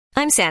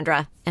I'm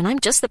Sandra, and I'm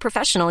just the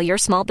professional your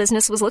small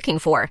business was looking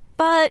for.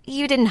 But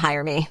you didn't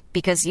hire me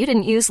because you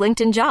didn't use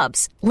LinkedIn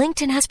Jobs.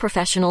 LinkedIn has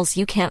professionals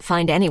you can't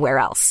find anywhere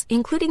else,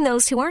 including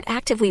those who aren't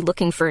actively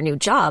looking for a new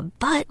job,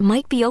 but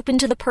might be open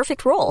to the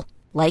perfect role,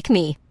 like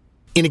me.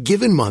 In a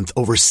given month,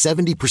 over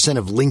 70%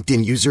 of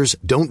LinkedIn users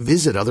don't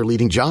visit other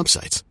leading job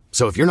sites.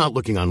 So if you're not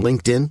looking on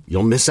LinkedIn,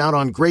 you'll miss out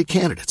on great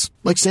candidates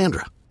like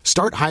Sandra.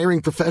 Start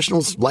hiring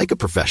professionals like a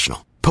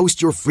professional.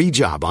 Post your free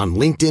job on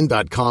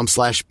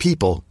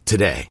linkedin.com/people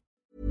today.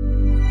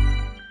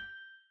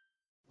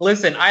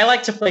 Listen, I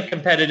like to play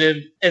competitive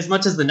as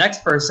much as the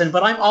next person,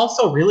 but I'm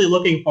also really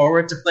looking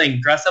forward to playing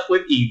Dress Up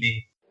with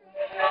Evie.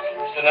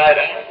 Tonight,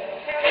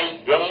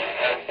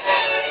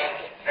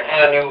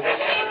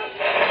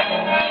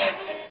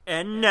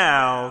 and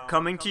now,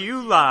 coming to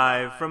you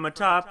live from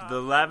atop the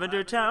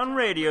Lavender Town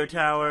Radio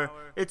Tower,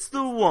 it's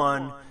the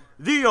one,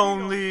 the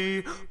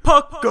only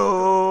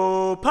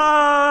Puckle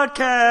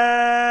Podcast!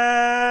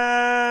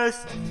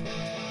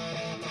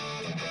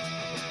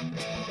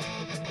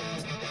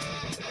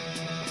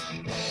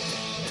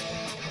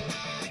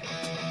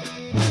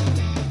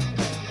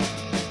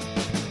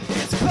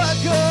 It's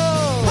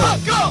Puckle!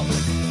 Puckle!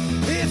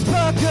 It's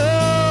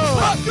Puckle!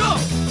 Puckle!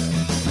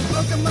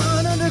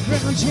 Pokemon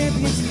Underground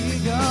Champions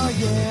League, oh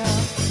yeah!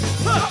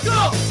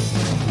 Puckle!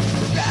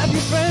 Grab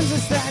your friends,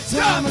 it's that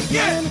time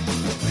again!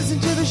 Listen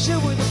to the show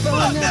where the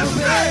fun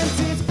never ends.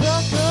 It's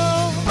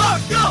Puckle!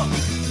 Puckle!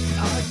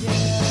 Oh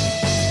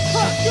yeah!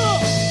 Puckle!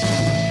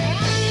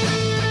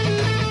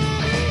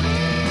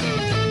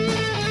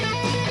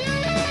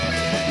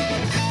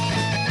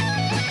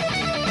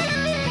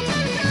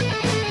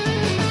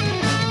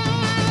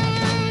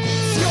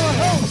 It's your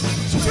host,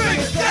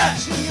 Trigger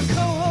Dash, and your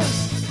co-host,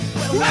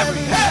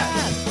 Larry Hat.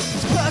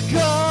 It's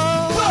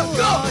Puckle! Puckle!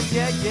 Oh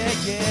yeah, yeah,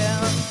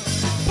 yeah!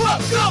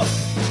 Puckle!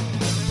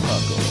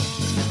 Puckle!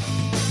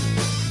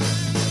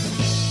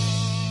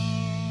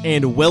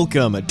 And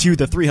welcome to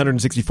the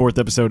 364th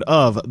episode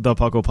of the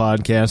Puckle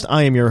Podcast.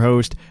 I am your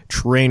host,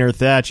 Trainer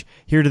Thatch,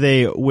 here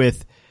today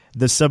with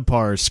the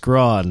subpar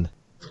Scrawn.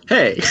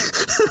 Hey.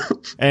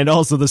 And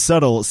also the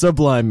subtle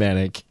Sublime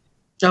Manic.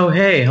 Oh,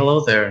 hey,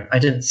 hello there. I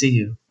didn't see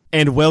you.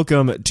 And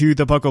welcome to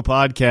the Puckle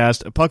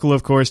Podcast. Puckle,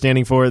 of course,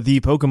 standing for the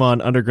Pokemon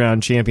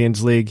Underground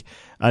Champions League,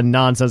 a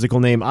nonsensical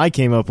name I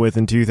came up with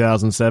in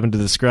 2007 to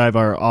describe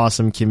our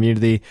awesome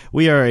community.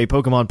 We are a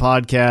Pokemon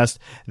podcast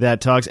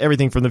that talks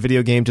everything from the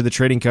video game to the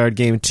trading card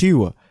game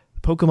to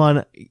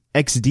Pokemon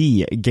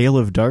XD, Gale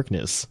of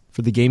Darkness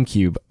for the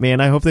GameCube.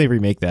 Man, I hope they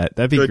remake that.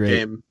 That'd be Good great.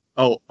 Game.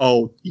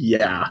 Oh,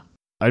 yeah.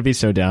 I'd be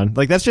so down.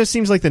 Like, that just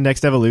seems like the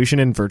next evolution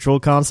in Virtual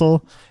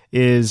Console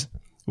is...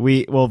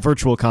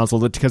 Virtual Console,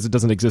 because it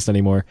doesn't exist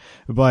anymore,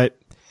 but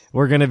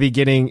we're going to be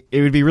getting,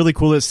 it would be really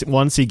cool to see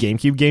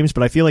GameCube games,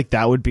 but I feel like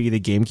that would be the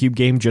GameCube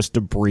game just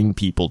to bring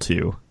people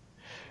to,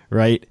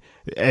 right?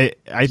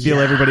 I feel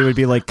everybody would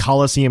be like,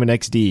 Coliseum and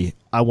XD,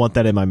 I want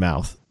that in my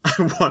mouth. I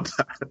want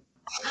that.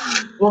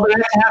 Well, they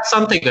have to have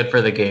something good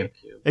for the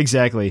GameCube.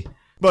 Exactly.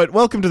 But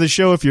welcome to the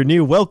show if you're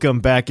new. Welcome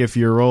back if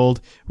you're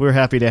old. We're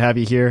happy to have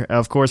you here.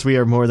 Of course, we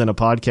are more than a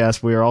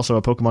podcast. We are also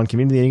a Pokemon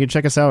community, and you can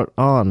check us out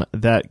on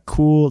that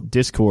cool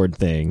Discord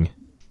thing.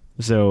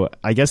 So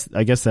I guess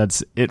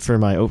that's it for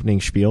my opening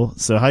spiel.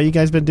 So how you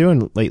guys been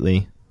doing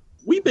lately?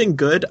 We've been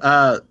good.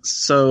 What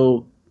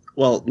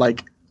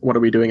are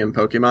we doing in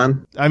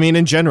Pokemon? I mean,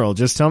 in general,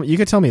 just tell me. You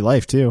could tell me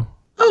life too.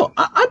 Oh,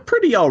 I'm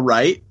pretty all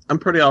right. Kind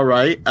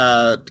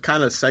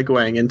of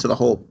segueing into the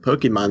whole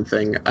Pokemon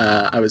thing.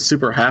 I was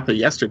super happy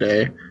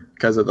yesterday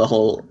because of the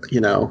whole,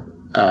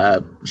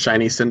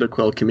 Shiny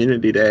Cyndaquil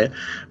Community Day,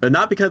 but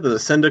not because of the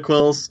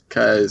Cyndaquils,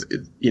 because,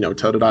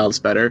 Totodile's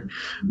better.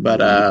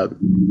 But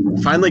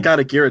finally got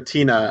a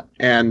Giratina,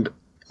 and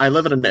I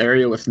live in an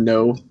area with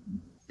no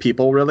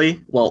people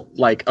really,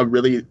 like a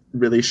really,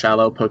 really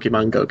shallow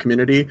Pokemon Go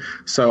community.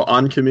 So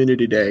on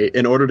Community Day,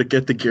 in order to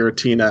get the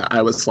Giratina,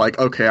 I was like,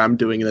 okay, I'm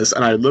doing this.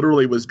 And I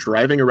literally was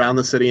driving around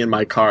the city in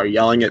my car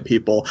yelling at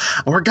people,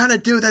 we're going to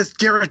do this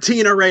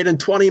Giratina raid in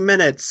 20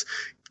 minutes.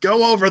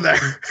 Go over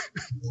there.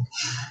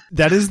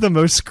 That is the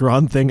most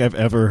Scrawn thing I've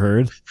ever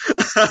heard.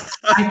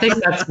 I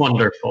think that's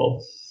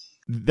wonderful.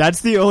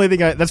 That's the only thing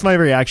that's my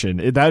reaction.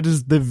 That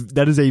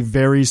is a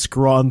very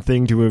Scrawn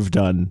thing to have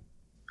done.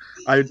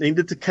 I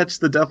needed to catch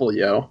the devil,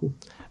 yo.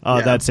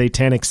 That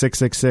satanic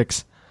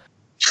 666.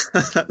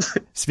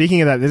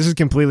 Speaking of that, this is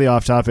completely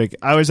off topic.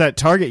 I was at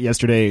Target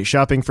yesterday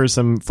shopping for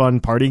some fun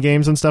party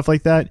games and stuff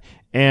like that,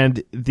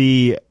 and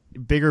the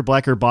bigger,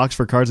 blacker box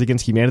for Cards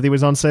Against Humanity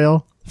was on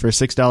sale for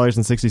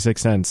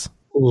 $6.66.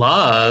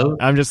 Love.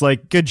 I'm just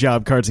like, good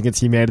job, Cards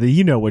Against Humanity.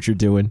 You know what you're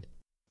doing.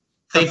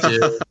 They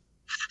do.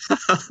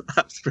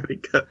 That's pretty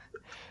good.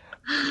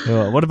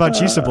 What about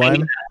you,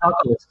 Sublime? That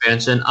Puckle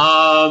expansion.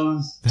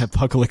 That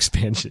Puckle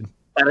expansion.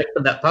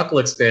 That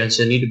Puckle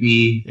expansion need to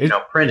be,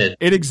 printed.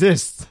 It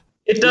exists.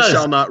 It does. We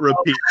shall not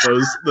repeat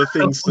the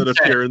things that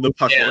appear in the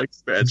Puckle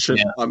expansion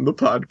on the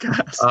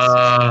podcast.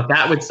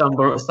 That would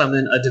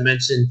summon a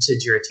dimension to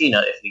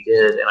Giratina if you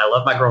did. And I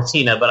love my girl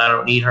Tina, but I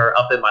don't need her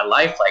up in my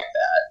life like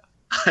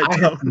that. I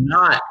have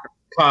not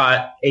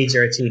caught a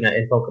Giratina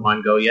in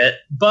Pokemon Go yet,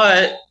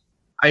 but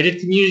I did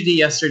community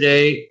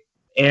yesterday,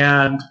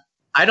 and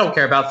I don't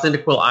care about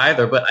Cyndaquil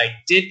either, but I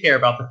did care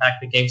about the fact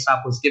that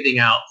GameStop was giving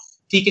out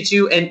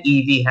Pikachu and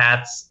Eevee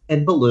hats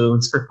and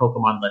balloons for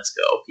Pokemon Let's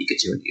Go,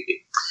 Pikachu and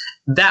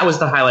Eevee. That was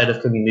the highlight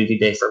of Community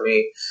Day for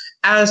me.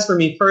 As for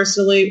me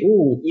personally,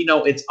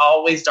 it's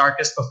always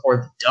darkest before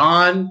the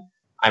dawn.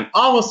 I'm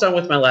almost done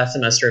with my last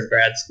semester of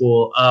grad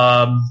school.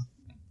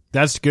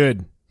 That's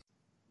good.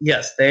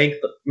 Yes,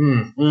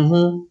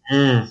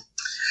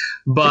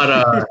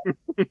 But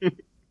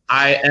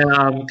I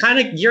am kind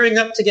of gearing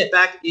up to get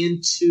back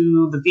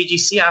into the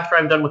VGC after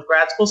I'm done with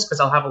grad school because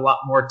I'll have a lot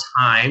more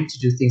time to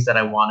do things that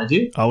I want to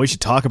do. Oh, we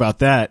should talk about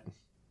that.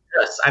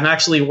 Yes, I'm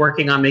actually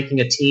working on making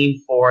a team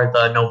for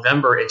the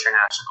November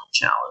International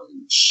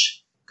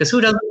Challenge. Because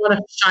who doesn't want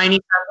a shiny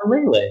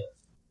Lele?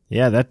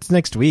 Yeah, that's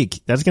next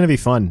week. That's going to be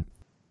fun.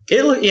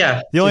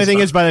 The only thing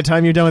is, by the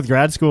time you're done with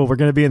grad school, we're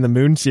going to be in the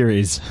Moon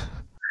series.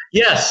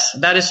 Yes,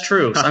 that is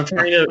true. So I'm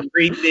trying to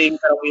read things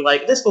that'll be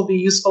like, this will be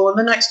useful in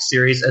the next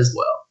series as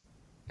well.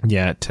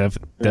 Yeah,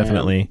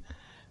 definitely.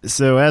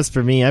 So as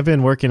for me, I've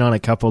been working on a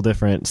couple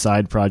different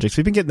side projects.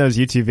 We've been getting those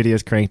YouTube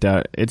videos cranked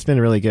out. It's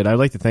been really good. I'd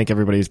like to thank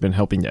everybody who's been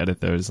helping to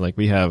edit those. Like,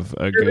 we have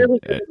a they're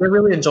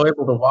really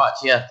enjoyable to watch.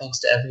 Yeah, thanks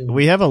to everyone.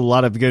 We have a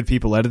lot of good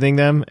people editing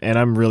them, and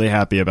I'm really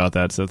happy about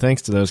that. So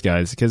thanks to those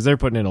guys, because they're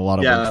putting in a lot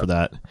of work for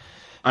that.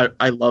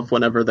 I love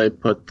whenever they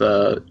put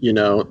the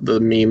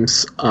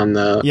memes on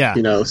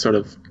the sort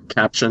of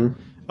caption.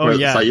 Oh,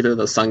 yeah. It's like either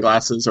the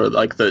sunglasses or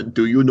like the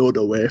 "Do you know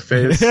the way"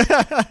 face with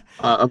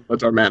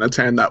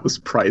Darmanitan. That was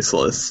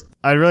priceless.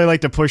 I'd really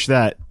like to push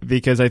that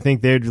because I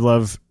think they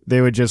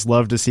would just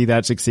love to see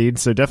that succeed.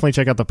 So definitely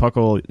check out the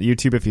Puckle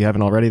YouTube if you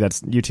haven't already. That's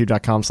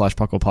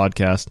youtube.com/Puckle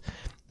Podcast.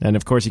 And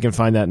of course, you can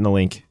find that in the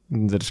link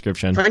in the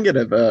description. Try and get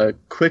a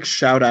quick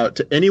shout out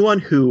to anyone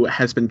who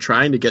has been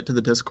trying to get to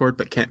the Discord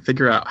but can't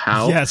figure out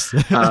how. Yes.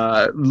 Just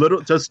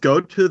go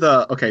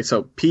to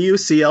so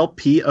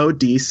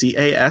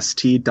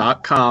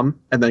puclpodcast.com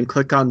and then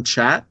click on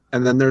chat,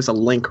 and then there's a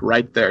link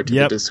right there to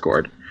the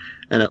Discord.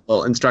 And it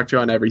will instruct you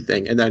on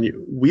everything. And then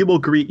we will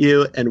greet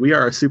you, and we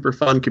are a super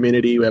fun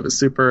community. We have a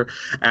super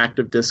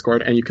active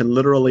Discord, and you can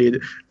literally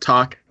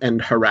talk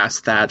and harass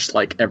Thatch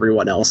like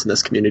everyone else in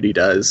this community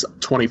does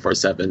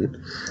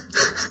 24/7.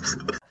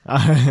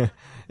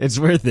 It's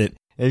worth it.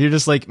 If you're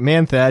just like,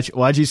 man, Thatch,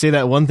 why'd you say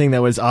that one thing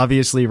that was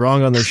obviously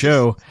wrong on the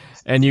show,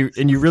 and you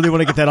really want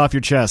to get that off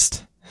your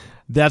chest,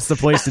 that's the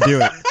place to do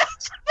it.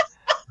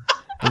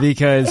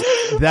 Because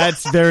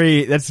that's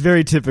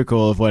very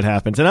typical of what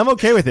happens. And I'm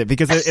okay with it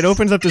because it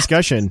opens up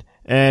discussion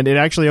and it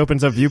actually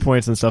opens up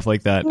viewpoints and stuff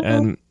like that.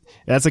 And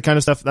that's the kind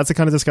of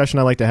discussion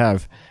I like to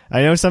have.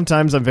 I know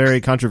sometimes I'm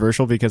very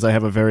controversial because I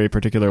have a very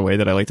particular way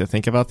that I like to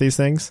think about these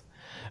things,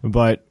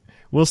 but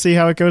we'll see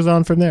how it goes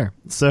on from there.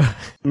 So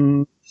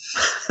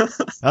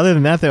other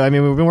than that, though, I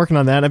mean, we've been working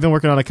on that. I've been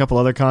working on a couple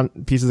other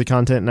pieces of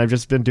content, and I've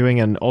just been doing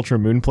an Ultra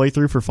Moon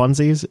playthrough for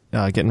funsies,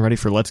 getting ready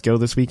for Let's Go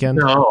this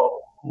weekend.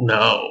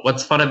 No.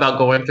 What's fun about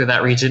going through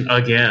that region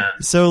again?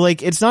 So,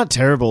 like, it's not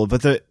terrible,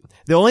 but the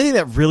only thing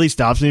that really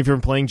stops me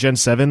from playing Gen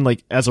 7,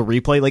 like, as a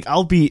replay, like,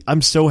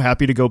 I'm so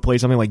happy to go play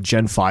something like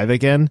Gen 5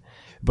 again,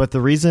 but the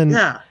reason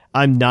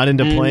I'm not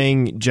into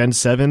playing Gen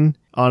 7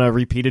 on a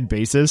repeated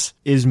basis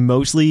is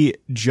mostly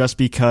just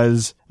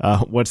because,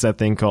 what's that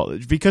thing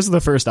called? Because of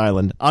the first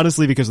island.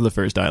 Honestly, because of the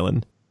first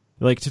island.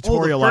 Like,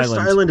 Tutorial Island. The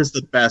first island is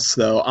the best,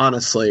 though,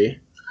 honestly.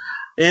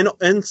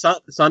 In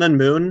Sun and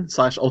Moon /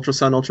 Ultra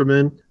Sun, Ultra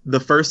Moon, the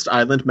first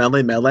island,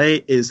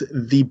 Melee, is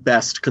the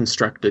best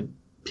constructed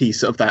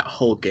piece of that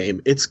whole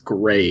game. It's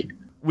great.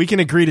 We can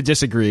agree to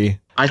disagree.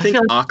 I think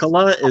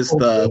Akala is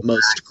the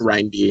most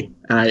grindy,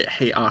 and I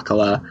hate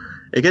Akala.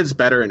 It gets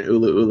better in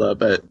Ula Ula,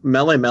 but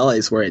Melee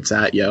is where it's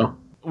at, yo.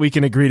 We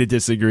can agree to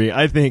disagree.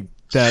 I think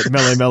that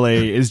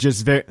Melee is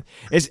just very...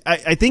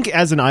 I think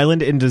as an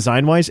island in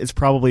design-wise, it's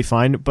probably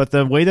fine, but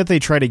the way that they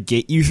try to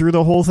get you through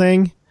the whole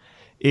thing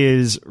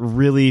is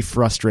really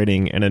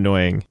frustrating and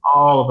annoying.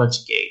 All a bunch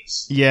of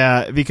games.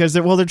 Yeah, because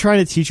they're trying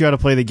to teach you how to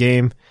play the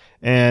game,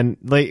 and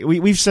like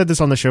we've said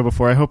this on the show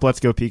before. I hope Let's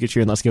Go Pikachu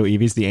and Let's Go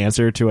Eevee is the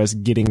answer to us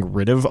getting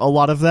rid of a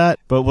lot of that,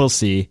 but we'll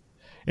see.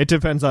 It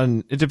depends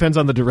on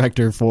the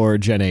director for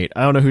Gen 8.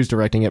 I don't know who's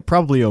directing it.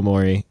 Probably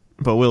Omori,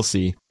 but we'll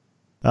see.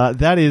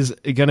 That is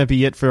gonna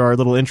be it for our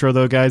little intro,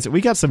 though, guys.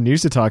 We got some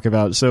news to talk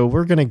about, so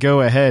we're gonna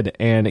go ahead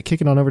and kick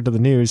it on over to the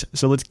news.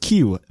 So let's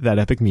cue that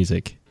epic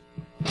music.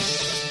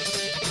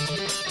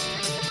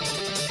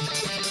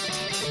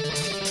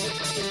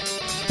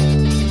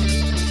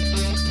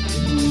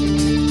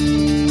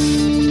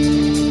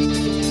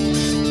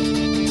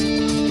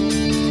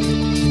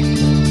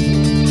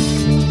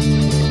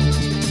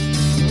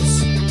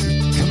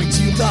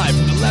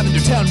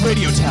 Town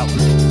Radio Tower.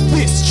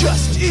 This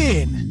just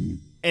in.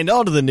 And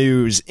on to the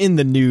news. In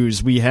the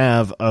news, we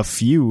have a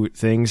few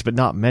things, but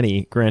not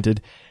many,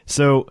 granted.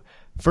 So,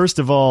 first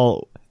of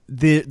all,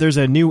 there's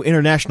a new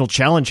international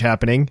challenge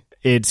happening.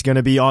 It's going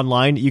to be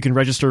online. You can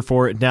register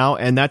for it now,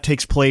 and that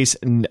takes place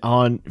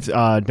on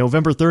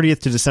November 30th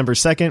to December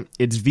 2nd.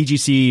 It's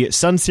VGC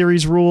Sun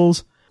Series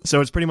rules. So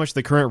it's pretty much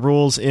the current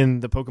rules in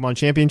the Pokemon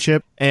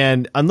Championship.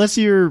 And if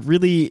you're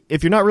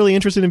not really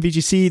interested in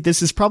VGC,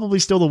 this is probably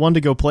still the one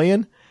to go play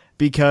in,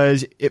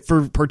 because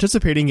for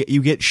participating,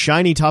 you get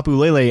Shiny Tapu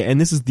Lele, and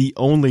this is the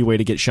only way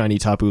to get Shiny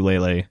Tapu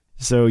Lele.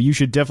 So you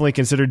should definitely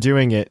consider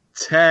doing it.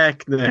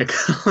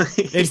 Technically.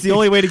 It's the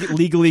only way to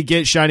legally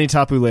get Shiny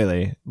Tapu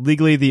Lele.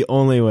 Legally the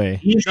only way.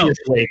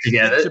 Easiest way to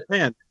get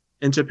it.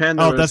 In Japan,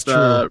 there was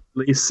the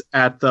release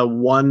at the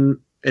one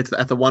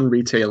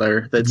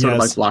retailer that's sort of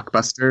like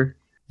Blockbuster.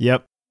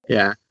 Yep.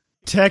 Yeah.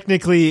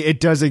 Technically, it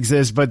does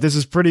exist, but this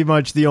is pretty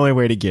much the only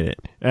way to get it.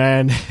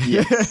 And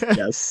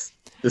yes,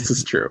 this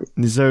is true.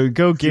 So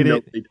go get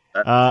it.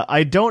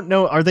 I don't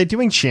know. Are they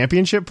doing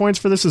championship points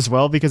for this as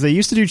well? Because they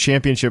used to do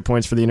championship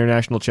points for the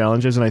international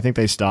challenges, and I think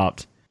they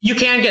stopped. You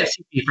can get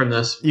CP from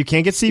this. You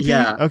can get CP?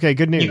 Yeah. Okay,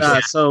 good news.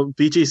 So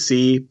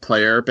VGC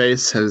player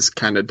base has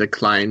kind of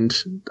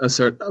declined a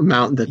certain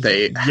amount that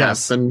they have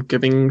been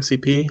giving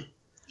CP.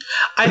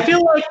 I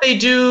feel like they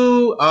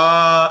do.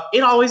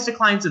 It always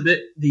declines a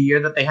bit the year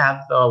that they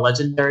have the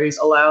legendaries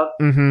allowed.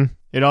 Mm-hmm.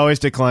 It always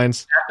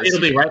declines. It'll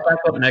be right back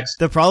up next.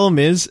 The problem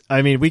is,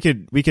 I mean, we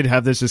could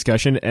have this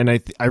discussion, and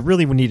I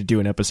really would need to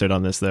do an episode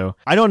on this though.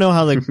 I don't know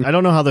how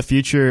the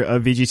future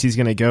of VGC is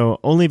going to go,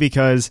 only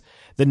because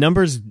the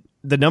numbers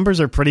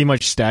are pretty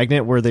much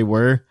stagnant where they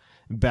were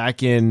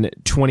back in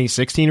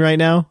 2016 right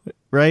now.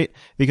 Right?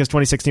 Because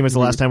 2016 was the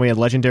last time we had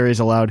legendaries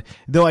allowed.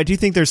 Though I do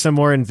think there's some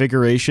more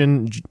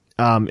invigoration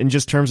in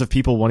just terms of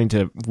people wanting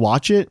to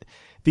watch it,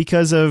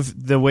 because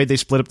of the way they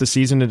split up the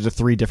season into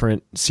 3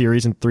 different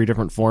series and 3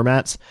 different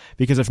formats.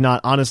 Because if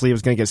not, honestly, it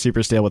was going to get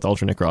super stale with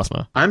Ultra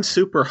Necrozma. I'm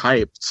super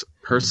hyped,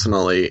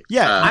 personally.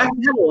 Yeah. I've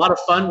had a lot of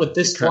fun with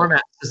this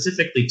format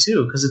specifically,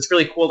 too, because it's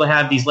really cool to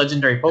have these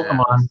legendary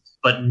Pokemon,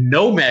 but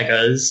no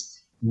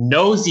Megas,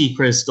 no Z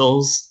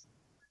Crystals,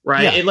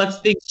 right? Yeah. It lets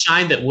things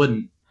shine that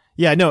wouldn't.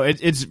 Yeah, no,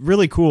 it's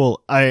really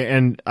cool.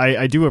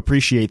 I do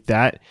appreciate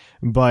that,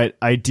 but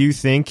I do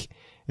think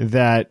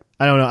that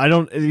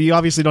you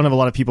obviously don't have a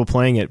lot of people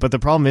playing it, but the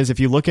problem is, if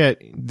you look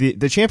at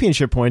the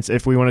championship points,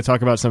 if we want to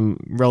talk about some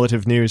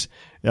relative news,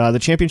 the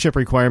championship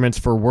requirements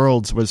for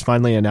Worlds was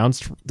finally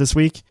announced this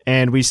week,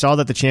 and we saw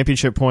that the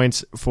championship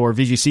points for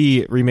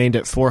VGC remained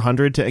at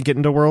 400 to get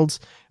into Worlds,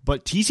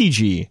 but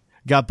TCG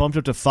got bumped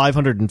up to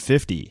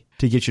 550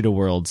 to get you to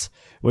Worlds,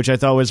 which I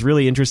thought was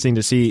really interesting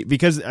to see,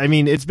 because, I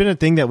mean, it's been a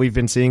thing that we've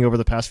been seeing over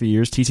the past few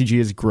years. TCG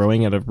is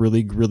growing at a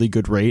really, really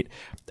good rate,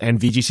 and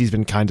VGC's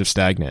been kind of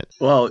stagnant.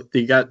 Well,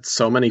 you got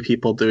so many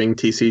people doing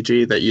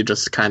TCG that you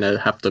just kind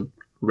of have to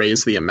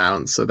raise the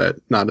amount so that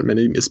not as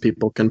many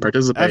people can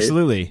participate.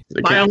 Absolutely.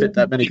 They can't fit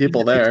that many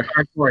people there.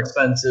 It's more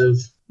expensive.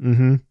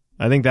 Mm-hmm.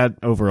 I think that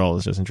overall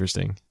is just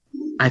interesting.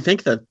 I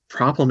think the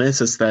problem is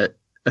that,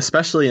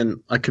 especially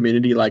in a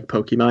community like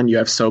Pokemon, you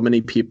have so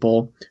many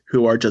people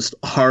who are just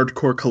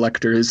hardcore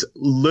collectors,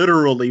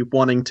 literally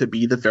wanting to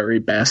be the very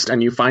best.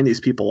 And you find these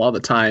people all the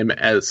time,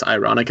 as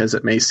ironic as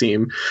it may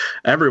seem.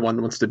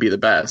 Everyone wants to be the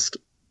best,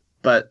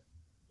 but,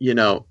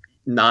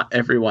 not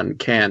everyone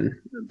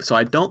can. So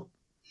I don't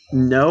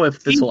know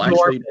if this will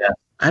actually...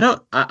 I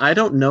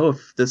don't know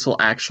if this will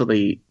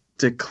actually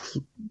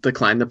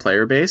decline the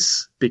player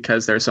base,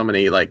 because there's so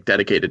many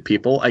dedicated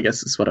people, I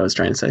guess is what I was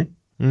trying to say.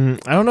 I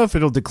don't know if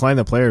it'll decline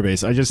the player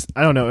base. I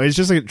don't know. It's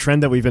just a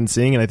trend that we've been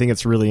seeing, and I think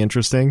it's really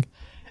interesting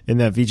in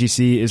that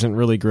VGC isn't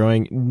really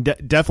growing.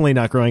 Definitely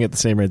not growing at the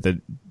same rate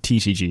that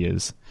TCG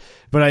is.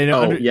 But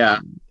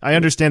I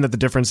understand that the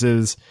difference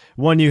is,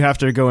 one, you have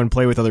to go and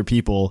play with other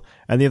people,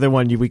 and the other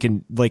one, you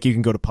can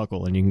go to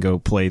Puckle and you can go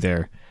play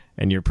there,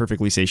 and you're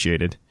perfectly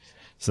satiated.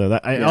 So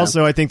that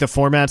I think the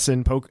formats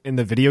in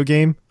the video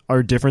game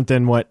are different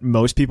than what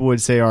most people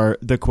would say are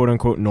the quote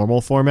unquote normal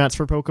formats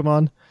for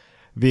Pokemon.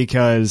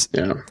 Because,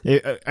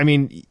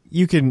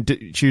 you can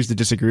choose to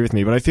disagree with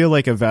me, but I feel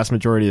like a vast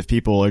majority of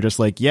people are just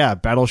like, yeah,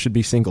 battle should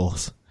be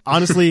singles.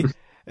 Honestly,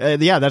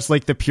 that's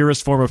like the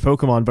purest form of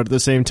Pokemon, but at the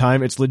same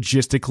time, it's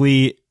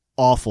logistically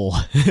awful.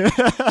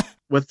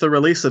 With the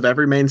release of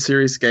every main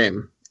series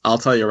game, I'll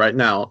tell you right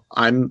now,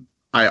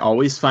 I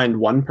always find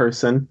one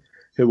person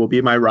who will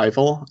be my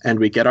rival, and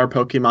we get our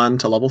Pokemon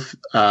to level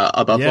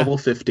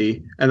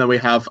 50, and then we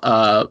have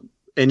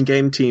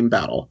in-game team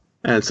battle.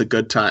 And it's a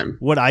good time.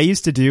 What I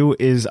used to do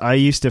is I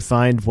used to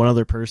find one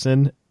other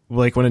person,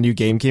 like when a new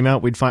game came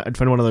out, I'd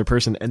find one other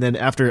person, and then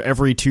after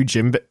every 2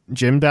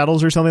 gym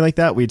battles or something like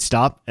that, we'd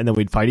stop, and then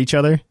we'd fight each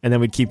other, and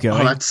then we'd keep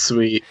going. Oh, that's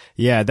sweet.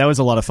 Yeah, that was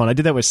a lot of fun. I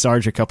did that with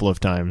Sarge a couple of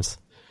times.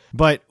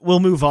 But we'll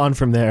move on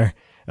from there.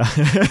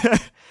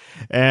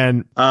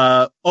 And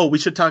we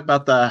should talk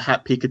about the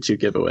Hat Pikachu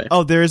giveaway.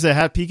 Oh, there is a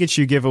Hat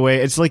Pikachu giveaway.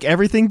 It's like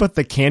everything but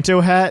the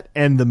Kanto hat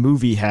and the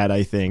movie hat,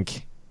 I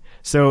think.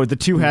 So the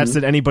 2 hats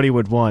that anybody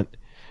would want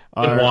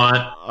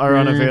are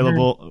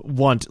unavailable.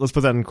 Let's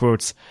put that in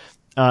quotes.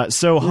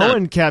 So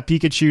Hoenn Cat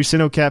Pikachu,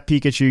 Sinnoh Cat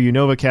Pikachu,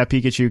 Unova Cat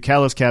Pikachu,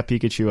 Kalos Cat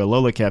Pikachu,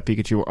 Alola Cat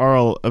Pikachu are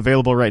all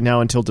available right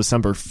now until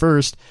December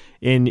 1st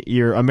in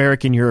your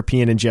American,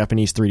 European, and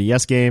Japanese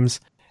 3DS games.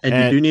 And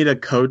you do need a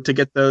code to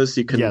get those.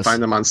 You can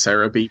find them on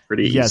Cerebi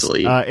pretty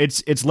easily.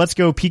 It's Let's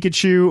Go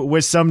Pikachu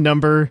with some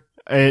number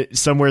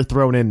somewhere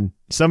thrown in.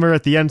 Some are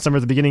at the end, some are at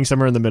the beginning,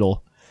 some are in the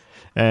middle.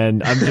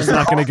 And I'm just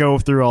not going to go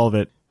through all of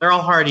it. They're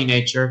all hardy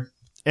nature.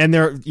 And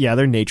they're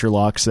nature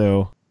lock,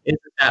 so...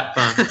 Isn't that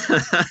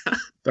fun?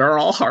 They're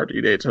all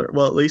hardy nature.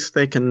 Well, at least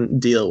they can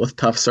deal with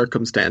tough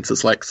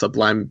circumstances like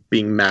Sublime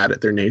being mad at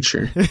their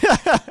nature.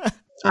 I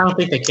don't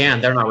think they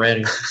can. They're not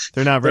ready.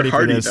 They're not ready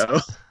for this. Though.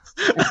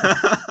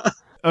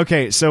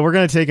 Okay, so we're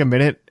gonna take a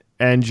minute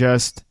and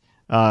just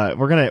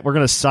we're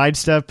gonna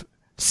sidestep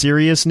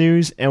serious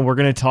news, and we're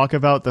gonna talk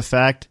about the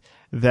fact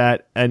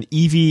that an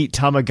Eevee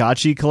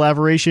Tamagotchi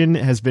collaboration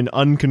has been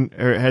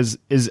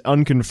is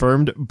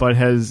unconfirmed, but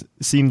has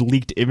seen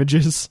leaked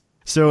images.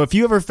 So if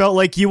you ever felt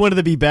like you wanted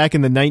to be back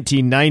in the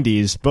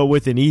 1990s, but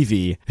with an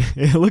Eevee,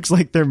 it looks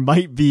like there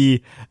might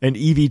be an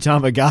Eevee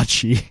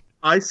Tamagotchi.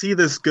 I see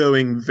this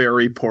going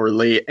very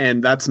poorly,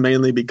 and that's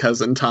mainly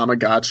because in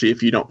Tamagotchi,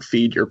 if you don't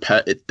feed your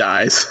pet, it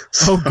dies.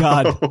 Oh,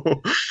 God.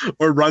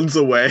 Or runs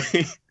away.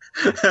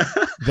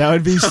 That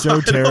would be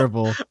so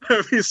terrible.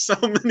 There'd be so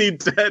many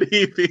dead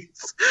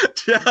Eevees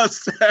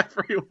just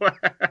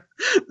everywhere.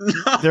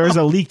 No. There was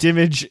a leaked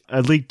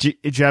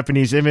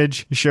Japanese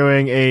image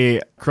showing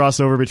a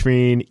crossover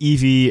between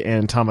Eevee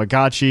and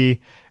Tamagotchi,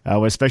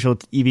 with special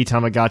Eevee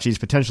Tamagotchis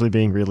potentially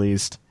being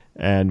released.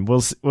 And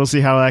we'll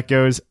see how that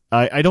goes.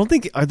 I don't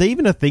think... Are they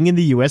even a thing in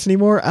the US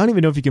anymore? I don't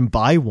even know if you can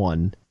buy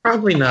one.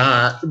 Probably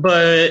not.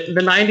 But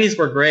the 90s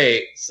were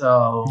great,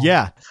 so...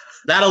 Yeah.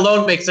 That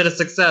alone makes it a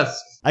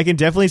success. I can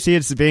definitely see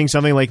it being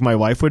something like my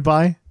wife would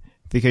buy,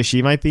 because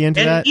she might be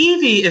into that. And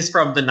Eevee is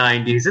from the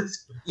 90s.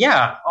 It's...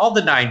 Yeah, all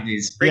the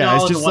 90s. Bring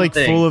all it's just like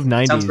thing. Full of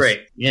 90s. Sounds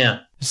great. Yeah.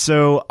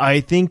 So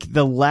I think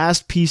the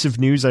last piece of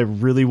news I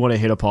really want to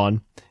hit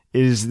upon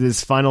is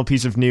this final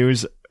piece of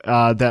news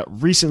that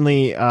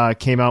recently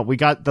came out. We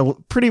got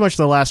pretty much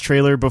the last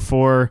trailer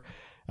before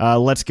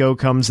Let's Go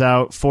comes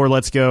out for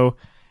Let's Go,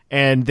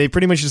 and they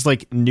pretty much just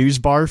like news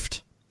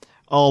barfed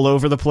all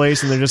over the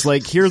place, and they're just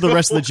like, here are the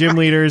rest of the gym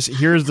leaders,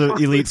 here's the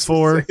Elite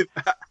Four.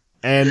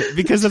 And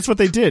because that's what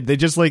they did. They're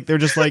just like,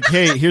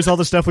 hey, here's all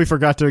the stuff we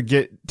forgot to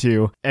get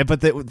to.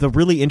 But the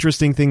really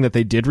interesting thing that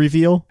they did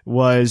reveal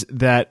was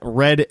that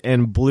Red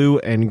and Blue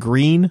and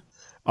Green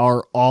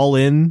are all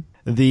in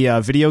the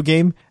video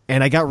game.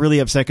 And I got really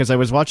upset because I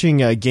was watching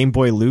Game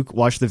Boy Luke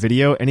watch the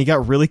video, and he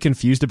got really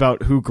confused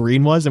about who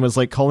Green was and was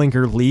like calling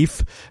her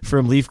Leaf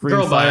from Leaf Green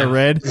Girl Fire Bye.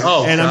 Red.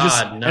 Oh, and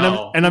God,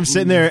 no. I'm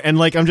sitting there and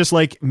like I'm just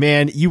like,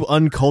 man, you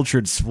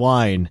uncultured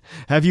swine.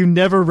 Have you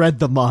never read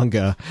the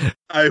manga?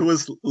 I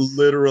was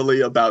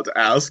literally about to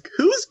ask,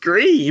 who's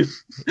Green?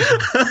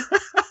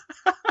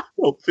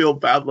 Don't feel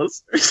bad,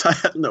 listeners. I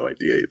had no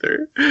idea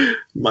either.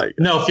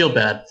 No, feel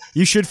bad.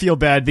 You should feel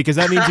bad, because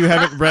that means you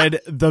haven't read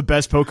the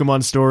best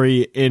Pokemon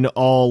story in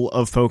all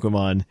of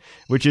Pokemon,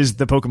 which is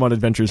the Pokemon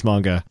Adventures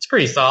manga. It's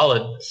pretty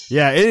solid.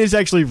 Yeah, it is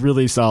actually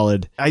really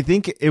solid. I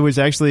think it was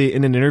actually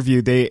in an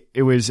interview,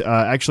 it was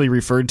actually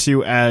referred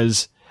to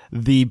as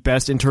the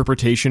best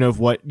interpretation of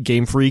what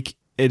Game Freak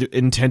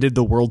intended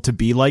the world to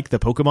be like, the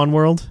Pokemon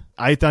world.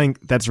 I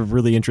think that's a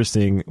really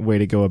interesting way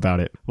to go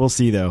about it. We'll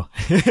see, though.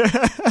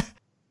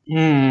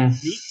 Neat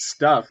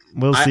stuff.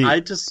 We'll see. I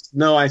just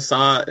know I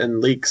saw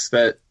in leaks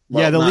that...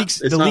 Well, the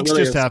leaks really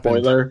just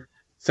happened. Spoiler,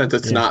 since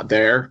it's not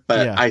there,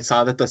 but I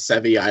saw that the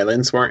Sevi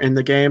Islands weren't in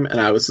the game, and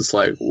I was just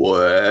like,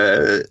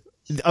 what?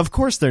 Of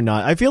course they're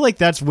not. I feel like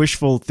that's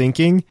wishful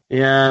thinking.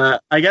 Yeah,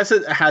 I guess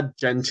it had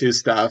Gen 2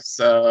 stuff,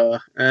 so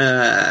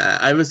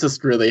I was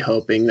just really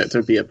hoping that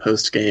there'd be a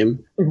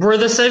post-game. Were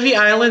the Sevi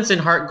Islands in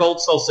Heart Gold,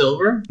 Soul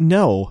Silver?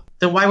 No.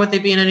 Then why would they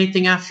be in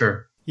anything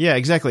after? Yeah,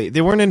 exactly.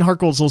 They weren't in Heart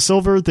Gold, Soul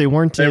Silver. They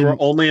were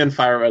only in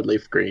Fire Red,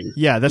 Leaf Green.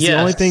 Yeah, that's the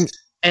only thing.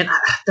 And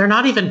they're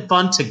not even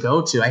fun to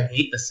go to. I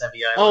hate the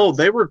Sevi Islands. Oh,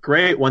 they were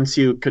great once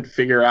you could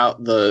figure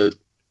out the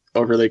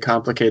overly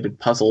complicated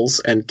puzzles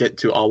and get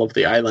to all of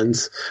the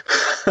islands.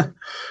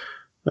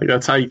 Like,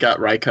 that's how you got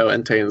Raikou,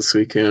 Entei, and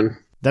Suicune.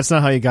 That's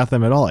not how you got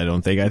them at all, I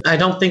don't think. I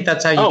don't think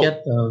that's how you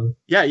get them.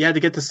 Yeah, you had to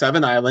get to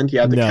 7 Island, you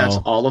had to catch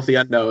all of the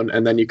unknown,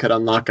 and then you could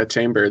unlock a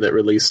chamber that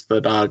released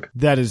the dog.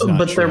 That is not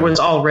But true. there was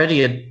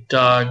already a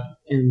dog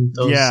in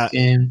those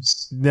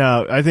games.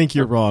 No, I think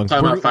you're wrong.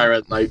 I'm talking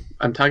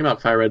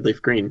about Fire Red,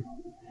 Leaf Green.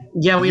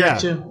 Yeah, we are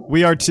too.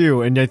 We are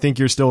too, and I think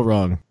you're still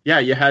wrong. Yeah,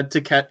 you had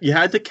to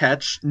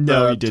catch.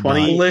 No, you did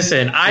 20... not.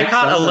 Listen, I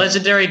caught a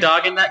legendary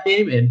dog in that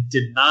game and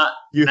did not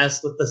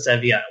mess with the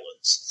Sevi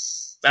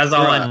Islands. That's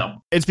all I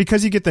know. It's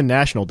because you get the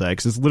national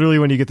decks. It's literally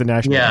when you get the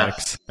national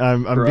decks.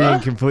 I'm being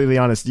completely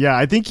honest. Yeah,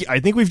 I think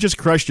we've just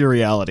crushed your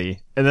reality,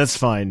 and that's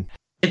fine.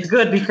 It's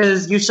good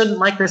because you shouldn't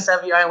like the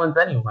Sevi Islands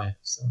anyway.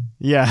 So.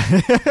 Yeah.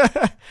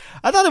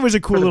 I thought it was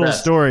a cool little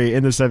story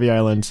in the Sevi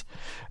Islands.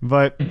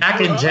 But back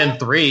in Gen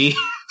 3.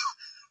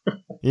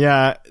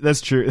 Yeah,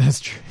 that's true. That's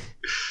true.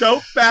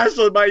 Don't bash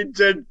on my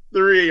Gen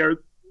 3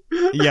 or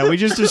Yeah, we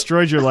just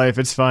destroyed your life.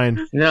 It's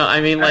fine. No, I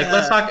mean, like,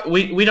 let's talk.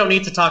 We don't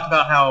need to talk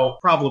about how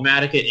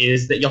problematic it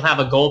is that you'll have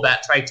a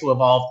Golbat try to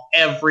evolve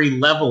every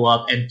level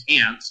up and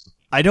can't.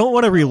 I don't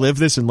want to relive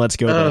this in Let's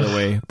Go, by the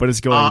way, but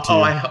it's going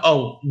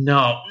to.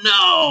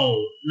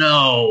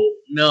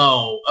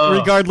 No.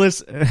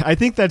 Regardless, I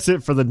think that's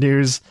it for the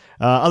news.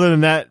 Other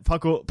than that,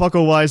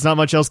 Puckle-wise, not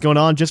much else going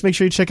on. Just make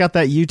sure you check out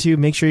that YouTube.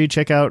 Make sure you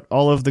check out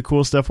all of the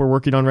cool stuff we're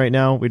working on right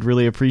now. We'd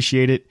really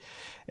appreciate it.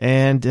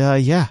 And,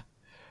 yeah.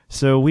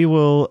 So we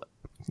will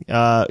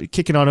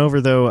kick it on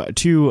over, though,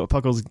 to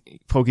Puckle's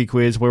Poke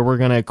Quiz, where we're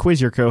going to quiz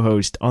your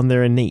co-host on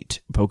their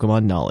innate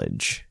Pokemon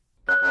knowledge.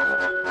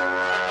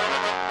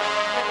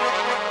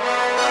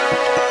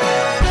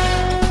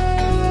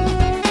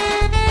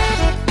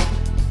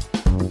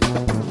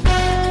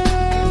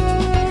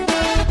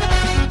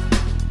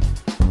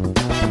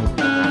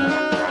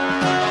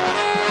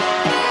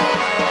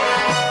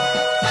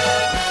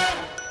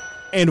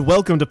 And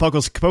welcome to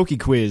Puckle's Poke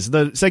Quiz,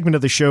 the segment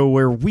of the show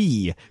where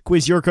we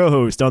quiz your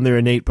co-host on their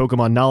innate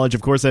Pokemon knowledge.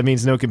 Of course, that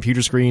means no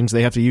computer screens.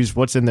 They have to use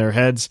what's in their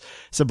heads.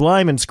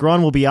 Sublime and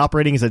Scrawn will be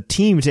operating as a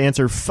team to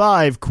answer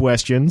 5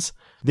 questions.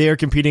 They are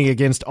competing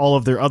against all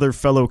of their other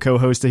fellow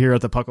co-hosts here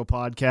at the Puckle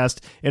Podcast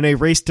in a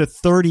race to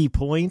 30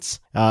 points.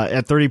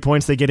 At 30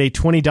 points, they get a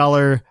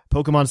 $20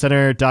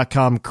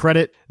 PokemonCenter.com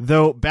credit,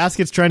 though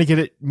Basket's trying to get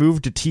it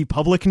moved to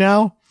TeePublic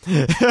now.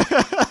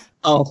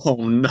 Oh,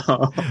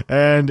 no.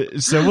 And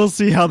so we'll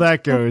see how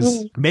that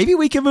goes. Maybe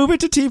we can move it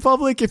to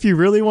TeePublic if you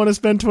really want to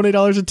spend $20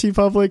 at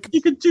TeePublic.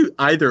 You could do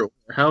either.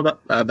 How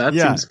that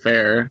seems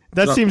fair.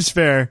 That seems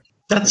fair.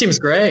 That seems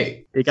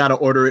great. You got to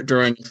order it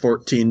during a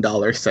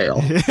 $14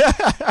 sale.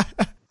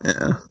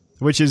 Yeah.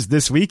 Which is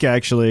this week,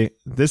 actually.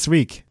 This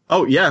week.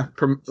 Oh, yeah.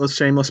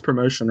 Shameless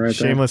promotion right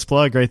there. Shameless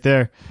plug right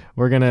there.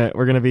 We're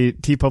gonna be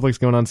TeePublic's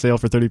going on sale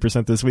for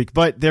 30% this week.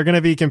 But they're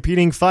gonna be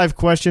competing 5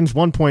 questions,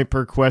 1 point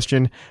per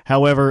question.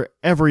 However,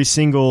 every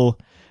single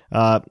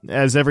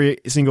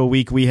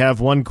week we have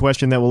one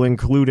question that will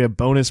include a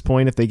bonus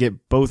point if they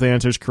get both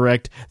answers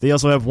correct. They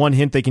also have one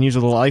hint they can use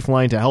with a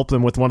lifeline to help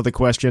them with one of the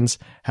questions.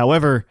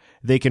 However,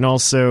 they can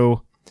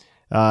also,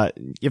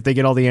 if they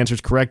get all the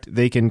answers correct,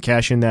 they can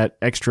cash in that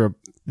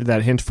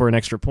hint for an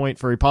extra point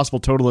for a possible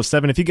total of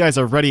 7. If you guys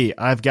are ready,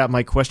 I've got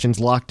my questions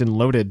locked and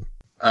loaded.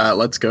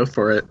 Let's go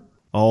for it.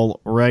 All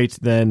right,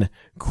 then.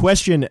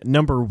 Question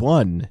number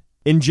 1.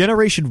 In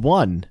Generation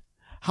 1,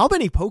 how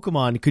many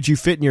Pokemon could you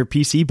fit in your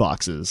PC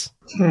boxes?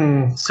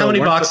 So how many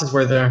boxes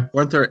were there?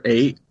 Weren't there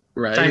 8,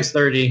 right? Times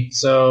 30,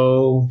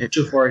 so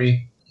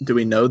 240. Do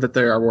we know that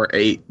there were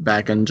 8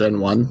 back in Gen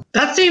 1?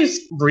 That seems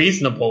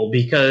reasonable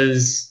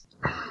because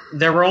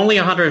there were only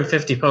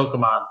 150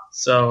 Pokemon,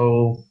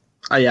 so...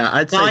 yeah,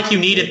 it's not like you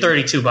needed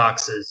 32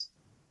 boxes.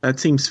 That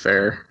seems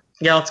fair.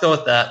 Yeah, let's go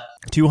with that.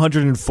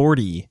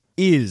 240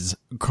 is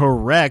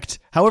correct.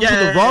 However, for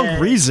the wrong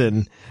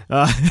reason.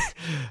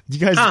 You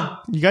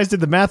guys did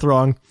the math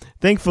wrong.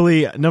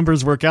 Thankfully,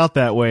 numbers work out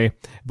that way.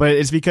 But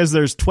it's because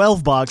there's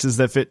 12 boxes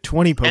that fit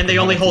 20 Pokemon. And they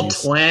only hold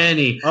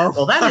 20. Oh,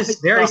 well, that is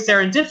very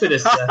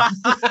serendipitous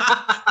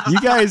then. You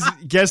guys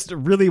guessed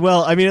really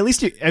well. I mean, at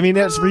least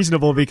that's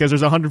reasonable because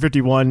there's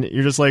 151.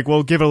 You're just like,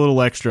 well, give it a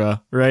little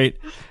extra, right?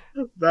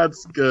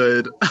 That's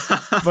good.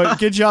 But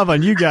good job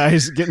on you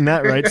guys getting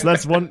that right. So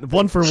that's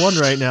one for one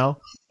right now.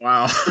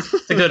 Wow.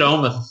 It's a good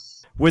omen.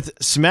 With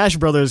Smash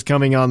Brothers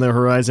coming on the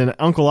horizon,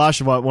 Uncle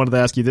Oshawott wanted to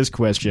ask you this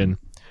question.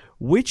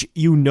 Which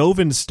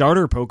Unnovan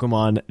starter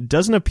Pokemon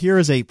doesn't appear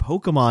as a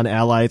Pokemon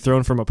ally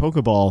thrown from a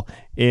Pokeball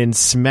in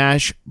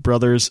Smash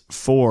Brothers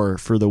 4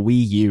 for the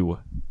Wii U?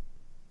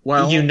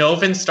 Well,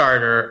 Unnovan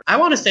starter. I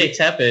want to say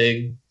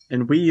Tepig.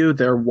 In Wii U,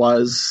 there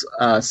was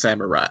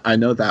Samurai. I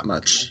know that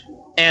much.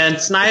 And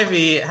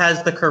Snivy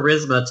has the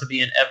charisma to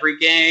be in every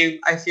game,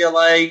 I feel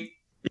like.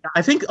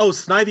 I think,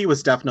 Snivy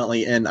was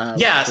definitely in...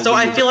 so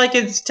I feel like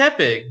it's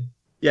Tepig.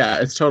 Yeah,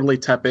 it's totally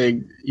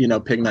Tepig,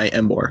 Pignite,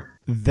 Emboar.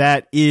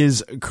 That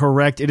is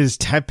correct. It is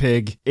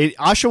Tepig.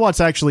 Oshawott's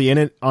actually in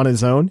it on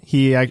his own.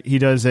 He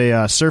does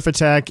a Surf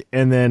Attack,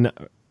 and then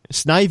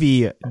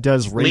Snivy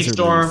does Razor Leaf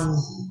Storm.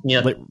 Leaf.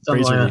 Yeah,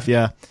 Razor Leaf,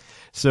 yeah.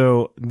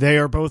 So they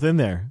are both in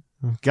there.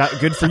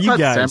 Good for you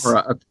guys.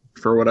 Samurai,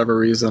 for whatever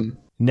reason.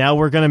 Now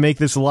we're going to make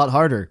this a lot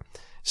harder.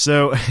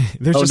 So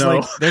there's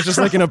just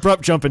like an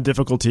abrupt jump in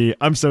difficulty.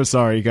 I'm so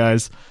sorry,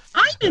 guys.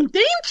 I'm in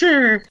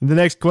danger. The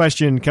next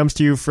question comes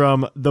to you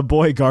from the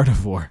boy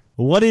Gardevoir.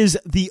 What is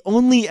the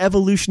only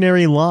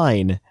evolutionary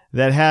line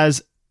that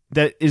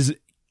is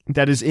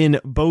in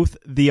both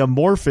the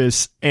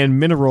amorphous and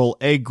mineral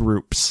egg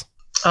groups?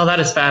 Oh, that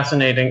is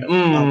fascinating.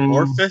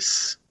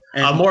 Amorphous?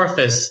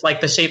 Amorphous,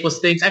 like the shapeless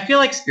things. I feel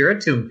like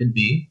Spiritomb could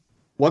be.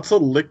 What's a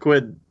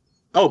liquid...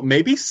 Oh,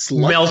 maybe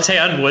Slugma.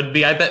 Meltan would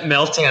be. I bet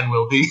Meltan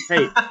will be.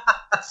 Hey,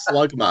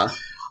 Slugma.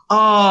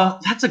 Oh,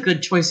 that's a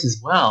good choice as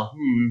well.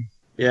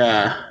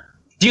 Yeah.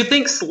 Do you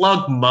think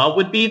Slugma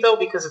would be, though?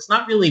 Because it's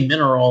not really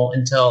mineral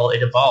until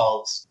it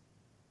evolves.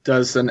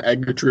 Does an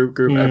egg group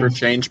ever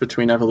change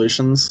between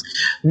evolutions?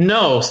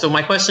 No. So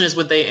my question is,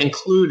 would they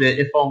include it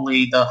if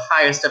only the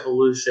highest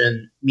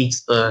evolution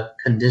meets the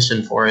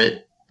condition for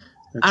it?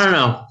 I don't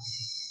know.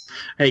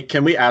 Hey,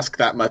 can we ask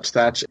that much,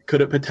 Thatch?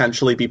 Could it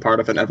potentially be part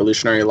of an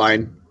evolutionary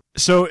line?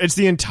 So it's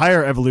the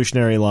entire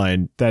evolutionary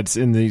line that's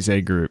in these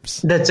egg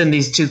groups. That's in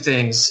these two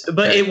things.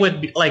 But it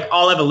would be like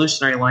all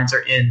evolutionary lines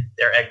are in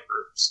their egg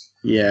groups.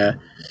 Yeah.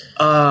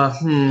 Well,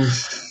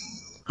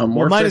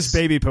 minus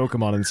baby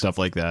Pokemon and stuff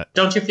like that.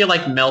 Don't you feel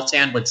like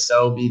Meltan would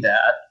so be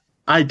that?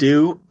 I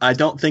do. I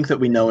don't think that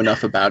we know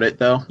enough about it,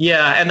 though.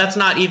 Yeah, and that's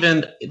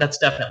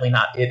definitely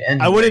not it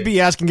anyway. I wouldn't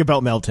be asking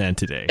about Meltan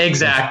today.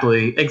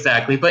 Exactly.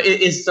 But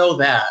it is so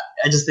that.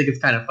 I just think it's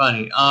kind of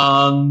funny.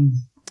 I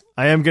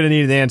am going to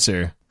need an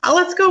answer.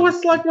 Let's go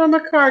with Slugma and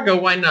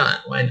Macargo. Why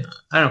not?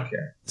 I don't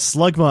care.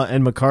 Slugma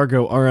and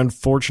Macargo are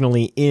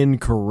unfortunately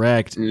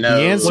incorrect. No.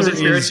 The answer Was it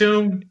is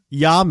Spiritomb?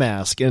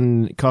 Yamask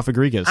and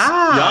Cofagrigus.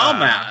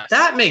 Yamask.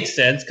 That makes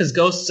sense, because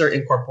ghosts are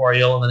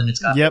incorporeal, and then it's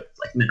got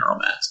like mineral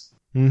mask.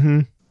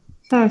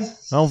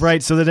 Mm-hmm. All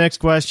right, so the next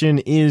question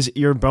is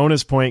your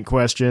bonus point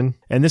question,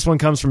 and this one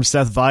comes from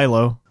Seth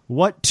Vilo.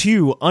 What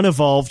two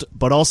unevolved,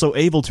 but also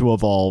able to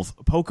evolve,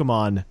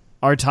 Pokemon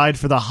are tied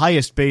for the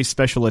highest base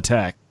special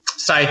attack?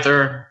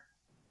 Scyther.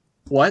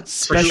 What?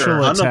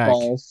 Special attack.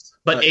 Unevolved,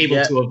 but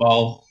able to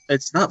evolve.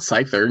 It's not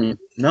Scyther.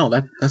 No,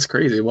 that's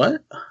crazy.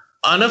 What?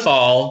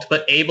 Unevolved,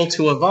 but able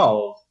to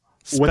evolve.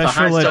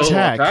 Special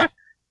attack.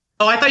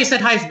 Oh, I thought you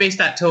said highest base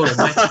stat total.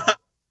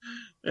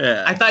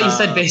 Yeah. I thought you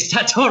said base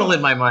stat total in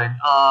my mind.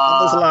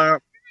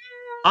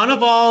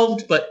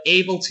 Unevolved, but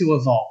able to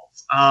evolve.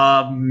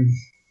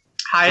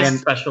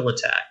 Highest special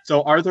attack.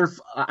 So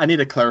I need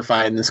to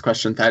clarify in this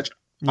question, Thatch.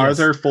 Yes. Are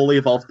there fully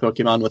evolved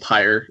Pokemon with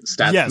higher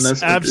stats than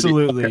this? Yes,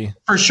 absolutely. Okay.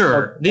 For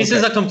sure. This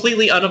is a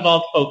completely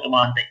unevolved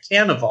Pokemon that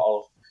can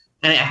evolve,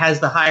 and it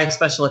has the highest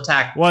special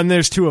attack. Well, and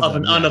there's two of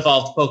them. An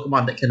unevolved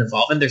Pokemon that can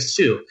evolve, and there's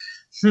two.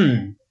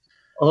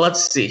 Well,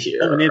 let's see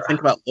here. We need to think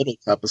about Little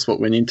Cup is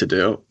what we need to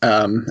do.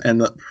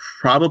 And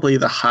probably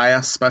the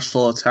highest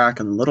special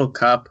attack in Little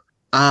Cup.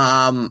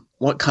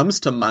 What comes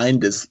to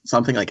mind is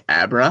something like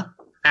Abra.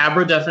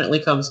 Abra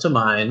definitely comes to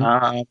mind.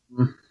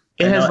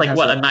 It has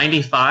a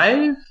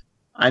 95?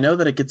 I know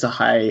that it gets a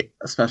high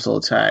special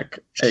attack.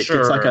 It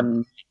gets like a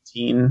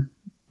 19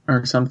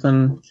 or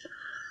something.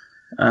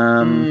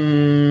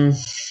 I'm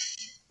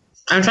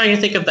trying to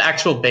think of the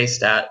actual base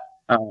stat.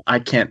 Oh, I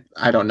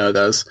don't know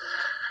those.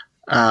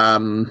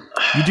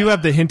 You do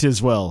have the hint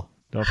as well.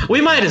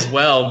 We might as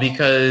well,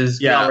 because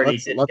we already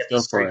let's get go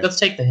the for it. Let's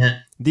take the hint.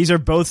 These are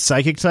both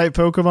psychic type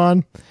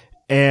Pokemon,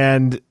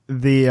 and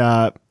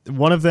the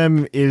one of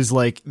them is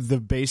like the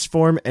base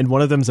form, and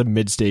one of them's a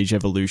mid-stage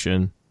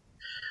evolution.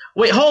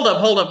 Wait, hold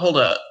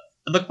up.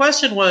 The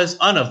question was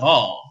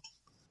unevolved.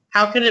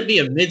 How can it be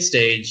a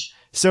mid-stage?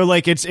 So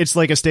like it's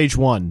like a stage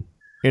 1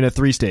 in a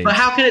 3-stage. But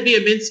how can it be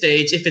a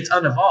mid-stage if it's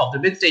unevolved? The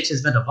mid-stage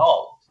has been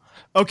evolved.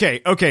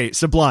 Okay,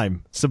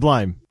 Sublime.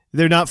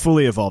 They're not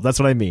fully evolved. That's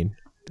what I mean.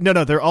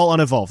 No, they're all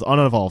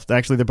unevolved.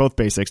 Actually, they're both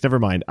basics. Never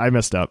mind. I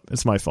messed up.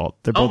 It's my fault.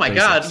 They're both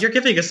basics. God, you're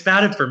giving us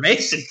bad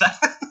information.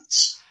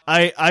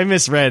 I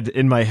misread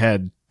in my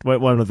head what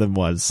one of them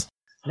was.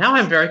 Now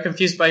I'm very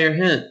confused by your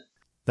hint.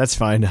 That's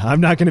fine.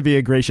 I'm not going to be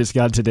a gracious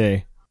god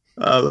today.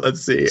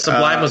 Let's see.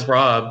 Sublime was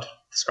robbed.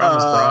 Scrum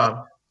was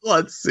robbed.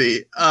 Let's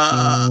see.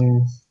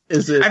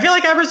 Is it? I feel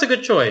like Abra's a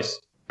good choice.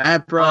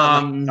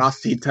 Abra,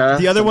 Gothita.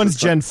 The other one's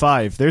Gen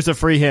 5. There's a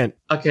free hint.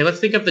 Okay, let's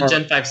think of the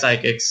Gen 5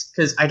 psychics,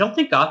 because I don't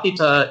think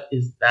Gothita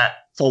is that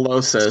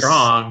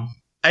strong.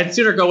 I'd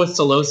sooner go with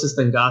Solosis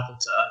than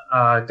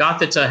Gothita.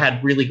 Gothita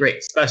had really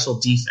great special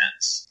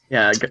defense.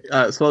 Yeah,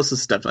 Solosis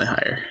is definitely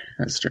higher.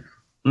 That's true.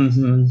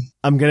 Mm-hmm.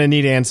 I'm going to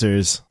need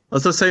answers.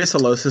 Let's just say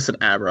Solosis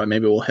and Abra.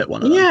 Maybe we'll hit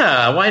one of them.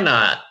 Yeah, why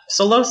not?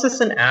 Solosis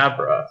and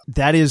Abra.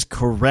 That is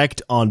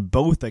correct on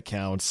both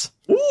accounts.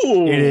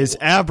 Ooh. It is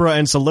Abra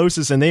and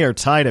Solosis, and they are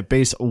tied at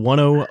base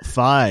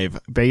 105.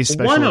 Base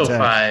special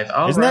 105.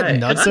 attack. Isn't that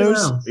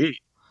nutsos?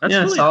 That's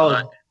really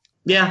solid. Fun.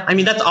 Yeah, I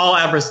mean, that's all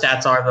Abra's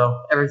stats are, though.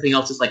 Everything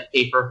else is like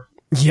paper.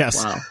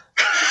 Yes. Wow.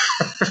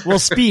 Well,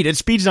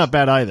 speed's not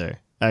bad either,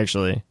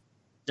 actually.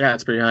 Yeah,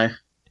 it's pretty high.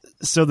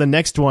 So the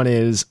next one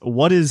is,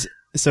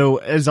 so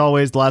as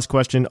always, the last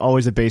question,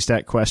 always a base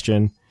stat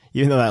question,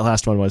 even though that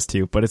last one was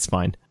too, but it's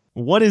fine.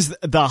 What is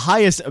the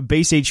highest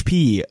base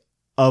HP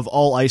of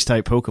all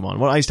Ice-type Pokemon?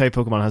 What Ice-type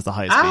Pokemon has the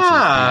highest base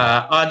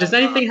HP? Does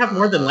anything have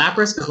more than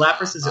Lapras? Because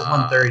Lapras is at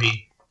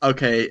 130.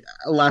 Okay,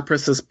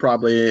 Lapras is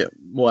probably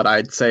what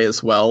I'd say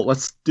as well.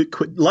 Let's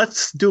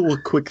do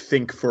a quick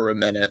think for a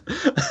minute.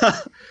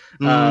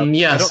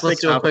 Yes,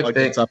 let's do a quick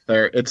think. Up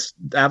there. It's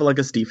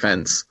Avalug's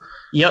defense.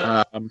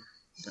 Yep.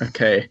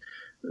 Okay.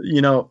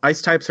 You know,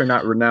 ice types are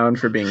not renowned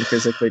for being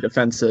physically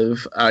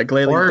defensive.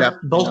 Glalie or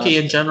bulky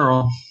in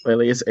general.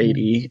 Glalie is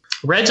 80.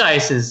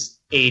 Regice is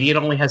 80. It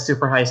only has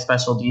super high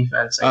special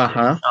defense. It's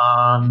not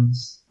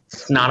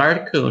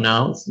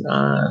Articuno. It's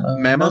not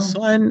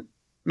Mamoswine,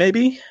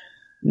 maybe?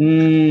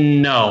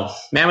 No.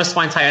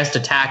 Mamoswine's highest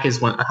attack is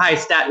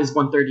highest stat is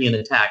 130 in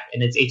attack,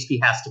 and its HP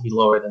has to be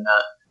lower than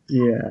that.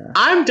 Yeah.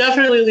 I'm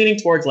definitely leaning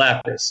towards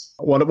Lapras.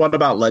 What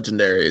about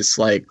legendaries?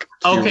 Like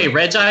okay,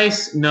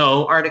 Regice,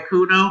 no.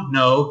 Articuno,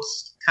 no.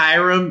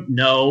 Kyurem,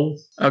 no.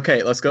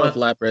 Okay, let's go with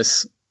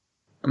Lapras.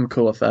 I'm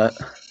cool with that.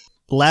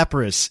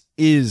 Lapras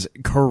is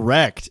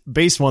correct.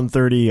 Base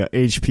 130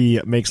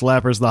 HP makes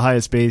Lapras the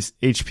highest base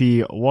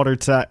HP water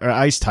type or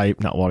ice type,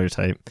 not water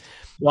type.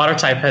 Water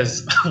type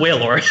has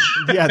Wailord.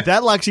 Yeah,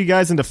 that locks you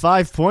guys into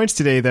 5 points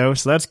today, though,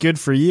 so that's good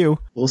for you.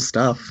 Cool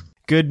stuff.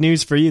 Good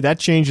news for you. That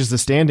changes the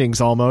standings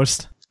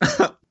almost.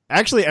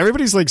 Actually,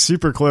 everybody's like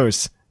super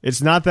close.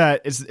 It's not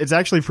that it's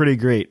actually pretty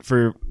great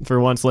for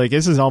once. Like,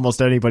 this is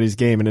almost anybody's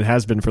game, and it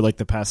has been for like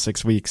the past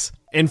 6 weeks.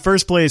 In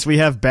first place, we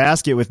have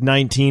Basket with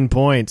 19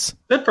 points.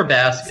 Good for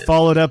Basket.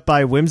 Followed up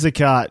by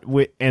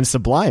Whimsicott and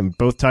Sublime,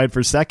 both tied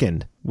for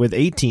second with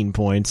 18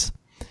 points.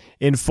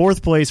 In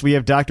fourth place, we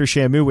have Dr.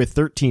 Shamu with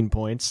 13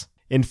 points.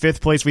 In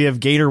fifth place, we have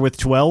Gator with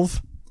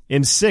 12.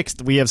 In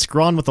sixth, we have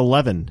Scrawn with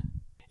 11.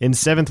 In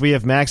seventh, we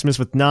have Maximus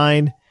with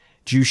 9.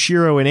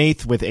 Jushiro in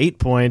 8th with 8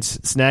 points,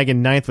 Snag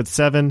in 9th with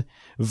 7,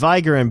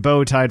 Viger and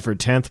Bo tied for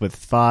 10th with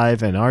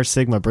 5, and R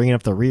Sigma bringing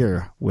up the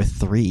rear with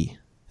 3.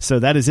 So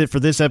that is it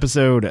for this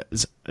episode.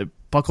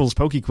 Puckle's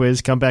Poke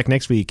Quiz. Come back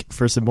next week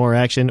for some more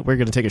action. We're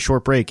going to take a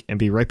short break and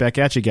be right back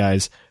at you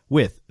guys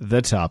with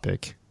the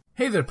topic.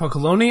 Hey there,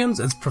 Puckalonians.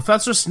 It's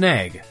Professor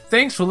Snag.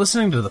 Thanks for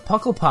listening to the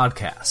Puckle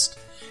Podcast.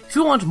 If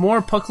you want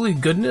more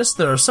Puckly goodness,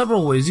 there are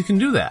several ways you can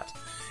do that.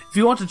 If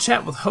you want to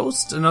chat with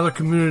hosts and other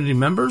community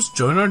members,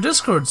 join our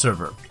Discord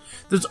server.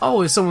 There's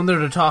always someone there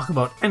to talk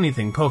about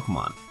anything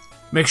Pokemon.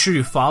 Make sure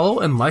you follow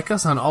and like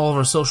us on all of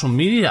our social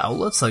media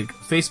outlets like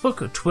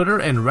Facebook, Twitter,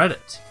 and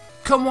Reddit.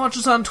 Come watch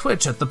us on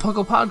Twitch at the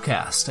Puckle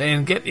Podcast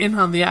and get in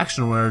on the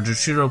action where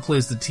Jushiro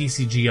plays the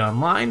TCG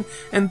online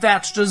and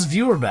Thatch does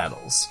viewer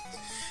battles.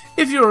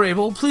 If you are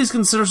able, please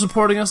consider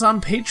supporting us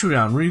on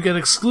Patreon, where you get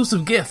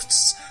exclusive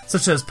gifts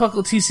such as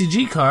Puckle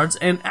TCG cards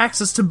and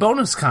access to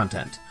bonus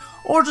content.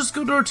 Or just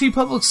go to our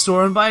TeePublic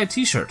store and buy a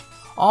t-shirt.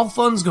 All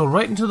funds go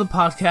right into the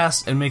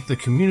podcast and make the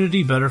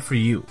community better for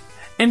you.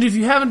 And if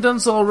you haven't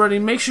done so already,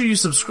 make sure you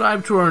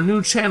subscribe to our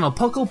new channel,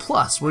 Puckle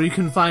Plus, where you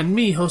can find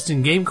me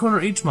hosting Game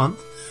Corner each month,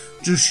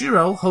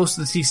 Jushiro hosts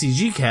the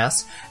TCG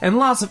cast, and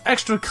lots of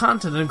extra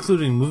content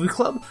including Movie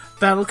Club,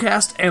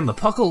 Battlecast, and the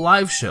Puckle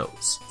live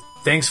shows.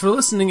 Thanks for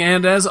listening,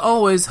 and as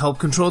always, help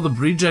control the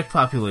Breedject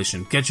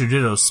population. Get your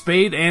Dittos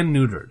spayed and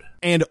neutered.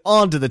 And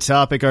on to the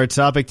topic. Our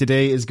topic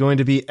today is going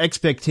to be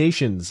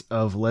expectations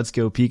of Let's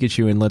Go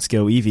Pikachu and Let's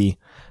Go Eevee.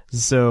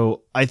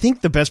 So I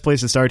think the best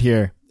place to start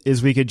here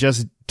is we could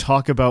just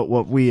talk about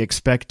what we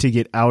expect to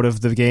get out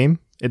of the game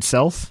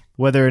itself,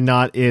 whether or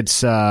not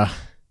it's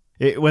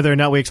whether or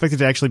not we expect it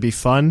to actually be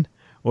fun,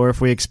 or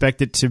if we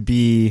expect it to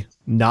be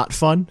not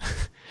fun.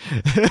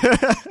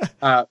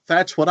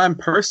 Thatch, what I'm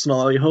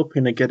personally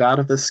hoping to get out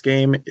of this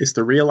game is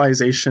the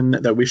realization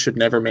that we should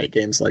never make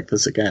games like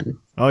this again.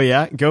 Oh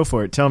yeah? Go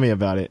for it. Tell me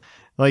about it.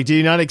 Like, do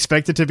you not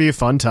expect it to be a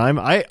fun time?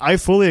 I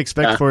fully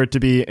expect for it to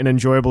be an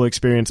enjoyable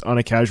experience on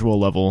a casual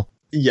level.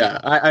 Yeah,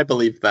 I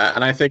believe that,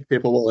 and I think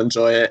people will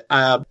enjoy it.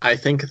 I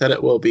think that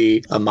it will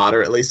be a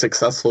moderately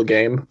successful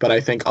game, but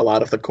I think a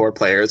lot of the core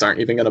players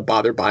aren't even going to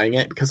bother buying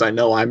it, because I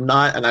know I'm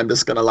not, and I'm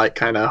just going to like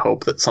kind of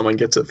hope that someone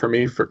gets it for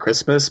me for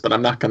Christmas, but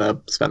I'm not going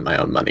to spend my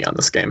own money on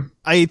this game.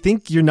 I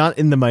think you're not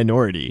in the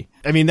minority.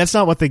 I mean, that's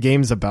not what the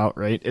game's about,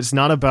 right? It's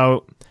not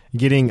about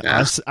getting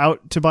us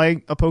out to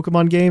buy a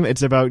Pokemon game.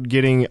 It's about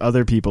getting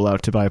other people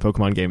out to buy a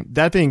Pokemon game.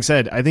 That being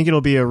said, I think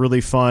it'll be a really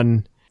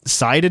fun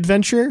side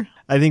adventure.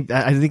 I think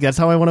that's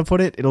how I want to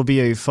put it. It'll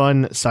be a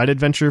fun side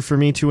adventure for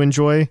me to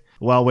enjoy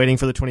while waiting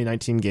for the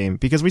 2019 game.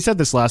 Because we said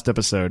this last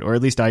episode, or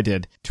at least I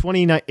did.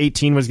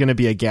 2018 was going to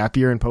be a gap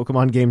year in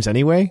Pokemon games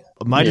anyway.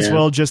 Might as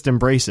well just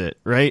embrace it,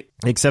 right?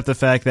 Except the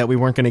fact that we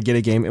weren't going to get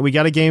a game. We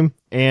got a game,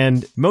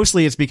 and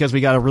mostly it's because we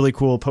got a really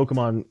cool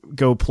Pokemon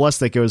Go Plus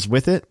that goes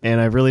with it,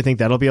 and I really think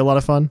that'll be a lot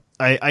of fun.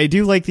 I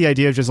do like the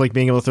idea of just like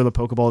being able to throw the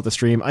Pokeball at the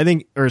stream.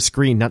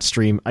 Screen, not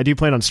stream. I do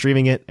plan on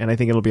streaming it, and I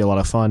think it'll be a lot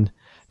of fun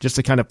just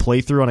to kind of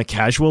play through on a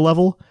casual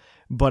level.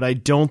 But I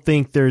don't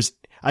think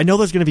I know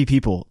there's going to be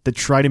people that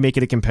try to make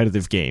it a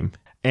competitive game,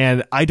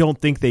 and I don't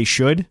think they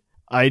should.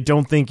 I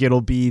don't think it'll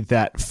be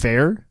that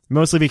fair,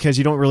 mostly because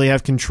you don't really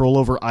have control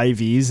over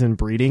IVs and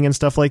breeding and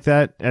stuff like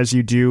that as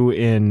you do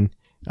in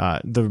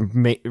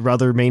the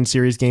rather main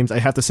series games. I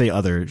have to say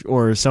other,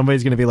 or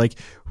somebody's going to be like,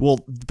 well,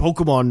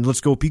 Pokemon Let's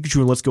Go Pikachu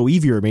and Let's Go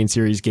Eevee are main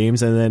series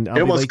games, and then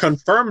it was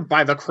confirmed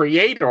by the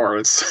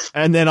creators.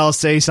 And then I'll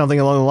say something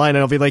along the line, and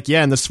I'll be like,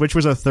 yeah, and the Switch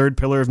was a third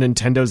pillar of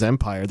Nintendo's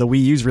empire. The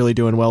Wii U's really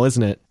doing well,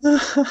 isn't it?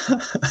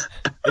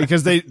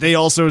 Because they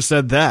also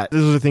said that.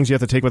 Those are the things you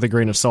have to take with a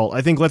grain of salt.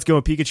 I think Let's Go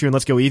Pikachu and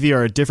Let's Go Eevee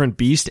are a different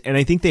beast, and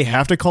I think they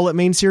have to call it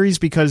main series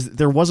because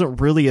there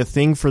wasn't really a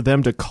thing for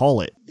them to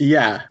call it.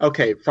 Yeah,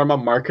 okay. From a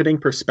marketing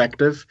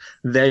perspective,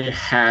 they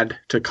had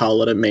to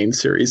call it a main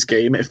series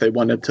game if they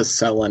wanted to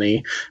sell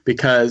any,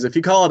 because if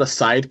you call it a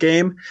side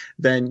game,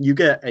 then you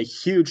get a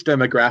huge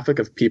demographic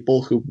of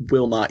people who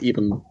will not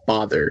even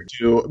bother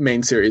to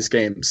main series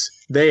games.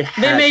 They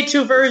made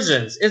two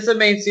versions. It's a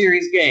main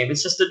series game.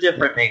 It's just a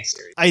different main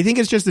series. I think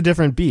it's just a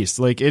different beast.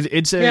 Like it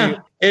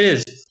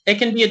is. It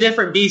can be a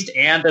different beast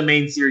and a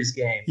main series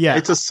game. Yeah,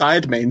 it's a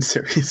side main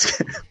series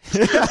game.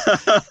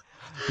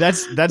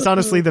 That's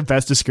honestly the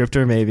best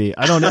descriptor, maybe.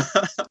 I don't know.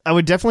 I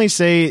would definitely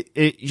say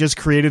it just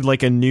created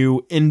like a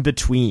new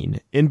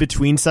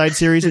in-between side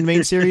series and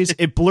main series.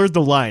 It blurred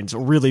the lines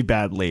really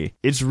badly.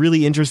 It's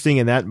really interesting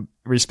in that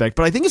respect,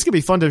 but I think it's going to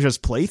be fun to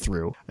just play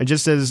through. And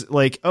just as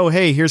like, oh,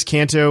 hey, here's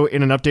Kanto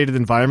in an updated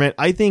environment.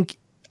 I think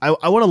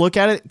I want to look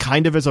at it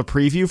kind of as a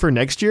preview for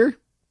next year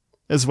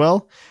as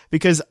well,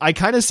 because I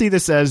kind of see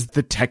this as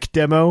the tech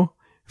demo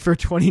for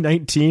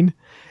 2019,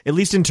 at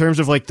least in terms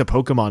of like the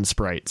Pokemon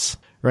sprites,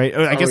 right?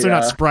 I guess they're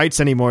not sprites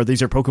anymore.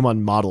 These are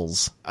Pokemon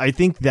models. I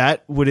think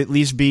that would at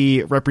least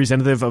be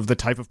representative of the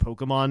type of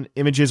Pokemon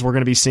images we're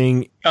going to be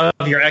seeing.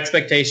 Of your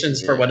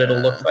expectations for what it'll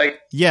look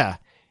like? Yeah,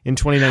 in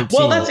 2019.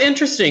 Well, that's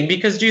interesting,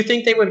 because do you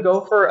think they would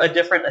go for a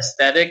different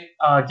aesthetic,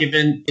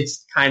 given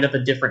it's kind of a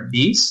different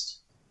beast?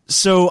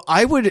 So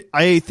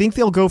I think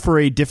they'll go for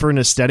a different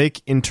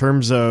aesthetic in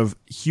terms of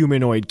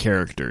humanoid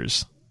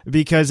characters.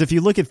 Because if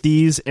you look at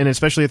these, and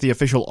especially at the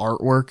official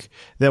artwork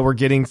that we're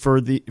getting for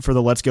the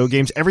Let's Go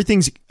games,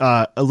 everything's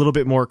a little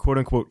bit more quote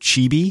unquote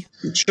chibi.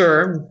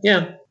 Sure,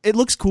 yeah. It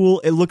looks cool,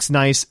 it looks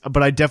nice,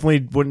 but I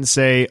definitely wouldn't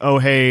say, oh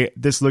hey,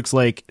 this looks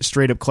like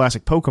straight up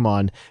classic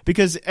Pokemon,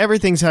 because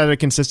everything's had a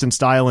consistent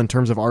style in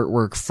terms of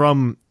artwork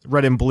from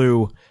Red and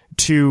Blue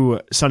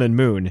to Sun and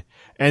Moon.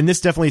 And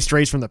this definitely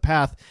strays from the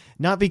path,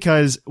 not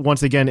because,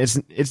 once again,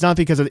 it's not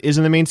because it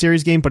isn't a main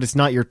series game, but it's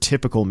not your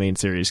typical main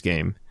series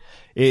game.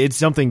 It's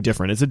something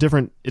different. It's a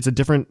different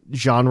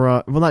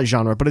genre. Well, not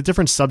genre, but a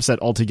different subset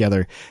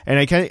altogether.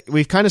 And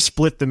we've kind of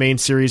split the main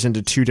series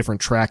into two different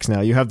tracks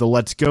now. You have the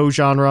Let's Go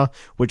genre,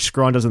 which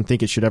Scrawn doesn't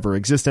think it should ever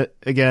exist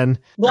again.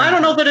 Well, I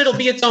don't know that it'll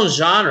be its own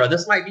genre.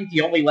 This might be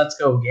the only Let's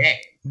Go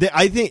game.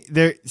 I think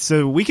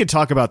so we could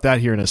talk about that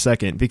here in a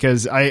second,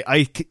 because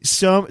I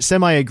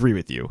semi agree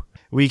with you.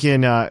 We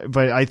can,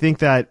 but I think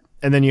that,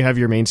 and then you have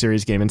your main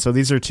series game. And so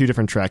these are two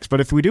different tracks.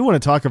 But if we do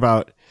want to talk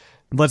about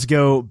Let's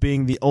Go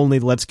being the only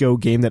Let's Go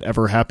game that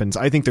ever happens,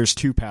 I think there's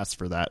two paths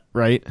for that,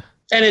 right?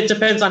 And it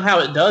depends on how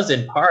it does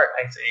in part,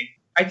 I think.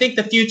 I think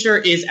the future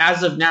is,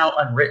 as of now,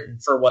 unwritten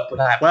for what would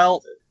happen.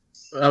 Well,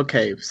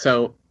 okay,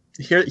 so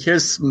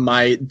here's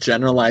my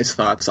generalized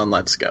thoughts on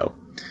Let's Go.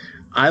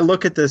 I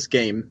look at this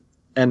game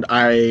and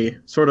I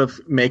sort of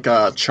make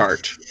a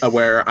chart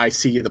where I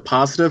see the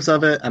positives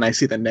of it and I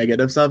see the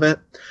negatives of it.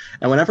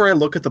 And whenever I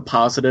look at the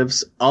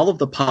positives, all of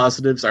the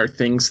positives are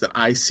things that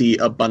I see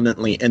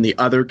abundantly in the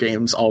other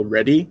games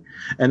already.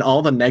 And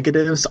all the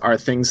negatives are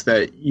things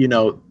that,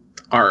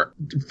 are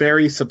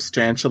very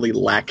substantially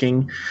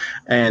lacking.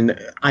 And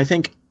I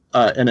think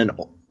in an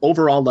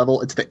overall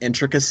level, it's the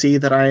intricacy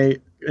that I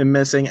am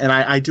missing. And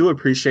I do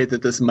appreciate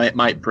that this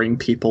might bring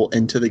people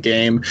into the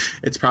game.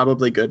 It's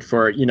probably good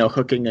for,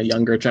 hooking a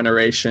younger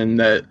generation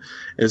that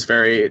is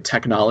very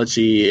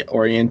technology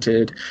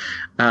oriented.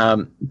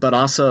 But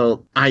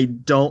also, I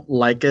don't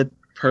like it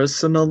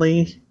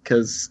personally,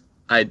 because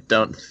I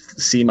don't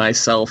see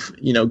myself,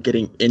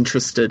 getting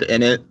interested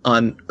in it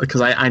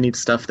because I need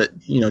stuff that,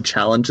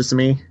 challenges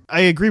me. I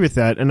agree with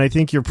that. And I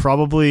think you're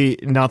probably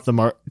not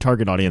the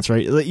target audience,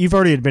 right? You've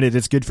already admitted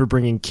it's good for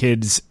bringing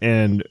kids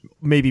and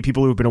maybe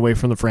people who've been away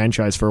from the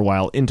franchise for a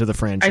while into the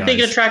franchise. I think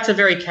it attracts a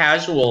very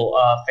casual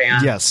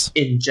fan. Yes.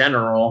 In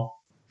general.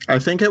 I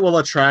think it will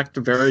attract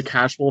very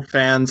casual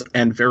fans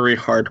and very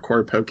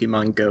hardcore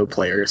Pokemon Go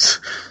players.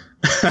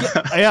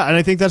 Yeah, and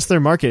I think that's their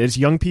market. It's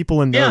young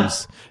people and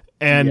those.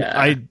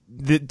 And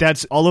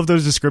that's all of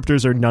those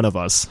descriptors are none of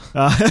us.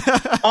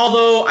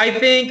 Although I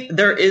think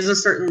there is a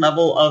certain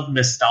level of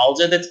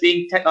nostalgia that's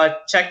being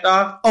checked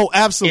off. Oh,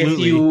 absolutely. If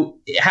you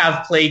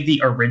have played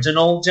the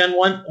original Gen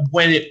 1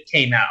 when it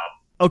came out.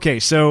 Okay,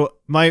 so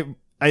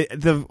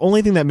the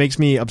only thing that makes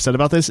me upset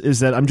about this is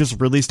that I'm just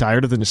really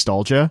tired of the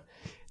nostalgia.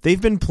 They've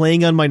been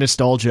playing on my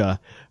nostalgia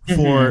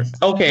for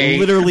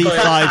literally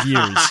 5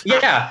 years.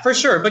 Yeah, for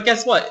sure. But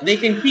guess what? They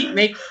can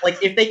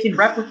if they can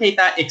replicate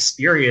that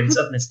experience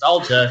of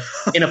nostalgia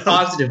in a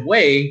positive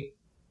way,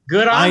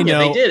 good on you.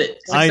 They did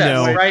it. Success, I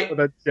know. Right?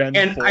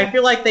 And I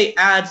feel like they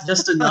add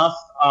just enough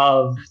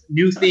of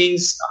new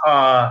things,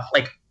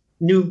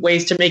 new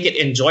ways to make it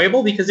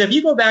enjoyable. Because if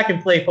you go back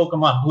and play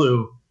Pokemon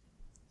Blue,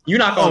 you're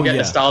not going to get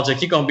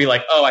nostalgic. You're going to be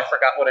like, oh, I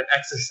forgot what an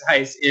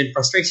exercise in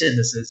frustration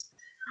this is.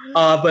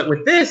 But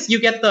with this,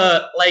 you get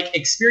the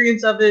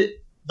experience of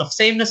it, the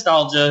same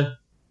nostalgia,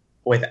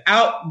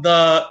 without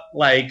the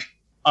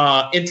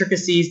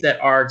intricacies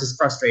that are just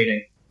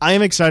frustrating. I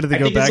am excited to go back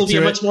to it. I think this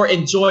will be a much more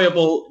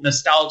enjoyable,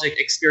 nostalgic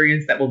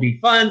experience that will be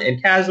fun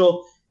and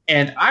casual,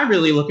 and I'm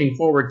really looking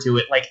forward to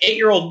it.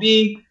 8-year-old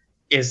me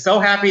is so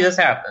happy this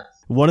happened.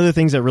 One of the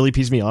things that really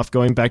pees me off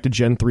going back to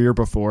Gen 3 or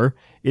before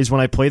is when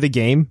I play the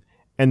game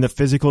and the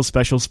physical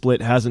special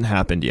split hasn't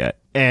happened yet.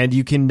 And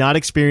you cannot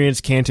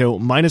experience Kanto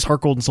minus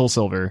Heart Gold and Soul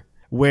Silver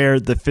where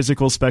the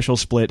physical special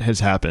split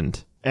has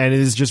happened. And it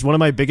is just one of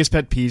my biggest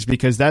pet peeves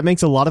because that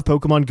makes a lot of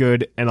Pokemon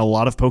good and a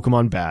lot of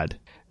Pokemon bad,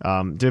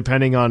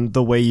 depending on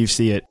the way you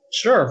see it.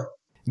 Sure.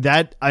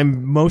 That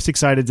I'm most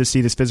excited to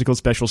see this physical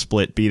special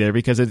split be there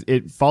because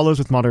it follows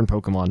with modern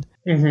Pokemon.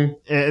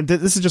 Mm-hmm.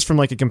 This is just from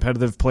like a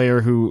competitive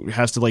player who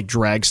has to like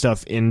drag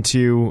stuff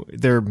into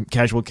their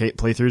casual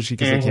playthroughs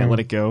because they can't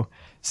let it go.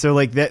 So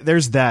like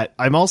there's that.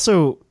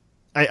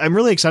 I'm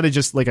really excited,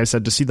 just like I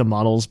said, to see the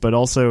models, but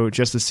also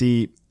just to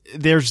see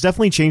there's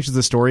definitely changes to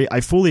the story.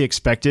 I fully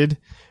expected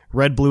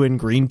Red, Blue, and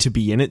Green to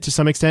be in it to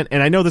some extent.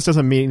 And I know this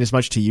doesn't mean as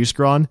much to you,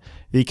 Scrawn,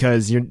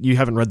 because you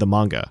haven't read the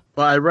manga.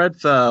 Well, I read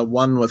the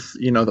one with,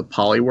 the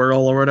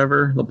Poliwhirl or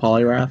whatever, the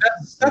Poliwrath.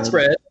 That's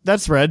red.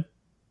 That's red.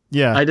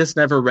 Yeah. I just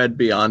never read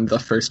beyond the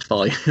first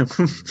volume.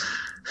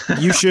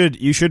 You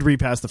should read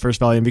past the first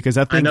volume because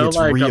that thing gets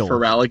like real. A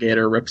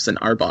Feraligatr rips an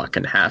Arbok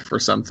in half or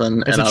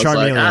something. It's and a I was like,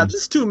 Charmeleon.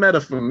 this is too meta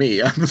for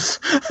me.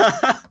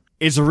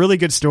 It's a really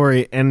good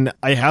story, and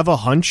I have a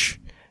hunch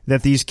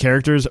that these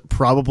characters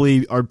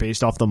probably are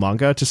based off the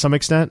manga to some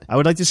extent. I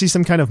would like to see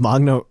some kind of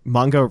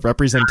manga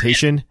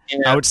representation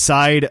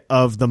outside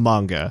of the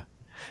manga,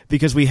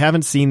 because we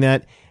haven't seen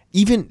that.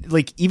 Even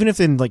if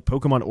in like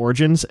Pokemon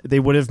Origins, they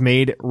would have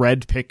made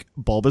Red pick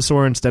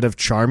Bulbasaur instead of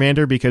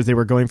Charmander because they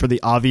were going for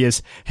the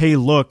obvious, hey,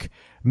 look,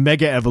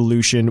 Mega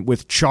Evolution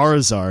with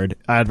Charizard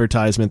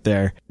advertisement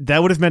there.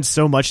 That would have meant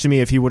so much to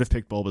me if he would have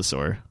picked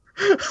Bulbasaur.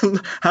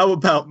 How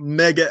about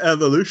Mega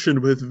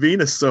Evolution with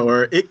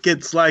Venusaur? It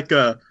gets like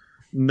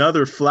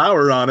another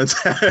flower on its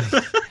head.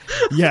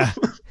 Yeah.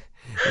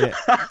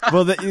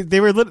 Well,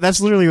 that's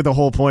literally what the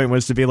whole point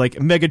was, to be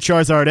like Mega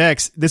Charizard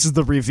X. This is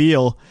the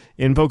reveal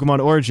in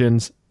Pokemon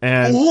Origins,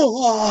 and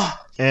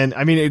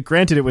I mean,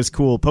 granted, it was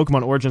cool.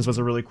 Pokemon Origins was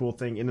a really cool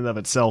thing in and of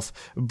itself,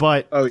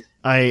 but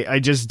I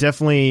just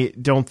definitely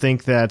don't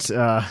think that.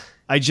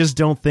 I just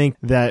don't think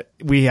that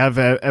we have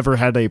ever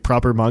had a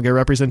proper manga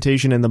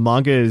representation, and the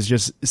manga is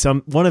just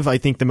one of, I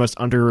think, the most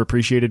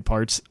underappreciated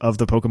parts of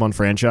the Pokemon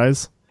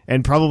franchise,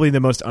 and probably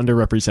the most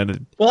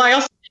underrepresented. Well, I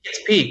also think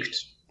it's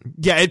peaked.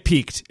 Yeah, it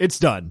peaked. It's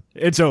done.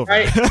 It's over.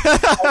 Right?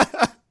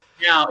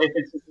 Now, if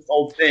it's this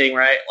old thing,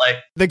 right? Like,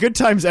 the good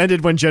times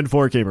ended when Gen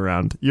 4 came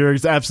around. You're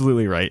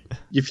absolutely right.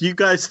 If you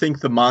guys think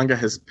the manga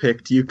has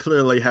picked, you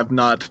clearly have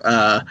not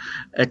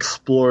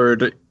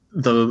explored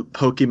the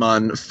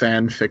Pokemon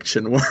fan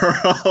fiction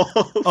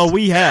world. Oh,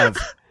 we have.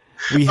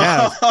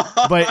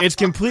 But it's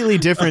completely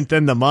different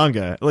than the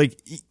manga.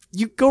 Like,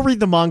 you go read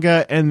the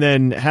manga, and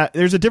then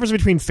there's a difference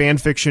between fan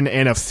fiction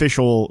and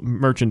official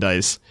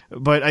merchandise.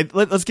 But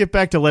let's get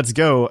back to Let's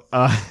Go.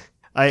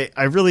 I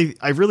really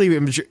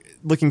am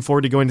looking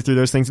forward to going through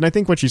those things. And I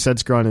think what you said,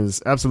 Scrawn,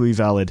 is absolutely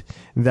valid,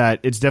 that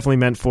it's definitely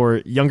meant for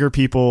younger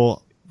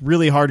people,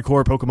 really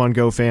hardcore Pokemon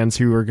Go fans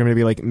who are going to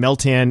be like,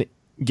 Meltan,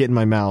 get in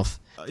my mouth.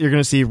 You're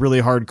going to see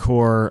really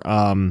hardcore,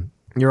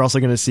 you're also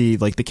going to see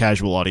like the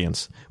casual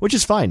audience, which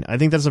is fine. I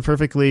think that's a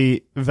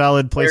perfectly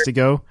valid place to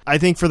go. I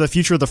think for the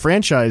future of the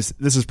franchise,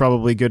 this is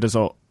probably good as a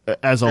whole.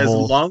 As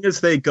long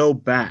as they go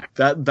back.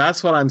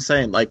 That's what I'm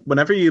saying. Like,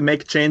 whenever you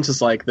make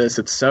changes like this,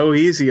 it's so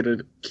easy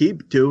to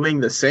keep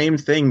doing the same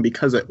thing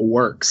because it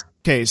works.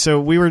 Okay,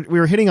 so we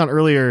were hitting on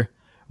earlier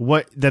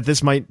that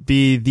this might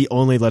be the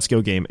only Let's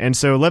Go game. And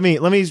so let me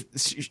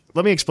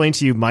explain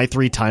to you my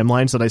 3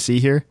 timelines that I see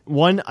here.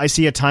 One, I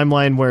see a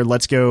timeline where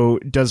Let's Go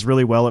does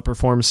really well, it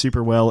performs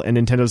super well, and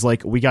Nintendo's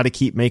like, we got to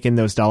keep making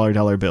those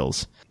dollar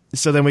bills.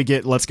 So then we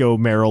get Let's Go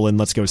Meryl and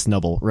Let's Go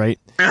Snubble, right?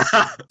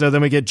 So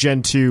then we get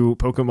Gen 2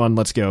 Pokemon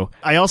Let's Go.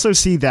 I also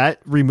see that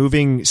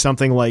removing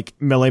something like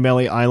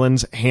Melee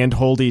Island's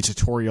handholdy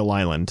tutorial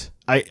island.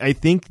 I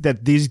think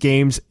that these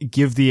games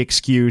give the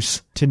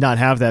excuse to not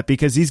have that,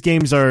 because these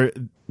games are,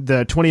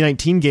 the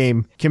 2019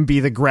 game can be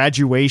the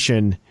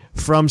graduation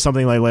from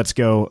something like Let's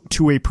Go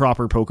to a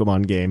proper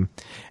Pokemon game.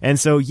 And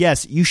so,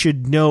 yes, you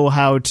should know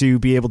how to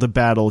be able to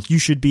battle. You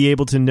should be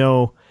able to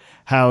know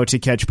how to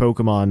catch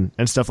Pokemon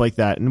and stuff like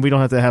that. And we don't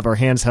have to have our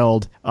hands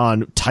held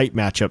on tight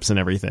matchups and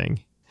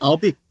everything. I'll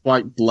be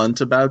quite blunt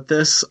about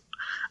this.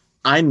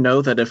 I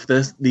know that if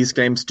these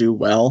games do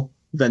well,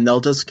 then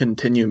they'll just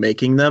continue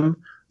making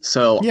them.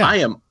 So yeah. I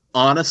am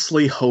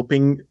honestly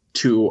hoping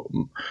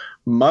to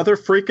mother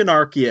freaking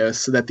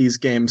Arceus that these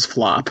games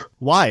flop.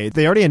 Why?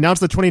 They already announced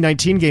the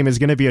 2019 game is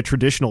going to be a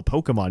traditional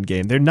Pokemon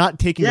game. They're not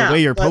taking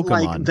away your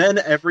Pokemon. Like, then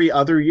every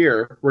other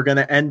year, we're going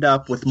to end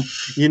up with,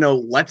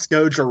 Let's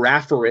Go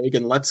Girafarig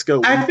and Let's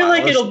Go... I feel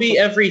like it'll be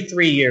every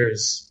 3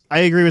 years. I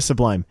agree with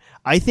Sublime.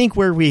 I think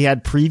where we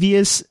had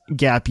previous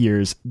gap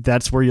years,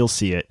 that's where you'll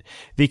see it.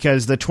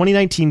 Because the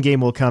 2019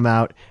 game will come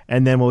out,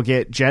 and then we'll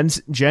get Gen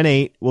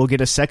 8, we'll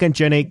get a second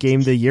Gen 8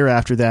 game the year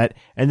after that,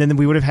 and then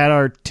we would have had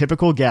our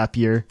typical gap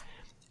year,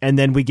 and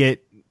then we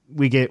get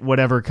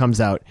whatever comes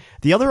out.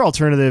 The other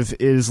alternative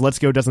is Let's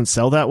Go doesn't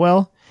sell that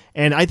well,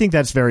 and I think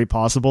that's very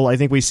possible. I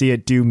think we see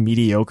it do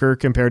mediocre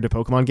compared to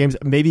Pokemon games,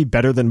 maybe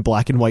better than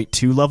Black and White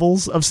 2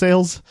 levels of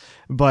sales,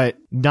 but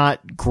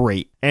not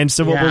great. And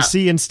so what we'll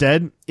see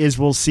instead is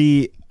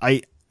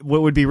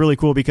what would be really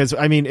cool, because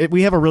I mean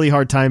we have a really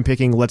hard time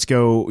picking let's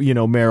go,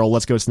 Meryl,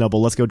 let's go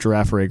Snubbull, let's go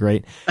Girafarig,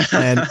 right?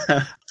 And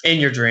in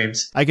your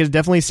dreams. I could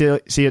definitely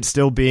see it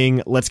still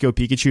being let's go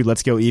Pikachu,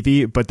 let's go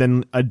Eevee, but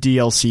then a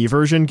DLC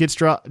version gets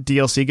dropped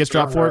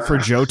for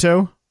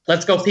Johto.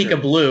 Let's go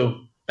Pika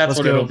Blue. That's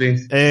what it'll be.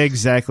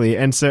 Exactly.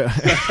 And so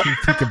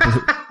Pika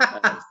Blue.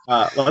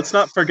 Let's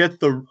not forget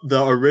the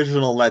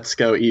original Let's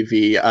Go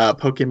Eevee,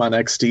 Pokemon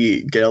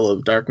XD Gale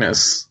of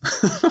Darkness,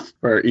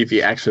 where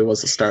Eevee actually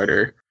was a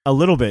starter. A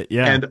little bit,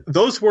 yeah. And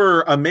those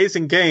were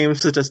amazing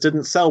games that just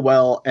didn't sell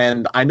well.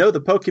 And I know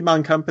the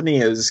Pokemon Company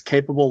is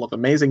capable of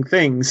amazing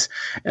things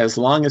as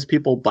long as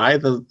people buy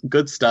the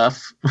good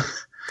stuff.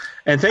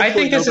 And I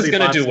think this is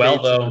going to do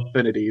well, though.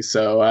 Infinity,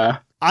 so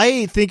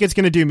I think it's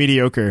going to do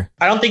mediocre.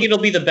 I don't think it'll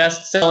be the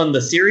best sell in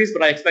the series,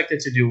 but I expect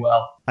it to do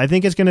well. I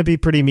think it's going to be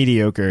pretty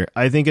mediocre.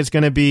 I think it's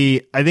going to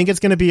be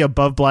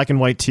above Black and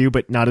White 2,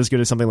 but not as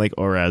good as something like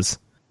ORAS.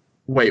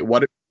 Wait,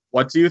 what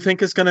do you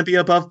think is going to be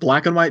above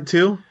Black and White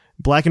 2?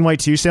 Black and White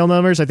 2 sale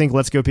numbers, I think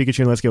Let's Go Pikachu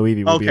and Let's Go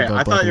Eevee will be above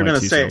I thought you were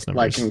going to say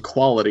like in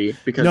quality,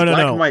 because Black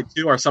and White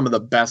 2 are some of the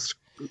best.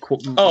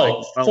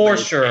 For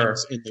sure.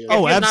 In the if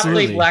you've absolutely. not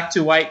played Black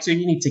to White 2,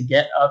 you need to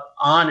get up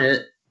on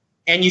it.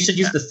 And you should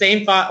use the same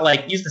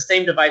use the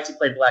same device you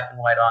play Black and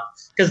White on,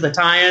 because the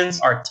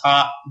tie-ins are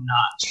top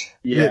notch.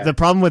 Yeah. The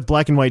problem with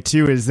Black and White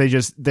 2 is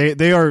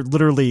they are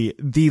literally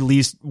the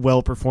least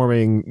well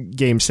performing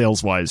game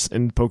sales wise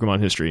in Pokemon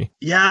history.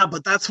 Yeah,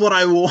 but that's what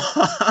I want.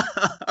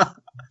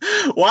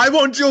 Why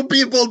won't you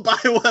people buy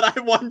what I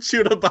want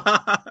you to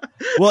buy?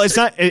 Well, it's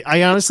not.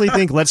 I honestly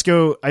think Let's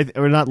Go,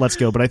 or not Let's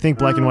Go, but I think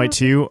Black and White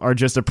 2 are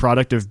just a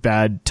product of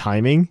bad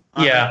timing.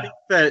 Yeah, I think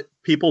that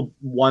people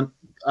want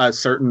a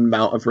certain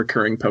amount of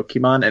recurring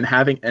Pokemon, and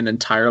having an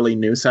entirely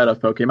new set of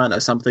Pokemon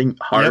is something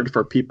hard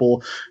for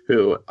people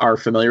who are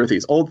familiar with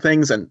these old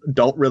things and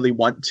don't really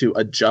want to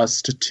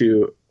adjust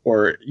to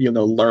or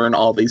learn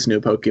all these new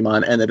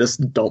Pokemon, and they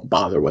just don't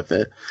bother with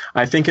it.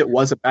 I think it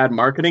was a bad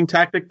marketing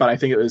tactic, but I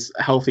think it was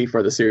healthy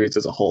for the series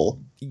as a whole.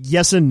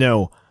 Yes and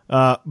no.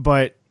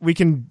 But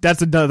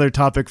that's another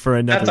topic for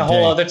another That's a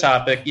whole other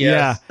topic,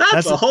 yes. Yeah.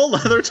 That's a whole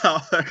other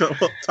topic that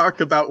we'll talk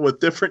about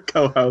with different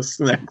co-hosts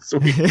next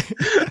week.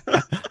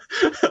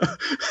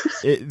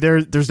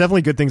 There's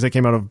definitely good things that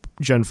came out of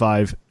Gen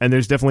 5, and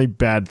there's definitely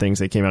bad things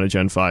that came out of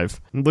Gen 5.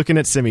 I'm looking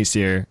at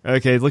Simisear.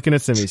 Okay, looking at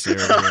Simisear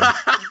over here.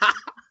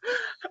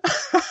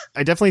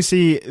 I definitely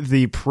see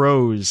the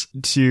pros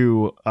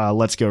to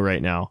Let's Go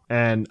right now,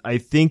 and I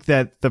think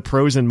that the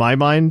pros in my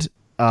mind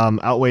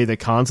outweigh the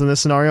cons in this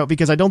scenario,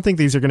 because I don't think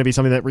these are going to be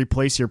something that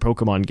replace your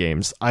Pokemon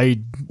games.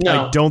 I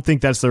don't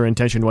think that's their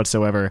intention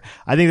whatsoever.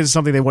 I think this is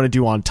something they want to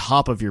do on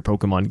top of your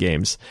Pokemon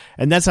games,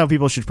 and that's how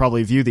people should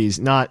probably view these.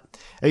 Not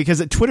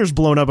because Twitter's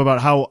blown up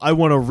about how I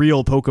want a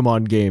real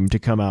Pokemon game to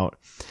come out.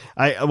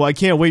 I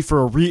can't wait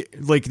for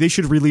they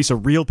should release a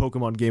real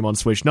Pokemon game on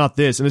Switch, not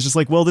this. And it's just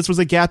like, well, this was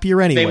a gap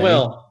year anyway. They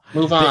will.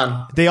 Move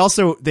on. They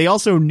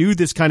also knew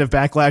this kind of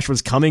backlash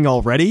was coming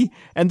already,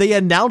 and they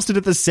announced it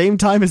at the same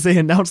time as they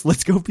announced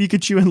Let's Go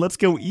Pikachu and Let's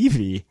Go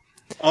Eevee.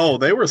 Oh,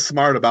 they were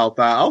smart about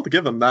that. I'll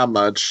give them that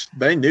much.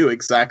 They knew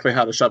exactly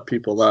how to shut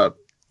people up.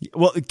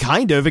 Well,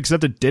 kind of,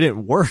 except it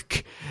didn't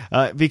work.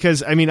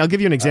 Because, I mean, I'll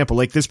give you an example.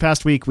 Like this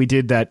past week, we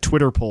did that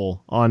Twitter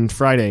poll on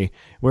Friday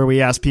where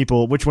we asked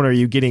people, which one are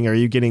you getting? Are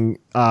you getting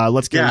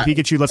Let's Go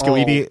Pikachu, Let's Go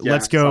Eevee,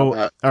 Let's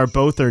Go, or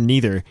both or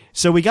neither?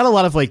 So we got a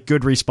lot of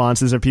good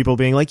responses of people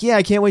being like, yeah,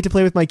 I can't wait to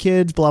play with my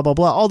kids, blah, blah,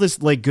 blah. All this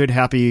good,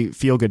 happy,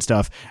 feel good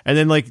stuff. And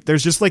then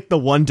there's just the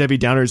one Debbie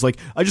Downer is like,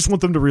 I just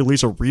want them to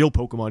release a real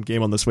Pokemon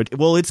game on the Switch.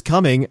 Well, it's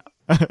coming.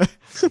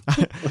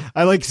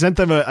 I sent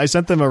them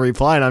a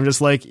reply, and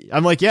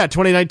I'm like, yeah,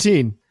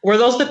 2019. Were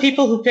those the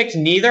people who picked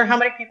neither? How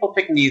many people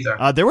picked neither?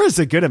 There was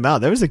a good amount.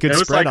 There was a good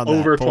spread on that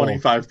over poll.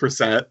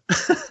 25%.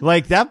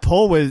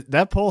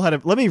 that poll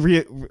had let me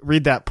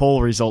read that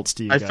poll results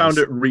to you guys. I found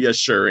it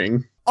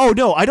reassuring. Oh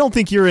no, I don't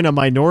think you're in a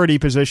minority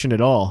position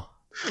at all.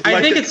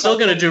 I think it's still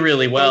going to do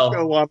really well.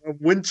 On a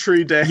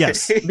wintry day.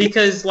 Yes.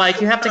 Because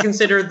you have to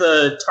consider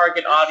the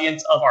target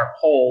audience of our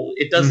poll.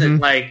 It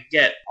doesn't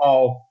get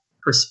all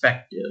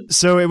perspective.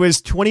 So it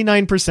was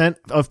 29%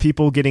 of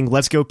people getting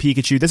Let's Go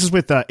Pikachu. This is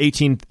with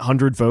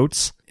 1,800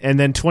 votes. And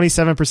then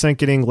 27%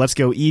 getting Let's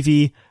Go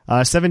Eevee,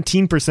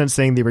 17%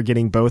 saying they were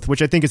getting both,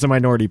 which I think is a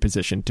minority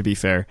position, to be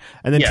fair.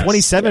 And then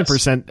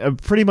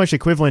 27%, pretty much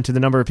equivalent to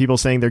the number of people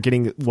saying they're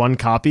getting one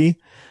copy,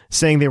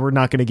 saying they were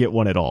not going to get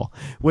one at all,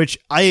 which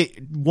I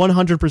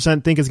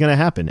 100% think is going to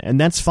happen. And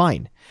that's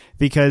fine,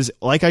 because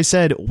like I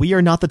said, we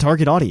are not the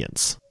target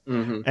audience.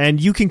 Mm-hmm.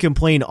 And you can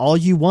complain all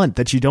you want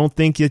that you don't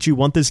think that you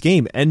want this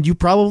game, and you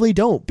probably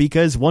don't,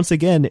 because once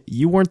again,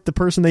 you weren't the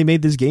person they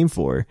made this game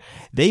for.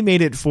 They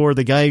made it for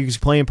the guy who's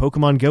playing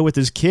Pokemon Go with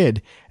his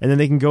kid, and then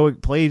they can go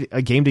play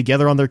a game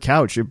together on their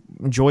couch,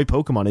 enjoy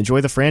Pokemon,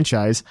 enjoy the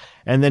franchise,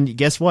 and then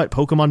guess what?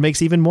 Pokemon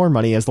makes even more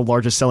money as the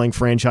largest selling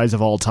franchise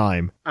of all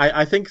time.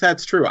 I think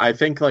that's true. I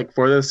think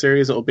for this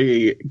series it will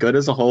be good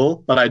as a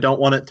whole, but I don't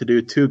want it to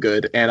do too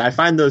good. And I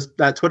find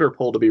that Twitter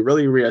poll to be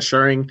really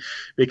reassuring,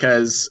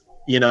 because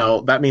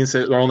that means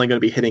that they're only going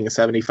to be hitting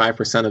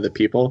 75% of the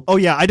people. Oh,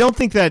 yeah. I don't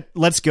think that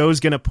Let's Go is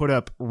going to put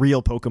up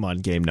real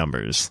Pokemon game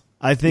numbers.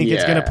 I think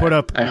it's going to put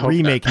up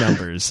remake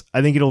numbers.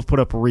 I think it'll put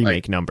up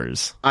remake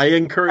numbers. I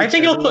think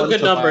it'll put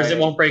good numbers. It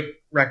won't break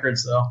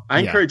records, though. I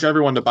encourage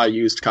everyone to buy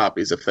used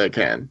copies if they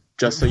can,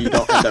 just so you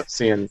don't end up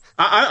seeing...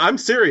 I'm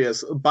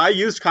serious. Buy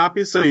used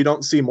copies so you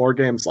don't see more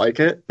games like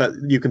it, but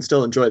you can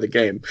still enjoy the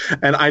game.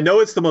 And I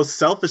know it's the most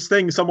selfish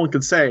thing someone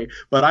could say,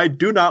 but I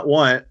do not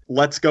want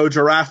Let's Go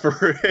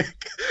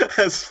Giraffaric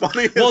as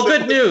funny as Well,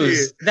 good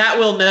news. That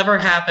will never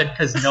happen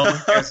because no one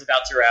cares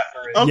about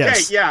Giraffaric.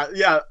 Okay, yes.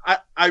 Yeah.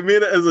 I mean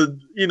it as a,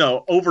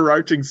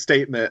 overarching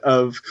statement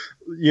of,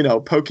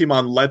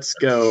 Pokemon Let's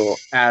Go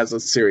as a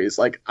series.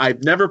 Like,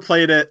 I've never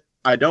played it.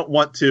 I don't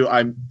want to.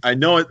 I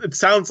know it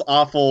sounds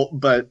awful,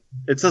 but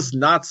it's just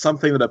not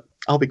something that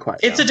I'll be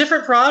quiet. It's a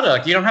different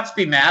product. You don't have to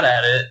be mad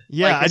at it.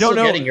 Yeah, I don't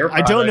know.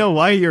 I don't know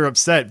why you're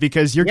upset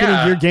because you're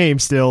getting your game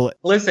still.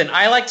 Listen,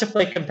 I like to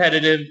play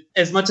competitive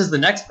as much as the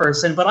next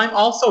person, but I'm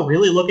also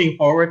really looking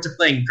forward to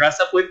playing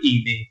Dress Up with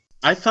Eevee.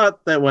 I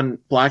thought that when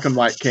Black and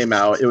White came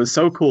out, it was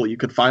so cool. You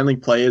could finally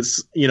play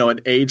as, an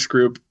age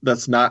group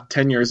that's not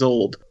 10 years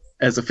old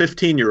as a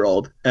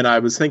 15-year-old. And I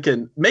was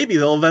thinking maybe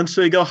they'll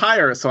eventually go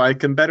higher so I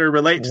can better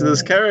relate to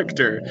this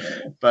character.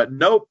 But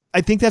nope. I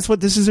think that's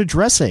what this is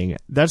addressing.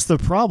 That's the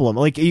problem.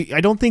 Like,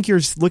 I don't think you're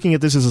looking at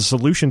this as a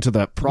solution to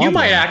that problem. You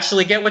might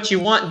actually get what you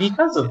want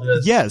because of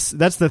this. Yes,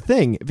 that's the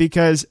thing.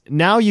 Because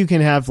now you can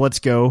have Let's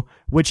Go,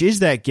 which is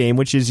that game,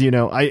 which is,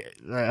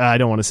 I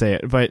don't want to say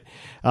it, but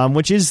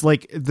which is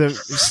like the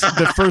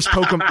first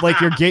Pokemon,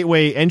 like your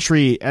gateway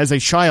entry as a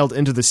child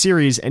into the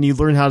series, and you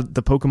learn how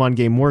the Pokemon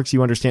game works. You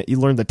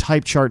learn the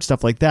type chart,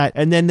 stuff like that.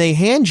 And then they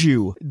hand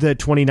you the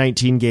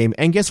 2019 game.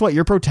 And guess what?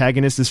 Your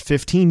protagonist is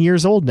 15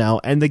 years old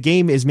now, and the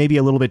game is maybe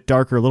a little bit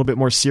darker, a little bit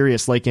more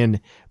serious, like in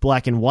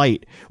Black and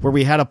White, where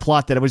we had a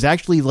plot that it was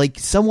actually like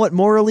somewhat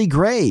morally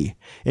gray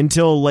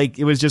until like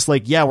it was just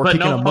like, we're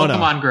kicking a Mona.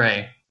 Pokemon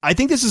Gray. I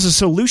think this is a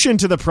solution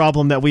to the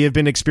problem that we have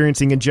been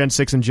experiencing in Gen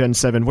 6 and Gen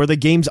 7, where the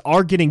games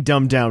are getting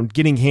dumbed down,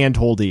 getting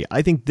hand-holdy.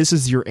 I think this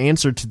is your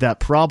answer to that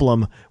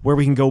problem, where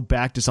we can go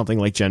back to something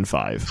like Gen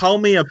 5. Call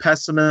me a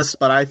pessimist,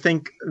 but I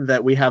think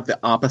that we have the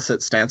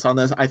opposite stance on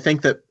this. I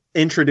think that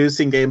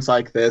introducing games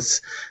like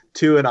this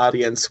to an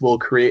audience will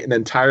create an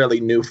entirely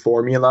new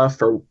formula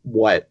for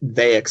what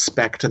they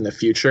expect in the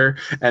future,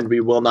 and we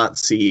will not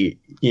see,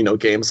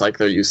 games like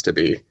there used to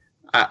be.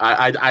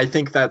 I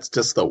think that's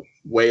just the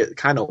way it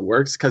kind of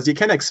works, because you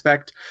can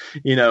expect,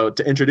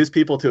 to introduce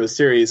people to a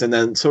series and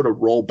then sort of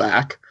roll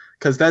back,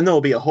 because then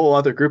there'll be a whole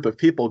other group of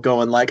people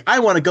going like, I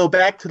want to go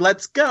back to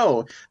Let's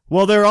Go.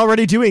 Well, they're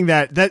already doing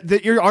that.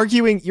 That you're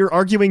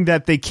arguing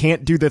that they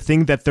can't do the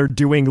thing that they're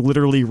doing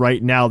literally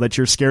right now that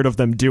you're scared of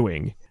them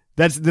doing.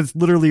 That's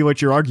literally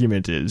what your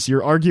argument is.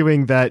 You're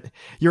arguing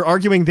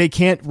they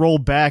can't roll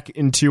back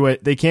into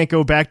it. They can't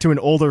go back to an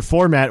older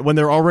format when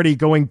they're already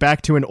going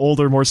back to an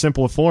older, more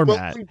simple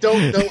format. But we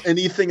don't know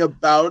anything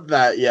about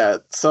that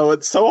yet. So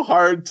it's so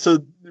hard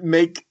to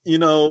make,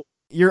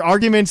 Your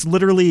arguments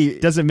literally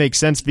doesn't make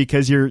sense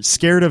because you're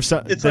scared of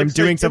them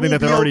doing something that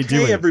they're already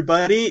doing.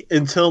 Everybody,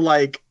 until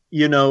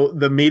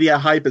the media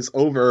hype is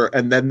over,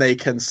 and then they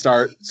can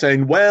start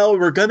saying, well,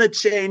 we're going to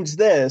change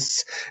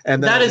this.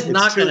 And then that is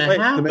not going to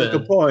happen. To make a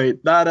point.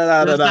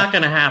 That's not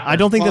going to happen. I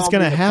don't think that's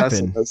going to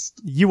happen.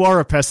 You are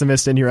a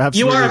pessimist, and you're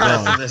absolutely wrong. You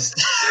are a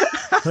pessimist.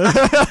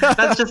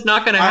 That's just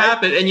not going to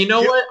happen. And you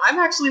know what? I'm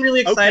actually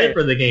really excited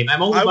for the game.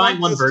 I'm only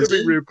buying one version.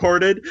 To be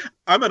recorded.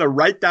 I'm going to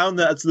write down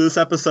this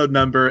episode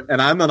number,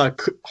 and I'm going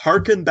to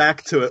harken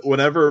back to it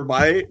whenever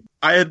I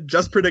had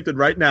just predicted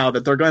right now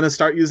that they're going to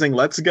start using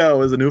Let's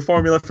Go as a new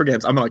formula for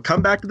games. I'm going to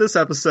come back to this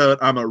episode.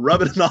 I'm going to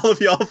rub it in all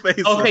of y'all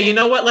faces. Okay, you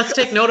know what? Let's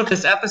take note of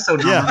this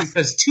episode number,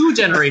 because 2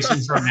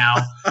 generations from now,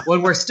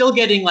 when we're still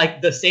getting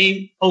like the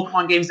same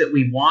Pokemon games that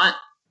we want,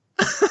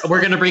 we're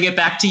going to bring it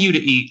back to you to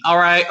eat. All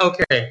right?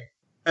 Okay.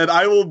 And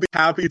I will be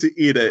happy to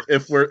eat it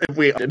if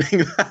we are eating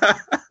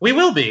that. We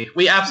will be.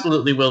 We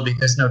absolutely will be.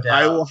 There's no doubt.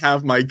 I will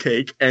have my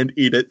cake and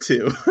eat it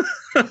too.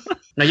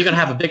 No, you're going to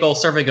have a big old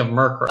serving of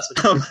Merc.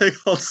 A big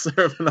old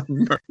serving of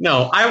Merc.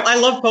 No, I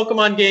love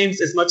Pokemon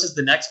games as much as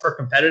the next for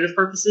competitive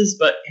purposes,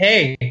 but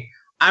hey,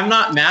 I'm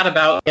not mad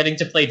about getting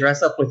to play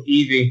Dress Up with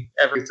Eevee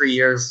every 3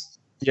 years.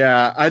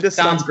 Yeah, I just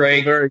sounds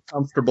great. Very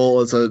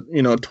comfortable as a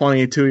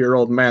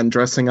 22-year-old man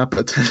dressing up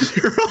a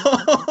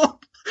 10-year-old.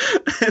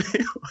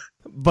 Anyway.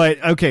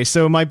 But, okay,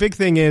 so my big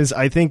thing is,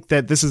 I think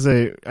that this is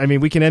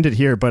we can end it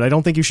here, but I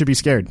don't think you should be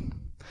scared.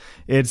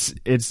 It's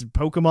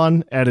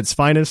Pokemon at its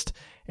finest,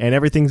 and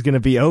everything's going to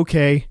be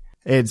okay.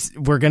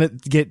 We're going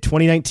to get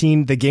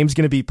 2019, the game's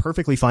going to be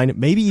perfectly fine,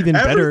 maybe even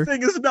better.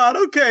 Everything is not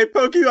okay.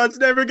 Pokemon's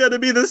never going to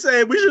be the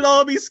same. We should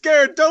all be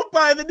scared. Don't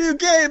buy the new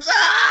games.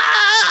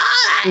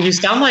 Ah! You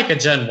sound like a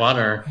Gen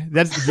 1-er.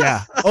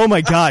 Yeah. Oh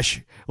my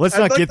gosh. Let's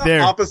not get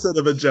there. Opposite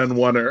of a Gen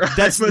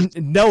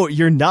 1-er. No,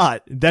 you're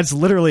not. That's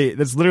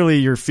literally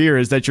your fear,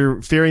 is that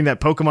you're fearing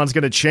that Pokemon's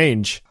going to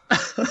change.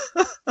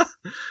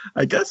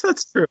 I guess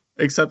that's true.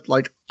 Except,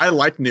 I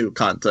like new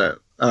content.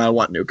 I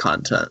want new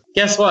content.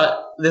 Guess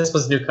what? This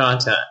was new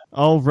content.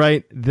 All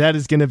right, that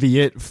is going to be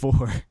it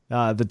for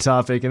the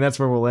topic, and that's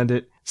where we'll end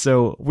it.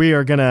 So we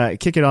are going to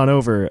kick it on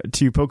over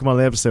to Pokemon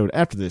the episode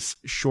after this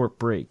short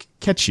break.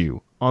 Catch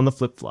you on the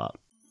flip-flop.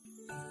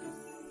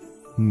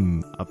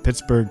 A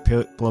Pittsburgh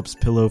Piplups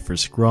pillow for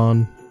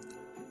Scrawn,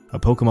 a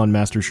Pokemon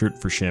Master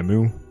shirt for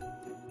Shamu,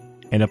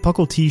 and a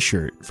Puckle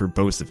t-shirt for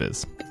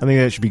Bocephus. I think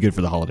that should be good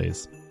for the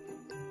holidays.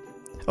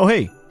 Oh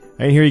hey, I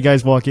didn't hear you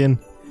guys walk in.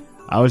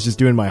 I was just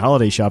doing my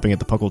holiday shopping at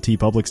the Puckle T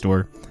Public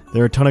Store.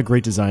 There are a ton of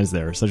great designs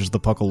there, such as the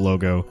Puckle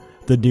logo,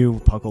 the new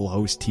Puckle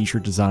Host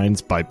t-shirt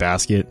designs by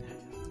Basket,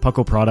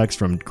 Puckle products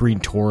from Green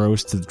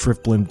Tauros to the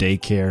Drifblim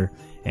Daycare,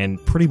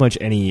 and pretty much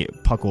any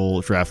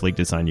Puckle Draft League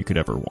design you could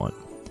ever want.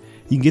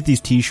 You can get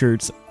these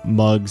t-shirts,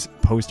 mugs,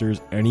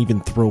 posters, and even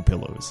throw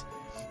pillows.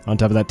 On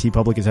top of that,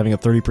 TeePublic is having a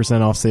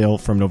 30% off sale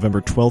from November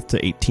 12th to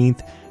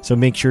 18th, so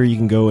make sure you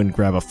can go and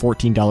grab a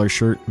 $14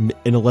 shirt, an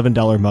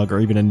 $11 mug,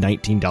 or even a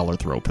 $19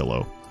 throw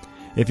pillow.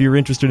 If you're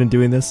interested in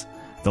doing this,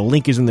 the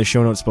link is in the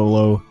show notes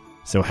below,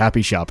 so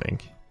happy shopping.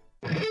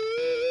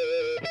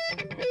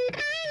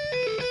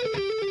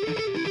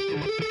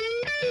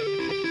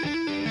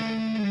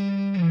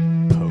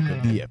 Poke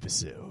of the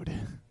episode.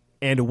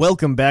 And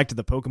welcome back to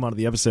the Pokemon of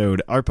the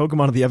episode. Our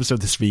Pokemon of the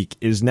episode this week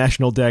is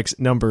National Dex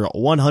number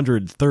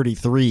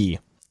 133,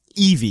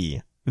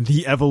 Eevee,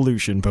 the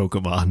evolution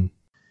Pokemon.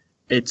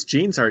 Its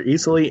genes are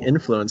easily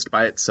influenced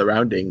by its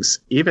surroundings.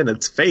 Even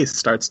its face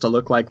starts to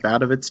look like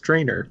that of its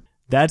trainer.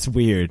 That's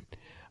weird.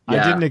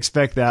 Yeah. I didn't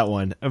expect that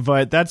one,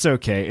 but that's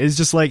okay. It's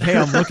just like, hey,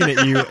 I'm looking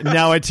at you.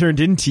 Now I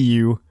turned into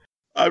you.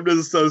 I'm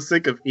just so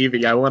sick of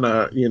Eevee. I want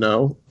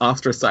to,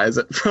 ostracize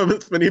it from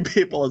as many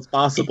people as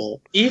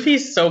possible.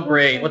 Eevee's so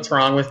great. What's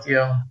wrong with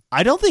you?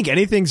 I don't think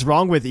anything's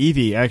wrong with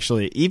Eevee,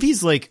 actually.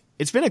 Eevee's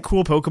it's been a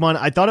cool Pokemon.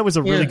 I thought it was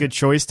a really good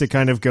choice to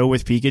kind of go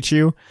with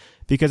Pikachu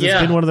because it's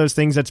been one of those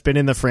things that's been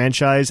in the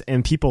franchise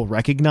and people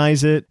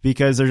recognize it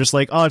because they're just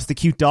like, oh, it's the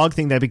cute dog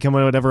thing that become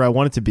whatever I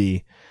want it to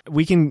be.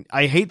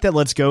 I hate that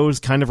Let's Go is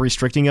kind of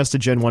restricting us to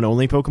Gen 1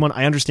 only Pokemon.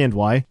 I understand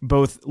why,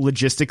 both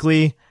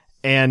logistically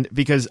and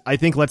because I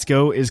think Let's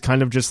Go is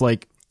kind of just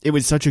it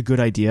was such a good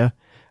idea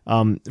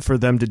for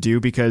them to do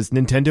because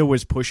Nintendo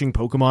was pushing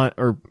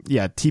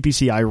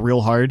TPCI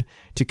real hard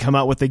to come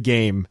out with a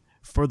game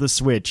for the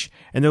Switch.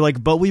 And they're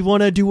like, but we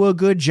want to do a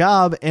good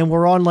job and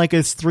we're on a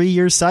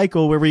 3-year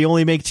cycle where we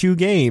only make 2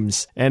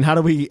 games. And how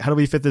do we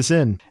fit this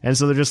in? And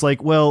so they're just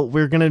like, well,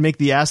 we're going to make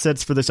the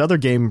assets for this other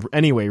game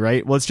anyway,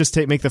 right? Well, let's just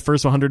make the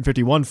first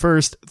 151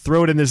 first,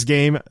 throw it in this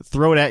game,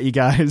 throw it at you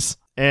guys.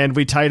 And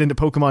we tie it into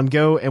Pokemon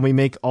Go, and we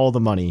make all the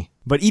money.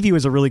 But Eevee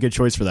was a really good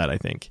choice for that, I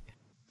think.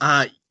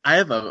 I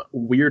have a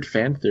weird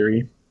fan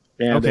theory.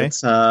 And it's,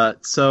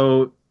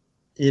 so,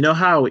 you know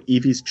how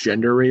Eevee's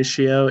gender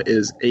ratio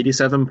is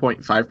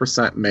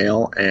 87.5%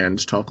 male and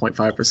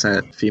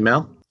 12.5%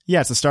 female? Yeah,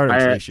 it's a starter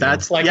ratio.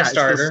 That's a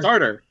starter. It's a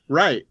starter,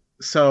 right.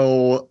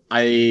 So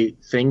I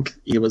think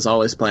he was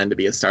always planned to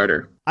be a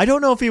starter. I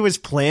don't know if he was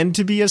planned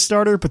to be a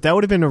starter, but that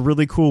would have been a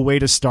really cool way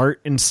to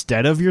start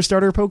instead of your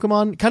starter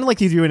Pokemon. Kind of like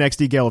you do in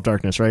XD Gale of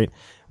Darkness, right?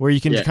 Where you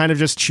can kind of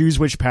just choose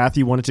which path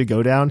you wanted to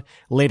go down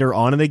later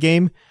on in the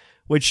game,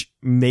 which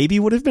maybe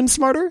would have been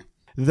smarter.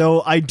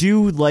 Though I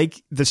do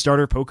like the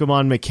starter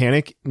Pokemon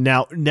mechanic.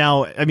 Now,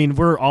 I mean,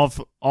 we're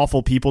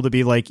awful people to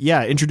be like,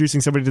 yeah, introducing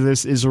somebody to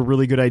this is a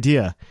really good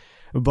idea.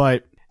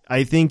 But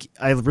I think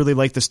I really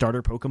like the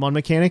starter Pokemon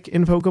mechanic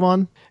in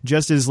Pokemon,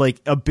 just as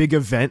a big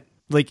event.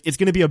 It's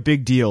going to be a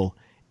big deal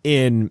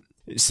in,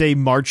 say,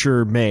 March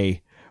or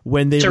May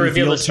when they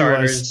reveal the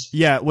starters. Us.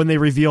 Yeah, when they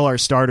reveal our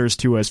starters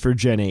to us for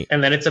Gen 8.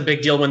 And then it's a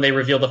big deal when they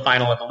reveal the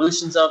final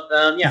evolutions of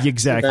them. Yeah,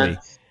 exactly.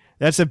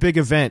 That's a big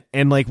event,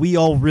 and we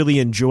all really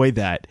enjoy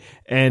that.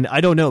 And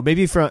I don't know,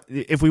 maybe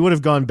if we would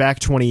have gone back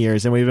 20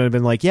 years and we would have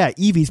been like, yeah,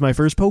 Eevee's my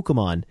first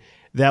Pokemon,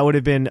 that would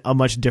have been a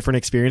much different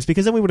experience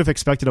because then we would have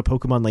expected a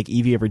Pokemon like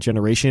Eevee every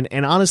generation.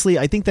 And honestly,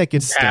 I think that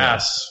gets stale.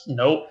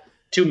 Nope.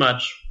 Too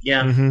much.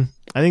 Yeah. Mm-hmm.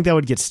 I think that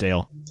would get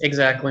stale.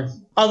 Exactly.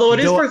 Although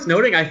it is worth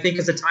noting, I think,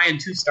 as a tie in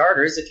 2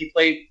 starters, if you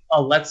play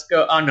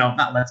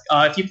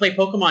if you play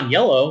Pokemon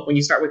Yellow, when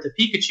you start with the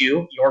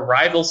Pikachu, your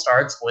rival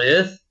starts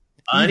with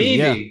an Eevee.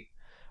 Yeah.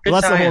 Well,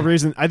 that's the whole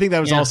reason. I think that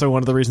was also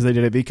one of the reasons they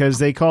did it, because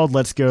they called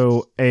Let's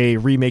Go a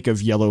remake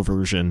of Yellow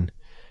version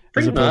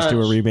as opposed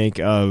to a remake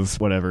of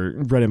whatever,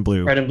 Red and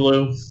Blue. Red and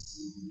Blue.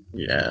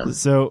 Yeah.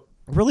 So,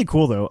 really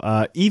cool, though.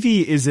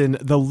 Eevee is in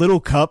the Little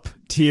Cup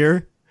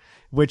tier,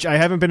 which I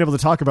haven't been able to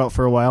talk about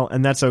for a while,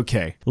 and that's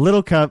okay.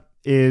 Little Cup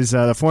is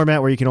the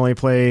format where you can only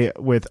play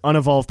with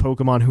unevolved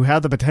Pokemon who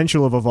have the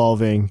potential of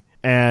evolving,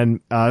 and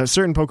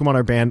certain Pokemon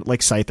are banned,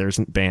 like Scyther's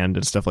banned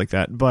and stuff like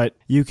that. But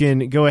you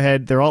can go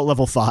ahead, they're all at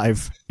level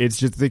 5. It's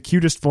just the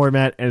cutest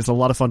format, and it's a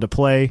lot of fun to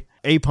play.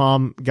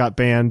 Apom got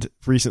banned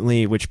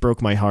recently, which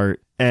broke my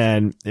heart,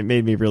 and it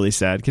made me really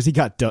sad, because he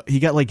got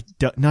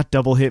not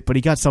double hit, but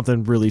he got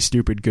something really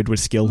stupid good with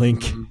Skill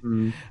Link.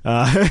 Mm-hmm.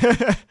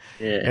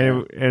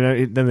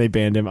 And then they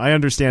banned him. I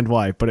understand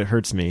why, but it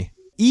hurts me.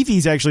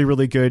 Eevee's actually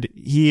really good.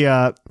 He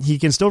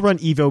can still run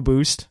Evo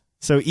Boost,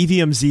 So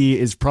EVMZ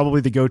is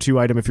probably the go-to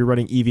item if you're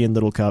running Eevee in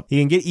Little Cup.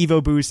 You can get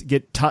Evo Boost,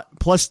 get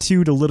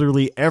 +2 to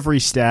literally every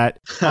stat.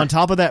 On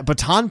top of that,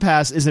 Baton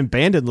Pass isn't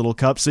banned in Little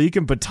Cup, so you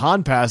can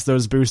Baton Pass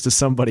those boosts to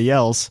somebody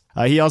else.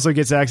 He also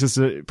gets access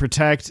to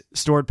Protect,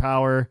 Stored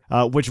Power,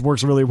 which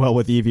works really well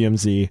with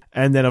EVMZ.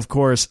 And then, of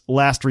course,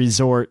 Last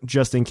Resort,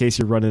 just in case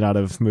you're running out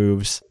of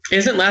moves.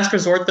 Isn't Last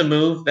Resort the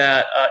move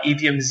that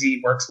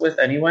EVMZ works with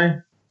anyway?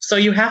 So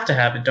you have to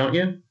have it, don't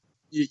you?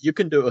 You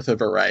can do it with a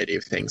variety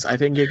of things. I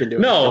think you can do it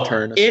with a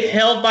turn. If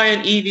held by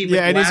an Eevee with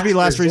it needs to be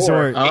Last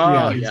Resort.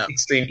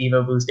 Extreme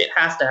Evo Boost. It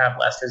has to have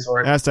Last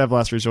Resort. It has to have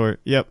Last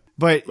Resort. Yep.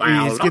 But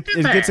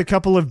it gets a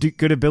couple of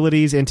good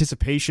abilities.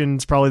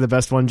 Anticipation's probably the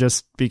best one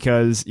just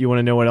because you want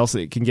to know what else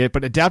it can get.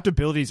 But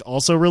adaptability is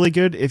also really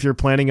good if you're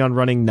planning on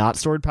running not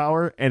stored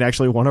power and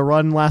actually want to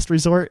run Last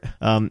Resort.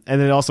 And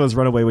it also has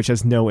Runaway, which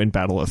has no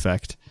in-battle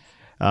effect.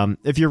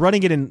 If you're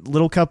running it in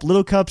Little Cup,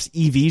 Little Cup's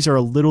EVs are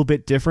a little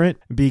bit different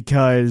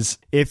because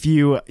if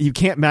you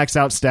can't max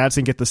out stats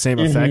and get the same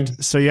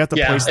effect, so you have to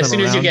place them as soon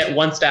around. As you get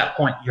one stat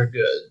point, you're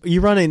good.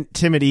 You run a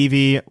Timid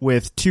Eevee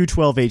with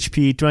 212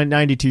 HP,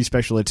 92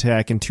 special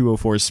attack, and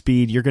 204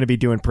 speed. You're going to be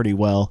doing pretty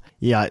well.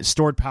 Yeah,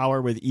 stored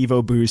power with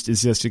Evo Boost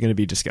is just going to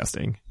be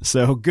disgusting.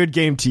 So good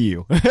game to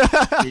you.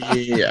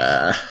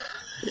 Yeah.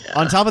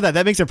 On top of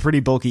that makes a pretty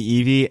bulky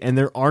Eevee, and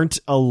there aren't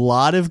a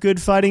lot of good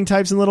fighting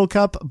types in Little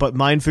Cup, but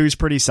Mienfoo's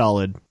pretty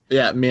solid.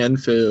 Yeah,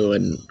 Mienfoo,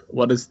 and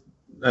what is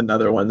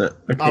another one that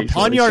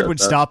Pawniard would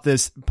stop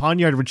this.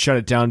 Pawniard would shut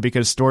it down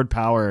because stored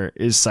power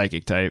is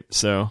psychic type,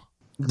 so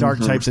dark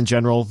types in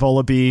general.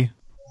 Volibee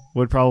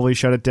would probably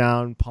shut it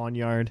down.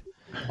 Pawniard.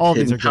 All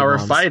these are good power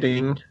ones.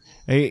 Fighting.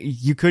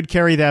 You could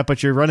carry that,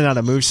 but you're running out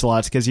of move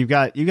slots because you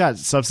got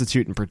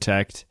Substitute and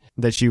Protect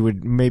that you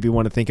would maybe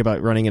want to think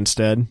about running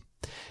instead.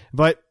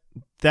 But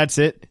that's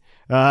it.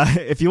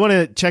 If you want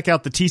to check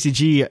out the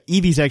TCG,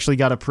 Eevee's actually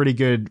got a pretty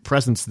good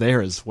presence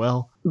there as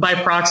well. By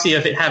proxy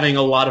of it having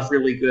a lot of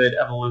really good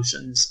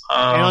evolutions.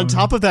 And on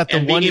top of that,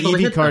 the one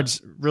Eevee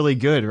card's really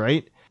good,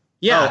 right?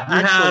 Yeah,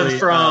 you have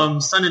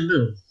from Sun and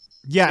Moon.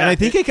 Yeah, and I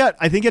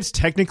think it's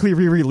technically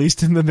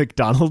re-released in the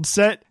McDonald's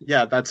set.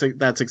 Yeah, that's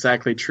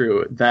exactly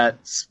true. That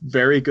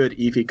very good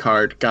Eevee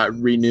card got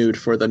renewed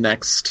for the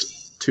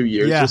next 2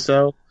 years or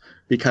so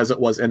because it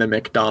was in a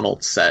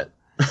McDonald's set.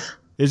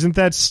 Isn't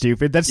that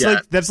stupid?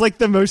 That's like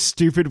the most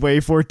stupid way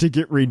for it to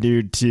get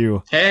renewed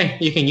too. Hey,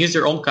 you can use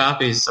your old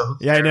copies. So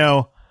yeah,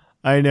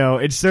 I know.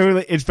 But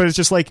it's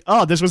just like,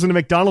 oh, this was in a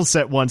McDonald's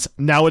set once.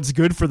 Now it's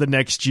good for the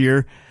next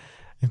year.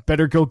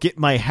 Better go get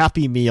my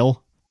Happy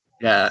Meal.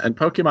 Yeah, and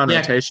Pokemon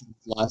rotation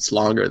lasts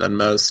longer than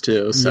most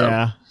too. So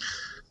yeah.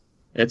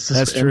 It's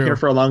been here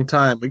for a long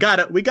time. We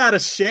got a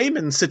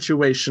shaman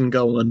situation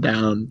going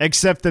down.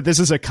 Except that this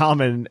is a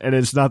common, and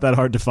it's not that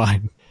hard to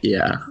find.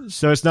 Yeah.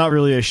 So it's not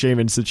really a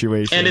shaman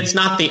situation. And it's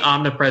not the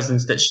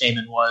omnipresence that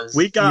shaman was.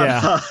 We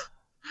got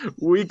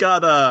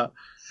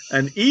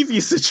an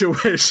Eevee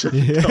situation.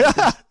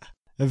 Yeah.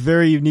 A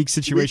very unique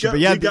situation. But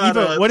yeah,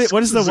 Evo, what is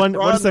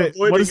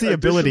the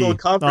ability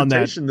on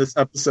that? This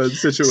episode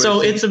situation.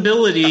 So its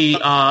ability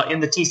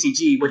in the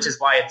TCG, which is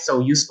why it's so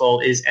useful,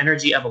 is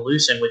Energy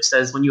Evolution, which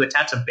says when you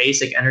attach a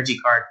basic energy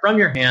card from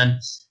your hand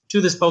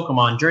to this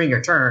Pokemon during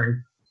your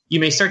turn,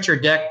 you may search your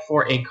deck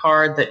for a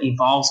card that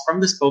evolves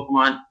from this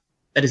Pokemon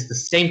that is the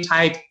same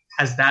type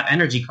as that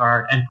energy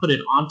card and put it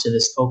onto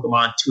this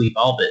Pokemon to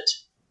evolve it.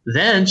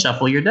 Then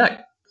shuffle your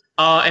deck.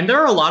 And there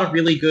are a lot of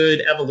really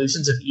good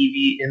evolutions of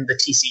Eevee in the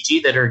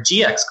TCG that are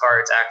GX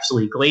cards,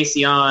 actually.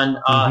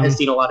 Glaceon has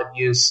seen a lot of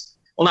use.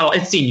 Well,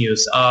 it's seen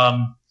use.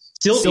 Sylveon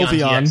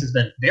GX has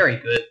been very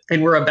good.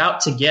 And we're about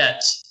to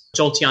get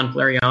Jolteon,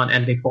 Flareon,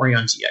 and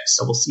Vaporeon GX.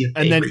 So we'll see if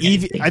they then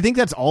Eevee, I think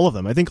that's all of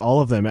them. I think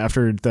all of them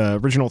after the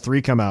original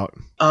 3 come out.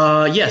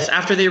 Yes,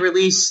 after they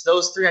release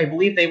those 3, I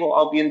believe they will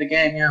all be in the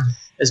game, yeah.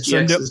 As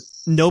GXs.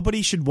 So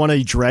nobody should want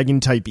a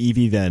Dragon-type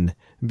Eevee then,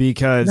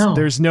 because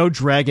there's no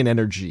Dragon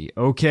energy,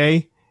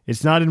 okay?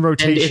 It's not in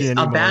rotation and it's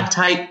anymore. A bad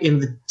type in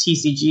the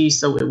TCG,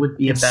 so it would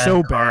be a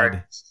bad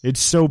card. It's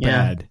so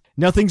bad.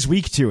 Nothing's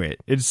weak to it.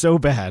 It's so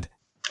bad.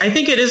 I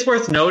think it is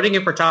worth noting,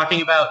 if we're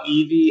talking about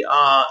Eevee,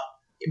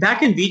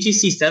 back in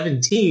VGC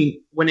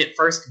 17, when it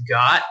first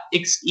got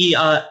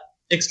Extreme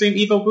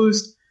Evo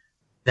Boost,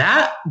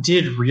 that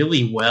did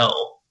really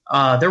well.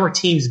 There were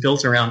teams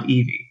built around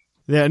Eevee.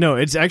 Yeah, no,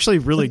 it's actually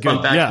really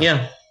good.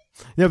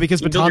 Yeah,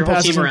 because Baton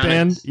Pass isn't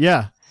banned.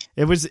 Yeah,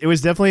 it was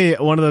definitely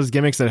one of those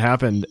gimmicks that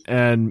happened,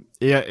 and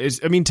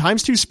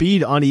times 2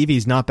 speed on Eevee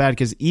is not bad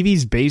because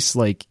Eevee's base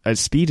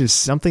speed is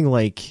something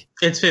like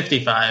it's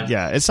 55.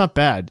 Yeah, it's not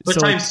bad. But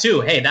times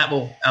 2, hey, that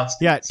will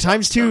outspeed. Yeah,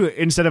 times 2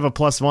 instead of a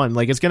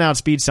 +1, it's going to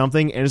outspeed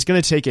something, and it's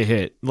going to take a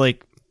hit.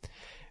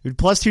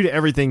 +2 to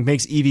everything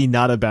makes Eevee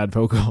not a bad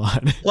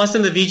Pokemon. Plus,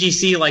 in the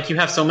VGC, you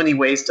have so many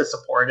ways to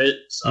support it.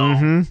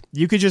 So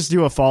you could just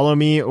do a Follow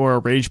Me or a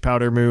Rage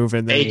Powder move,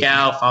 and then Fake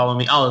Out, Follow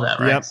Me, all of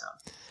that, right? Yep. So.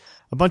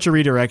 A bunch of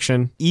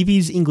redirection.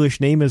 Eevee's English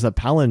name is a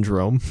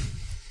palindrome.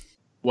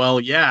 Well,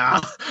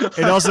 yeah.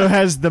 It also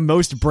has the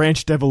most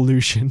branched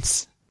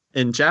evolutions.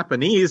 In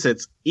Japanese,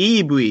 it's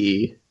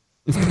Eebee.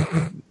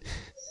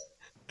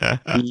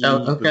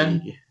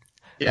 Okay.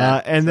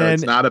 Yeah, and so then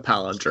it's not a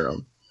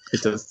palindrome.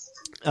 It just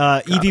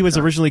Eevee was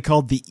originally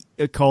called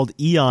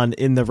Eon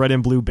in the red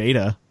and blue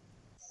beta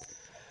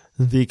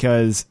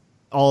because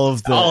all of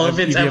its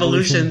Eevee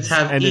evolutions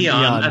have end in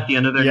Eon at the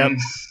end of their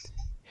names.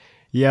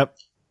 Yep,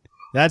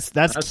 that's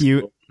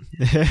cute. Cool.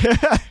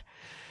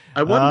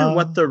 I wonder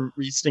what the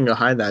reasoning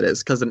behind that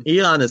is, because an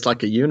eon is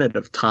like a unit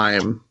of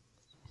time,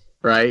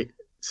 right?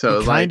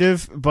 So kind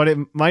of, but it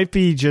might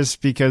be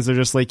just because they're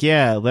just like,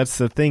 yeah, that's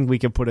the thing we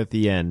can put at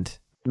the end.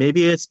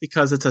 Maybe it's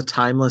because it's a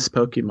timeless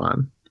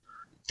Pokemon.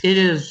 It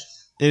is.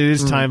 It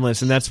is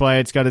timeless, and that's why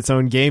it's got its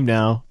own game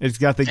now. It's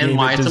got the game and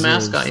why it it's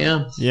deserves. a mascot,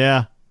 yeah.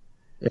 Yeah.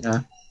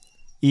 Yeah.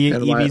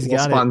 Eevee's will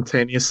got it.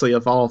 spontaneously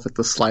evolve at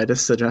the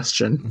slightest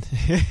suggestion.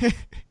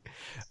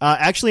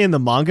 Actually, in the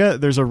manga,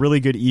 there's a really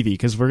good Eevee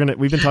because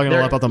we've been talking a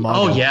lot about the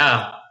manga.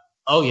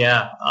 Oh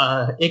yeah.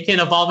 It can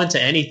evolve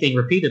into anything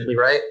repeatedly,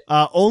 right?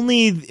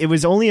 It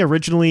was only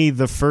originally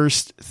the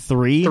first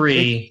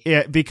three.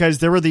 Because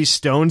there were these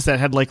stones that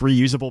had like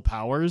reusable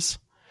powers.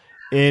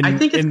 I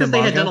think it's because they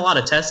had manga. done a lot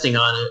of testing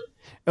on it.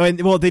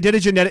 And well, they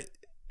did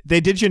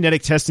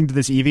genetic testing to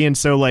this Eevee, and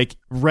so like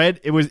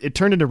it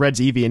turned into Red's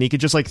Eevee, and he could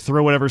just like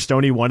throw whatever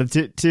stone he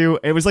wanted to.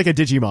 It was like a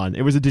Digimon.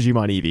 It was a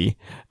Digimon Eevee,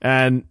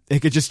 and it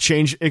could just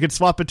change. It could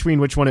swap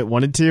between which one it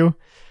wanted to.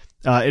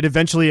 It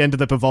eventually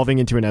ended up evolving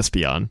into an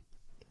Espeon,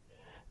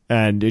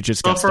 and it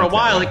just got for a stuck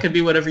while that way. it could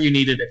be whatever you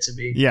needed it to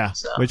be. Yeah,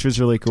 so. which was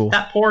really cool.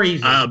 That poor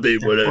Eevee. I'll be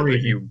whatever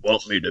you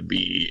want me to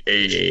be.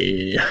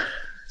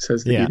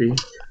 Says the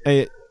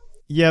Eevee.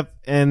 Yep,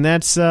 and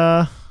that's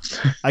I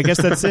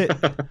guess that's it.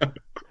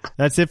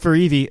 That's it for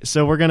Eevee.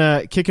 So we're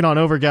gonna kick it on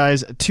over,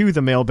 guys, to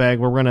the mailbag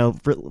where we're gonna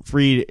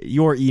read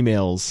your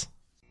emails.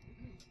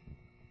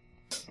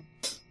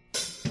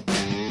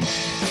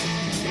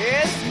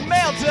 It's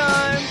mail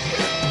time!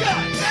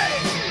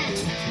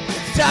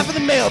 It's time for the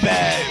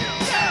mailbag!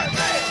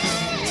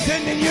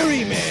 Send in your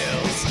emails!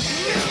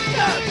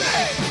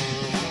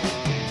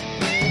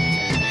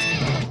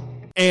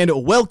 And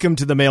welcome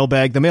to the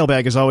mailbag. The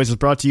mailbag, as always, is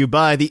brought to you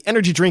by the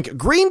energy drink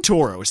Green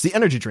Toros, the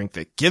energy drink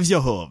that gives you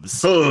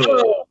hooves.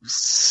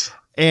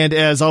 And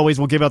as always,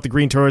 we'll give out the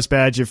Green Toros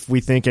badge if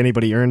we think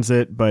anybody earns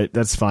it, but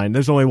that's fine.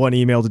 There's only one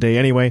email today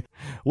anyway.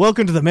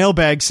 Welcome to the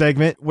mailbag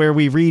segment where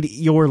we read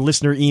your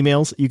listener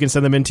emails. You can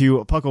send them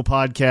into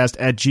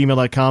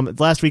pucklepodcast@gmail.com.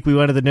 Last week, we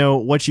wanted to know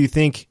what you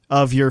think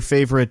of your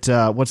favorite,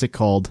 what's it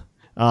called?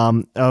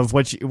 Of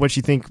what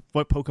you think,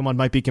 what Pokemon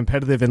might be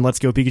competitive in Let's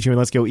Go Pikachu and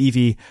Let's Go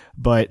Eevee,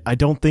 but I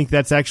don't think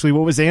that's actually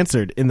what was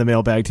answered in the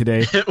mailbag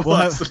today. We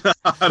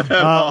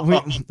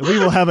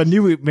will have a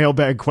new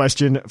mailbag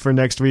question for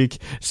next week,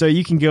 so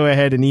you can go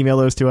ahead and email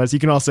those to us. You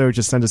can also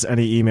just send us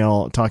any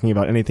email talking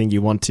about anything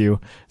you want to.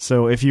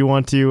 So if you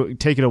want to,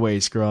 take it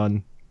away,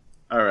 Scrawn.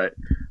 All right.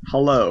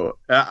 Hello,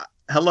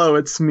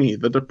 it's me,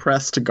 the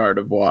depressed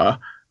Gardevoir.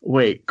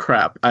 Wait,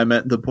 crap, I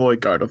meant the boy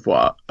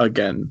Gardevoir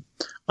again.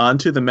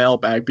 Onto the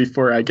mailbag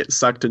before I get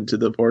sucked into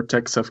the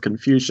vortex of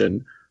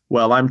confusion.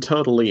 Well, I'm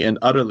totally and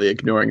utterly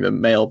ignoring the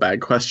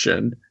mailbag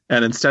question,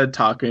 and instead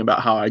talking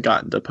about how I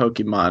got into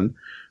Pokemon.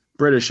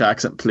 British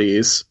accent,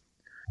 please.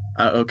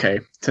 Okay,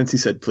 since he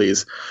said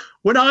please.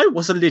 When I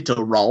was a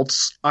little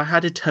Ralts, I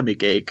had a tummy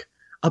ache.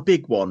 A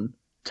big one.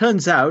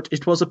 Turns out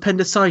it was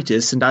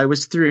appendicitis and I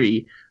was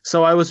 3,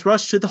 so I was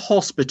rushed to the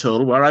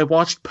hospital where I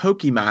watched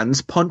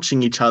Pokemons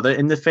punching each other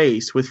in the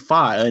face with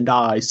fire and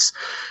ice.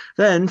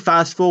 Then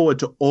fast forward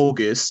to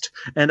August,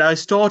 and I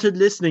started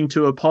listening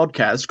to a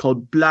podcast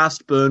called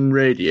Blastburn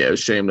Radio,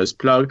 shameless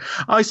plug.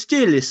 I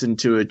still listen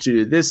to it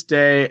to this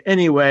day,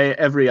 anyway,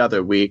 every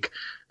other week.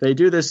 They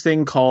do this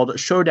thing called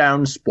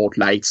Showdown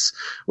Spotlights,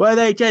 where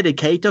they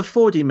dedicate a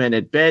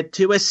 40-minute bit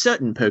to a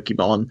certain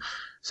Pokemon.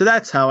 So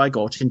that's how I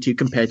got into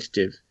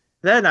competitive.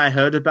 Then I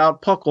heard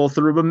about Puckle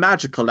through a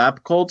magical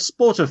app called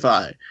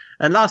Spotify,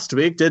 and last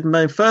week did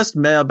my first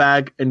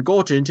mailbag and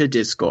got into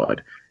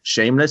Discord.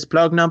 Shameless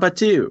plug number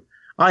 2.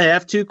 I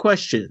have 2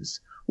 questions.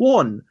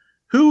 1.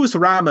 Who's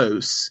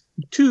Ramos?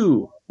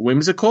 2.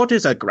 Whimsicott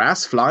is a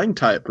grass flying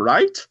type,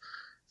 right?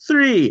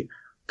 3.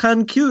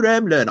 Can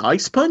Kyurem learn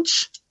Ice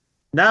Punch?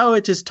 Now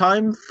it is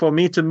time for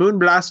me to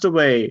moonblast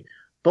away.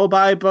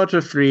 Bye-bye,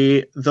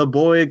 Butterfree, the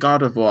boy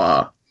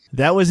Gardevoir.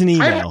 That was an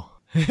email.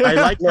 I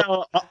like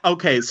how,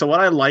 okay, so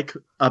what I like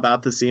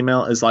about this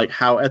email is like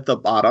how at the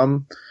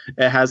bottom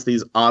it has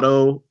these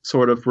auto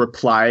sort of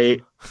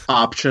reply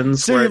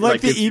options. So you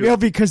like the email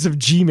because of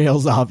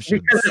Gmail's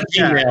options. Because of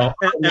Gmail.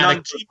 And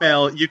on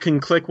Gmail, you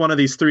can click one of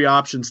these 3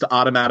 options to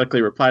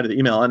automatically reply to the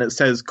email, and it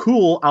says,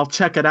 cool, I'll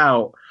check it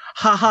out.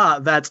 Haha,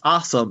 that's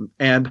awesome.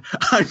 And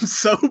I'm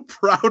so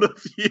proud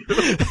of you.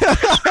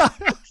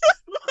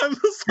 I'm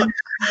just like,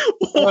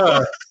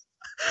 what?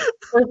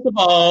 First of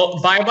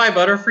all, Bye Bye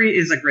Butterfree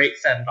is a great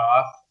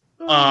send-off.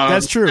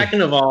 That's true.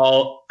 Second of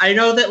all, I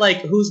know that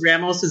like Who's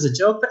Ramos is a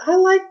joke, but I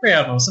like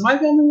Ramos. Am I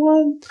the only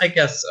one? I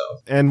guess so.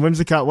 And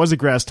Whimsicott was a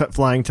grass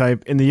flying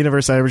type in the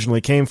universe I originally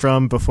came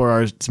from before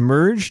ours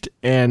merged,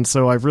 and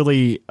so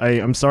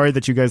I'm sorry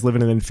that you guys live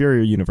in an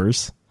inferior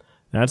universe.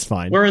 That's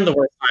fine. We're in the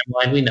worst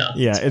timeline. We know.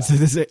 Yeah,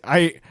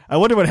 I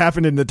wonder what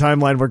happened in the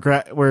timeline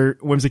where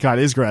Whimsicott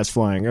is grass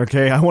flying.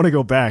 Okay, I want to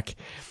go back,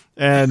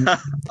 and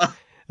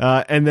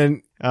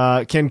then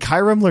can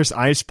Kyurem learn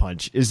Ice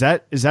Punch? Is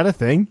that a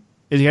thing?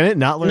 Can it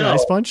not learn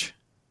Ice Punch?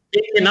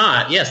 It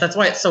cannot. Yes, that's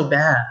why it's so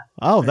bad.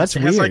 Oh, that's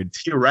it weird. has like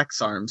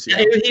T-Rex arms.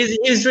 Yeah.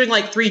 He's doing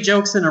like 3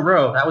 jokes in a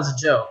row. That was a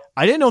joke.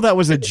 I didn't know that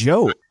was a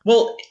joke.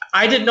 Well,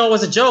 I didn't know it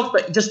was a joke,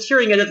 but just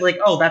hearing it, it's like,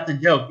 oh, that's a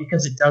joke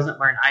because it doesn't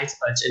learn Ice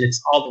Punch, and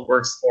it's all the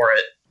worse for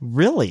it.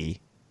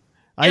 Really?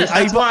 Yes,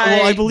 that's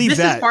why I believe this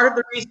that. Is part of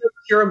the reason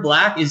Kyurem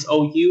Black is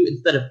OU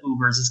instead of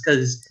Ubers is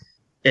because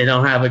they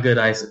don't have a good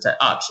ice attack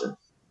option.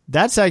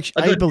 That's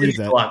actually, I believe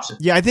that. Option.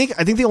 Yeah, I think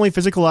the only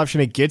physical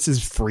option it gets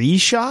is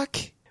Freeze Shock,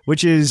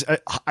 which is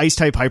Ice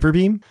type Hyper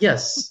Beam.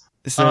 Yes.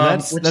 So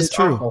that's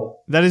true.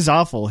 Awful. That is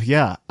awful.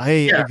 Yeah, I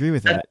agree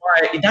with that.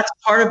 That's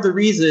part of the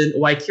reason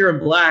why Kyurem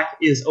Black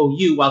is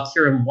OU while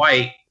Kyurem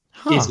White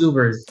is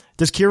Ubers.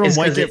 Does Kyurem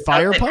White get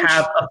Fire Punch? It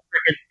have a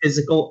freaking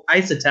physical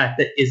ice attack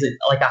that isn't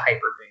like a Hyper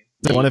Beam.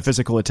 It doesn't want a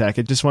physical attack.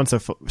 It just wants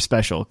a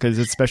special because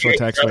its special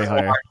attack's way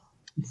higher.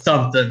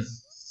 Something.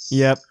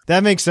 Yep,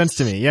 that makes sense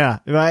to me. Yeah,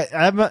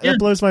 that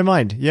blows my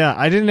mind. Yeah,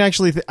 I didn't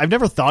actually. I've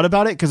never thought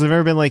about it because I've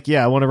never been like,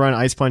 I want to run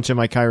Ice Punch in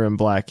my Kyurem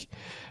Black.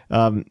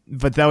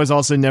 But that was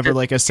also never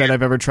like a set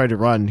I've ever tried to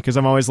run because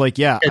I'm always like,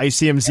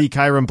 ICMZ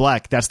Kyurem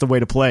Black. That's the way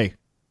to play.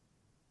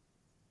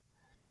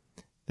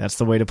 That's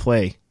the way to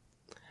play.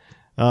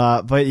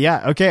 But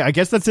yeah, okay. I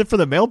guess that's it for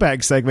the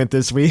mailbag segment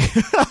this week.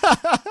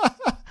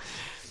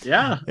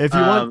 Yeah. If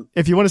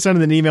you want to send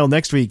in an email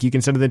next week, you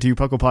can send it into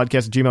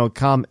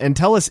pucklepodcast@gmail.com and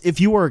tell us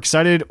if you are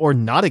excited or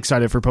not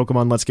excited for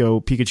Pokemon Let's Go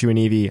Pikachu and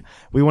Eevee.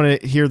 We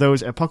want to hear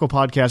those at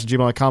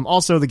pucklepodcast@gmail.com.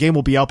 Also, the game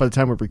will be out by the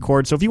time we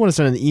record, so if you want to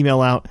send an email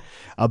out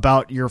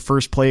about your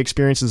first play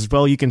experiences as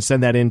well, you can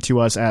send that in to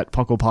us at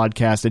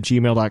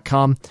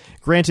pucklepodcast@gmail.com.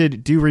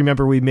 Granted, do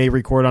remember we may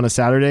record on a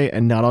Saturday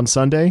and not on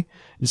Sunday.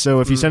 So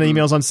if you send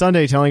emails on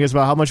Sunday telling us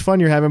about how much fun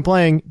you're having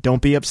playing,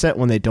 don't be upset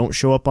when they don't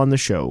show up on the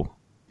show.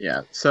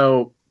 Yeah,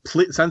 so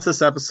please, since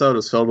this episode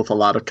is filled with a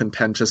lot of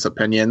contentious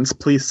opinions,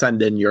 please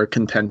send in your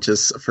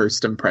contentious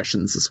first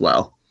impressions as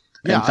well.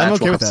 Yeah, I'm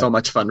okay we'll with have that. so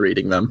much fun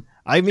reading them.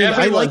 I mean,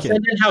 I like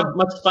send in how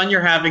much fun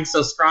you're having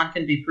so Scrawn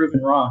can be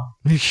proven wrong.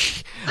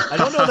 I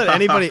don't know that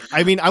anybody...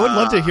 I mean, I would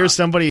love to hear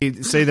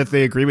somebody say that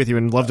they agree with you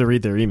and love to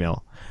read their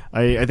email.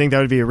 I think that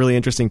would be a really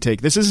interesting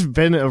take. This has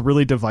been a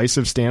really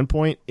divisive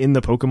standpoint in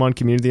the Pokemon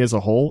community as a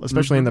whole,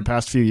 especially in the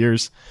past few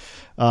years.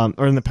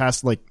 Or in the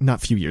past,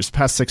 not few years,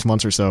 past 6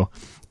 months or so.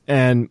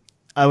 And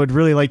I would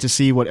really like to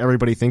see what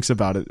everybody thinks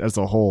about it as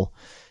a whole.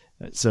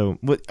 So,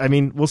 I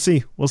mean, we'll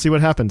see. We'll see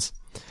what happens.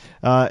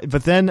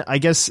 But then, I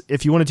guess,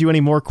 if you want to do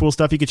any more cool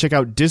stuff, you can check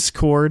out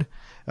Discord,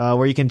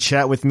 where you can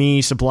chat with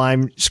me,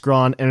 Sublime,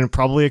 Scrawn, and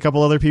probably a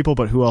couple other people,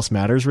 but who else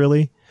matters,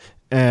 really?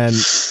 And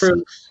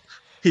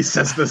he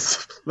says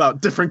this about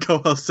different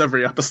co-hosts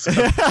every episode.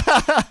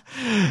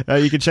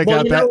 You can check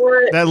out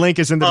that link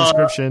is in the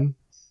description.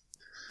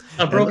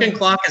 A broken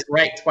clock is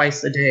right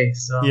twice a day.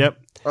 So. Yep.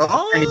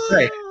 Oh. And it's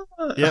right.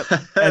 Yep.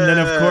 And then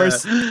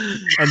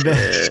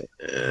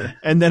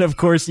of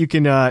course you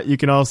can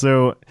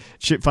also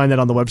find that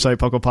on the website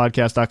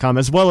pucklepodcast.com,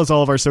 as well as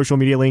all of our social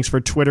media links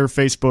for Twitter,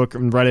 Facebook,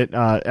 and Reddit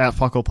at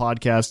Puckle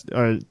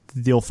Podcast.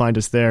 You'll find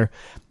us there.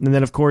 And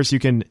then of course you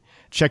can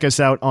check us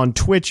out on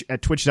Twitch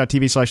at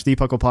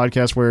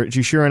twitch.tv/thepucklepodcast, where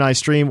Jushira and I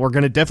stream. We're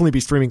going to definitely be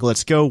streaming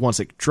Let's Go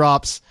once it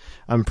drops.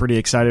 I'm pretty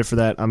excited for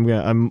that.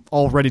 I'm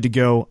all ready to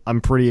go.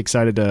 I'm pretty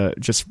excited to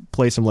just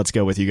play some Let's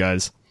Go with you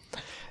guys.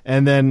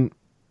 And then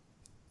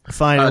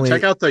finally,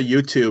 check out the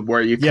YouTube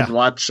where you can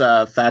watch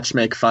Thatch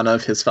make fun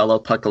of his fellow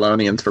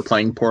Puckalonians for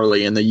playing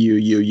poorly in the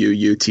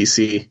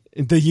UUUUTC.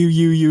 The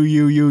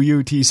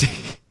UUUUUTC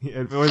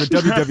or the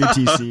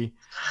WWTC.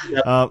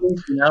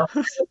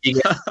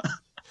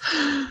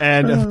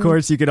 And of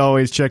course, you can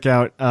always check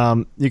out.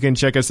 You can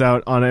check us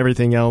out on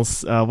everything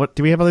else. What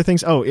do we have other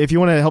things? Oh, if you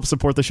want to help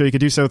support the show, you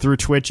could do so through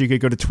Twitch. You could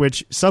go to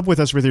Twitch, sub with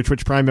us with your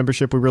Twitch Prime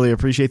membership. We really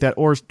appreciate that.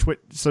 Or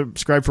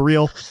subscribe for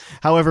real.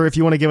 However, if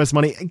you want to give us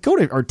money, go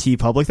to our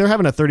TeePublic. They're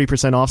having a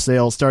 30% off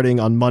sale starting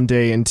on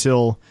Monday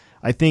until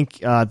I think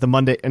the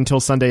Monday until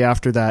Sunday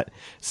after that.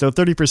 So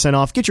 30%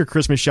 off. Get your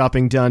Christmas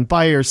shopping done.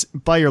 Buy your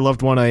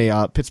loved one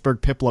a Pittsburgh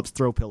Piplups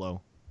throw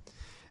pillow.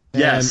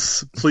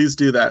 Yes, please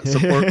do that.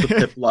 Support the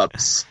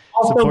Piplups.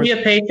 Also, be a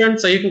patron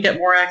so you can get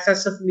more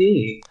access with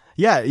me.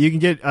 Yeah, you can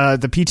get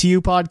the PTU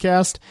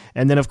podcast,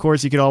 and then of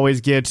course you could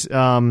always get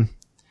all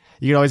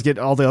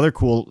the other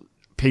cool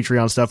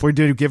Patreon stuff. We're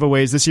doing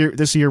giveaways this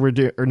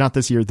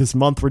year. This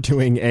month we're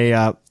doing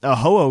a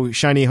Ho-Oh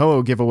shiny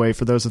Ho-Oh giveaway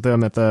for those of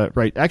them at the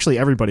right. Actually,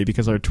 everybody,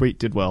 because our tweet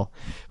did well.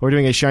 We're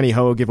doing a shiny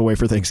Ho-Oh giveaway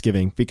for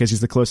Thanksgiving because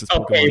he's the closest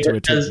Pokemon to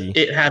a turkey. Does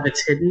it have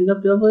its hidden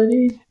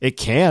ability? It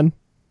can.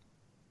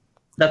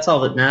 That's all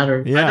that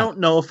matters. Yeah. I don't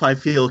know if I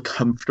feel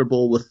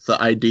comfortable with the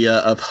idea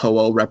of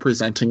Ho-Oh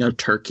representing a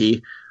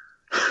turkey.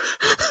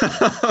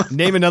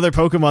 Name another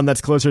Pokemon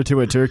that's closer to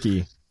a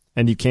turkey,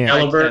 and you can't.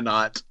 I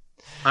cannot.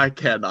 I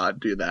cannot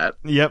do that.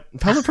 Yep.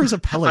 Pelipper's a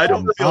pelican, I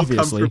don't feel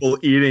obviously. comfortable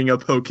eating a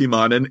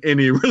Pokemon in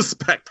any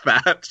respect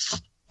match.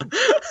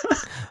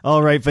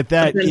 All right, but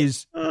that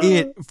is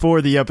it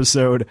for the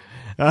episode.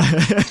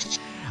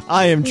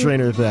 I am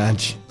Trainer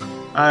Thatch.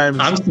 I'm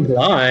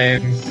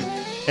Sublime.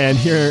 And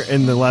here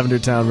in the Lavender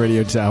Town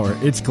Radio Tower,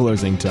 it's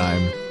closing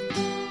time.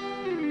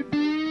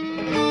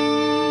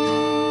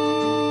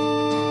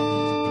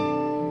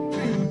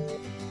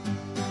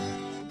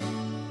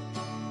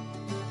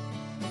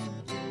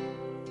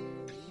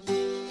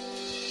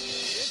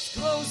 It's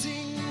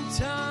closing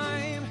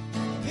time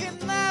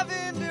in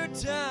Lavender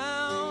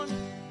Town.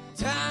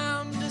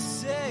 Time to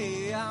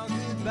say our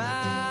goodbyes.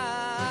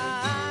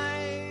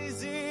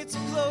 It's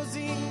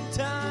closing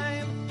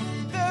time.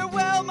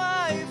 Farewell,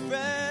 my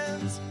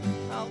friends.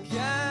 I'll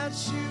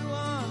catch you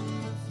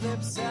on the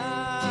flip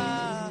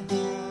side.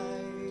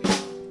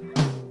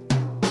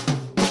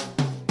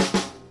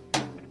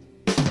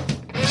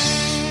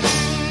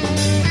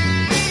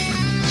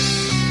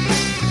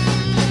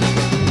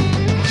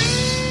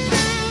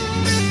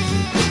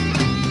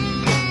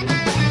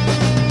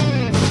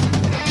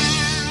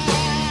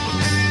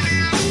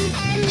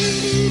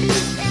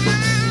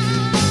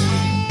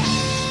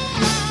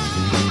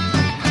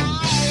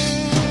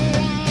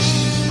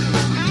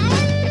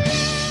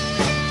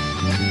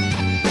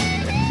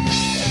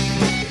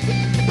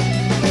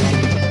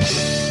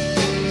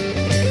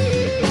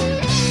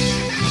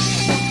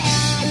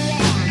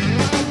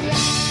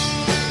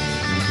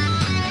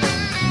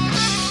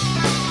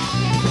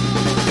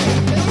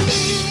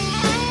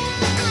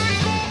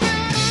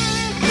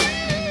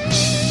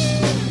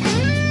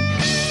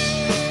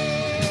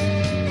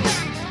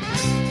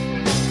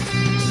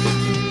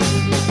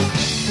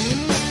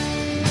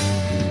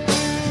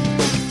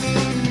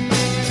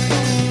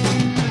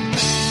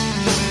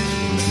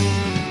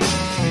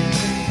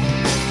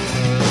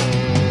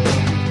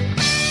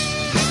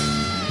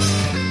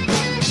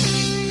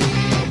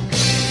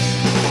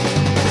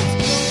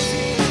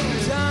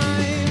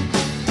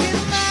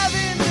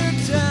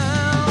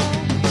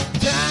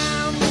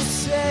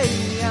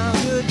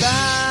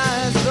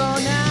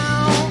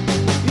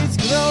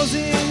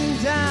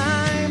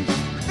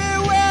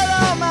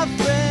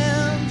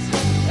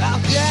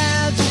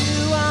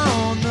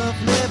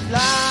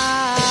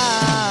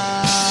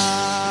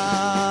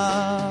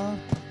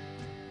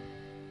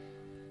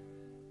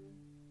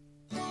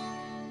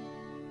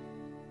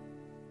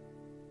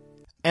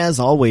 As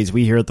always,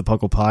 we here at the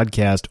Puckle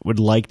Podcast would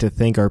like to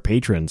thank our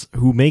patrons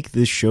who make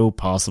this show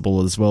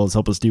possible, as well as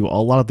help us do a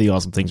lot of the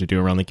awesome things we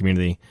do around the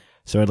community.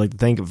 So I'd like to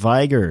thank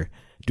Viger,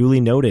 Duly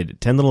Noted,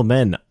 10 Little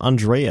Men,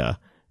 Andrea,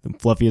 The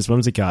Fluffiest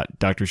Whimsicott,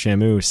 Dr.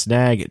 Shamu,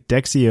 Snag,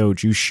 Dexio,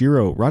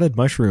 Jushiro, Rotted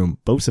Mushroom,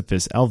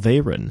 Bocephus,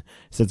 Alvaron,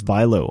 Seth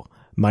Vilo,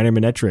 Minor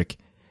Manetric,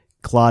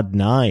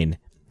 Claude9,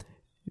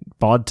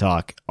 Bod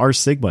Talk, R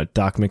Sigma,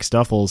 Doc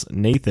McStuffles,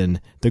 Nathan,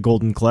 The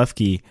Golden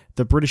Klefki,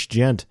 The British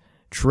Gent,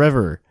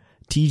 Trevor,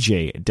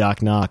 TJ,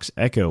 Doc Knox,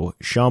 Echo,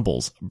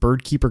 Shambles,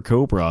 Birdkeeper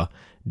Cobra,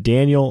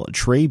 Daniel,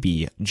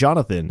 Traby,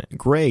 Jonathan,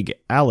 Greg,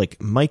 Alec,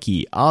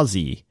 Mikey,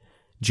 Ozzy,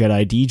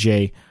 Jedi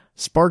DJ,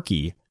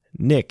 Sparky,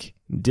 Nick,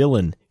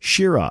 Dylan,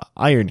 Shira,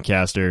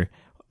 Ironcaster,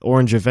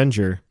 Orange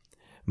Avenger,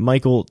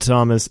 Michael,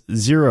 Thomas,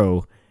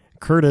 Zero,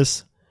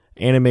 Curtis,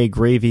 Anime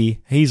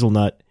Gravy,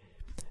 Hazelnut,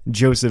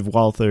 Joseph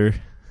Walther,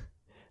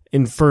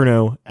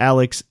 Inferno,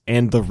 Alex,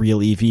 and The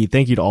Real EV.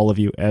 Thank you to all of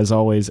you. As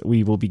always,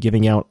 we will be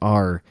giving out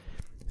our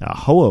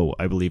Ho-Oh,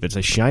 I believe. It's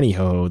a shiny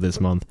Ho-Oh this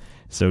month.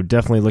 So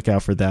definitely look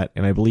out for that.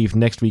 And I believe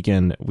next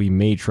weekend we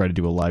may try to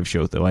do a live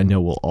show, though I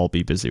know we'll all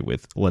be busy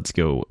with Let's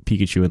Go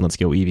Pikachu and Let's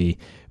Go Eevee.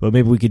 But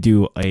maybe we could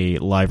do a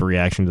live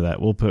reaction to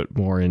that. We'll put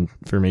more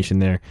information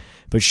there.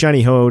 But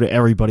shiny Ho-Oh to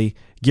everybody.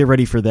 Get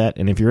ready for that.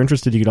 And if you're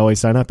interested, you can always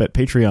sign up at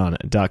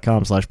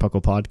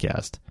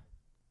patreon.com/PucklePodcast.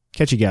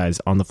 Catch you guys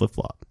on the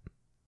flip-flop.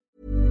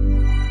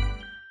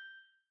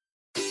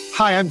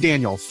 Hi, I'm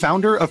Daniel,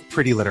 founder of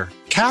Pretty Litter.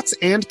 Cats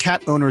and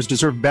cat owners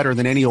deserve better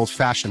than any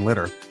old-fashioned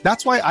litter.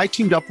 That's why I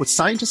teamed up with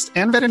scientists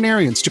and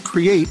veterinarians to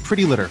create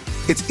Pretty Litter.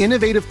 Its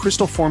innovative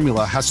crystal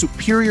formula has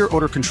superior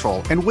odor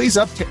control and weighs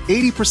up to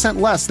 80%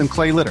 less than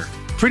clay litter.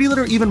 Pretty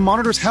Litter even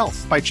monitors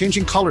health by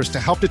changing colors to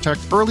help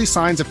detect early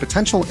signs of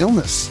potential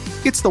illness.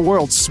 It's the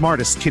world's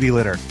smartest kitty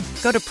litter.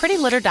 Go to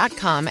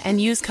prettylitter.com and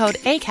use code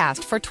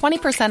ACAST for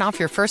 20% off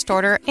your first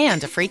order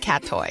and a free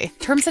cat toy.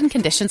 Terms and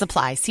conditions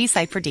apply. See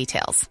site for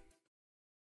details.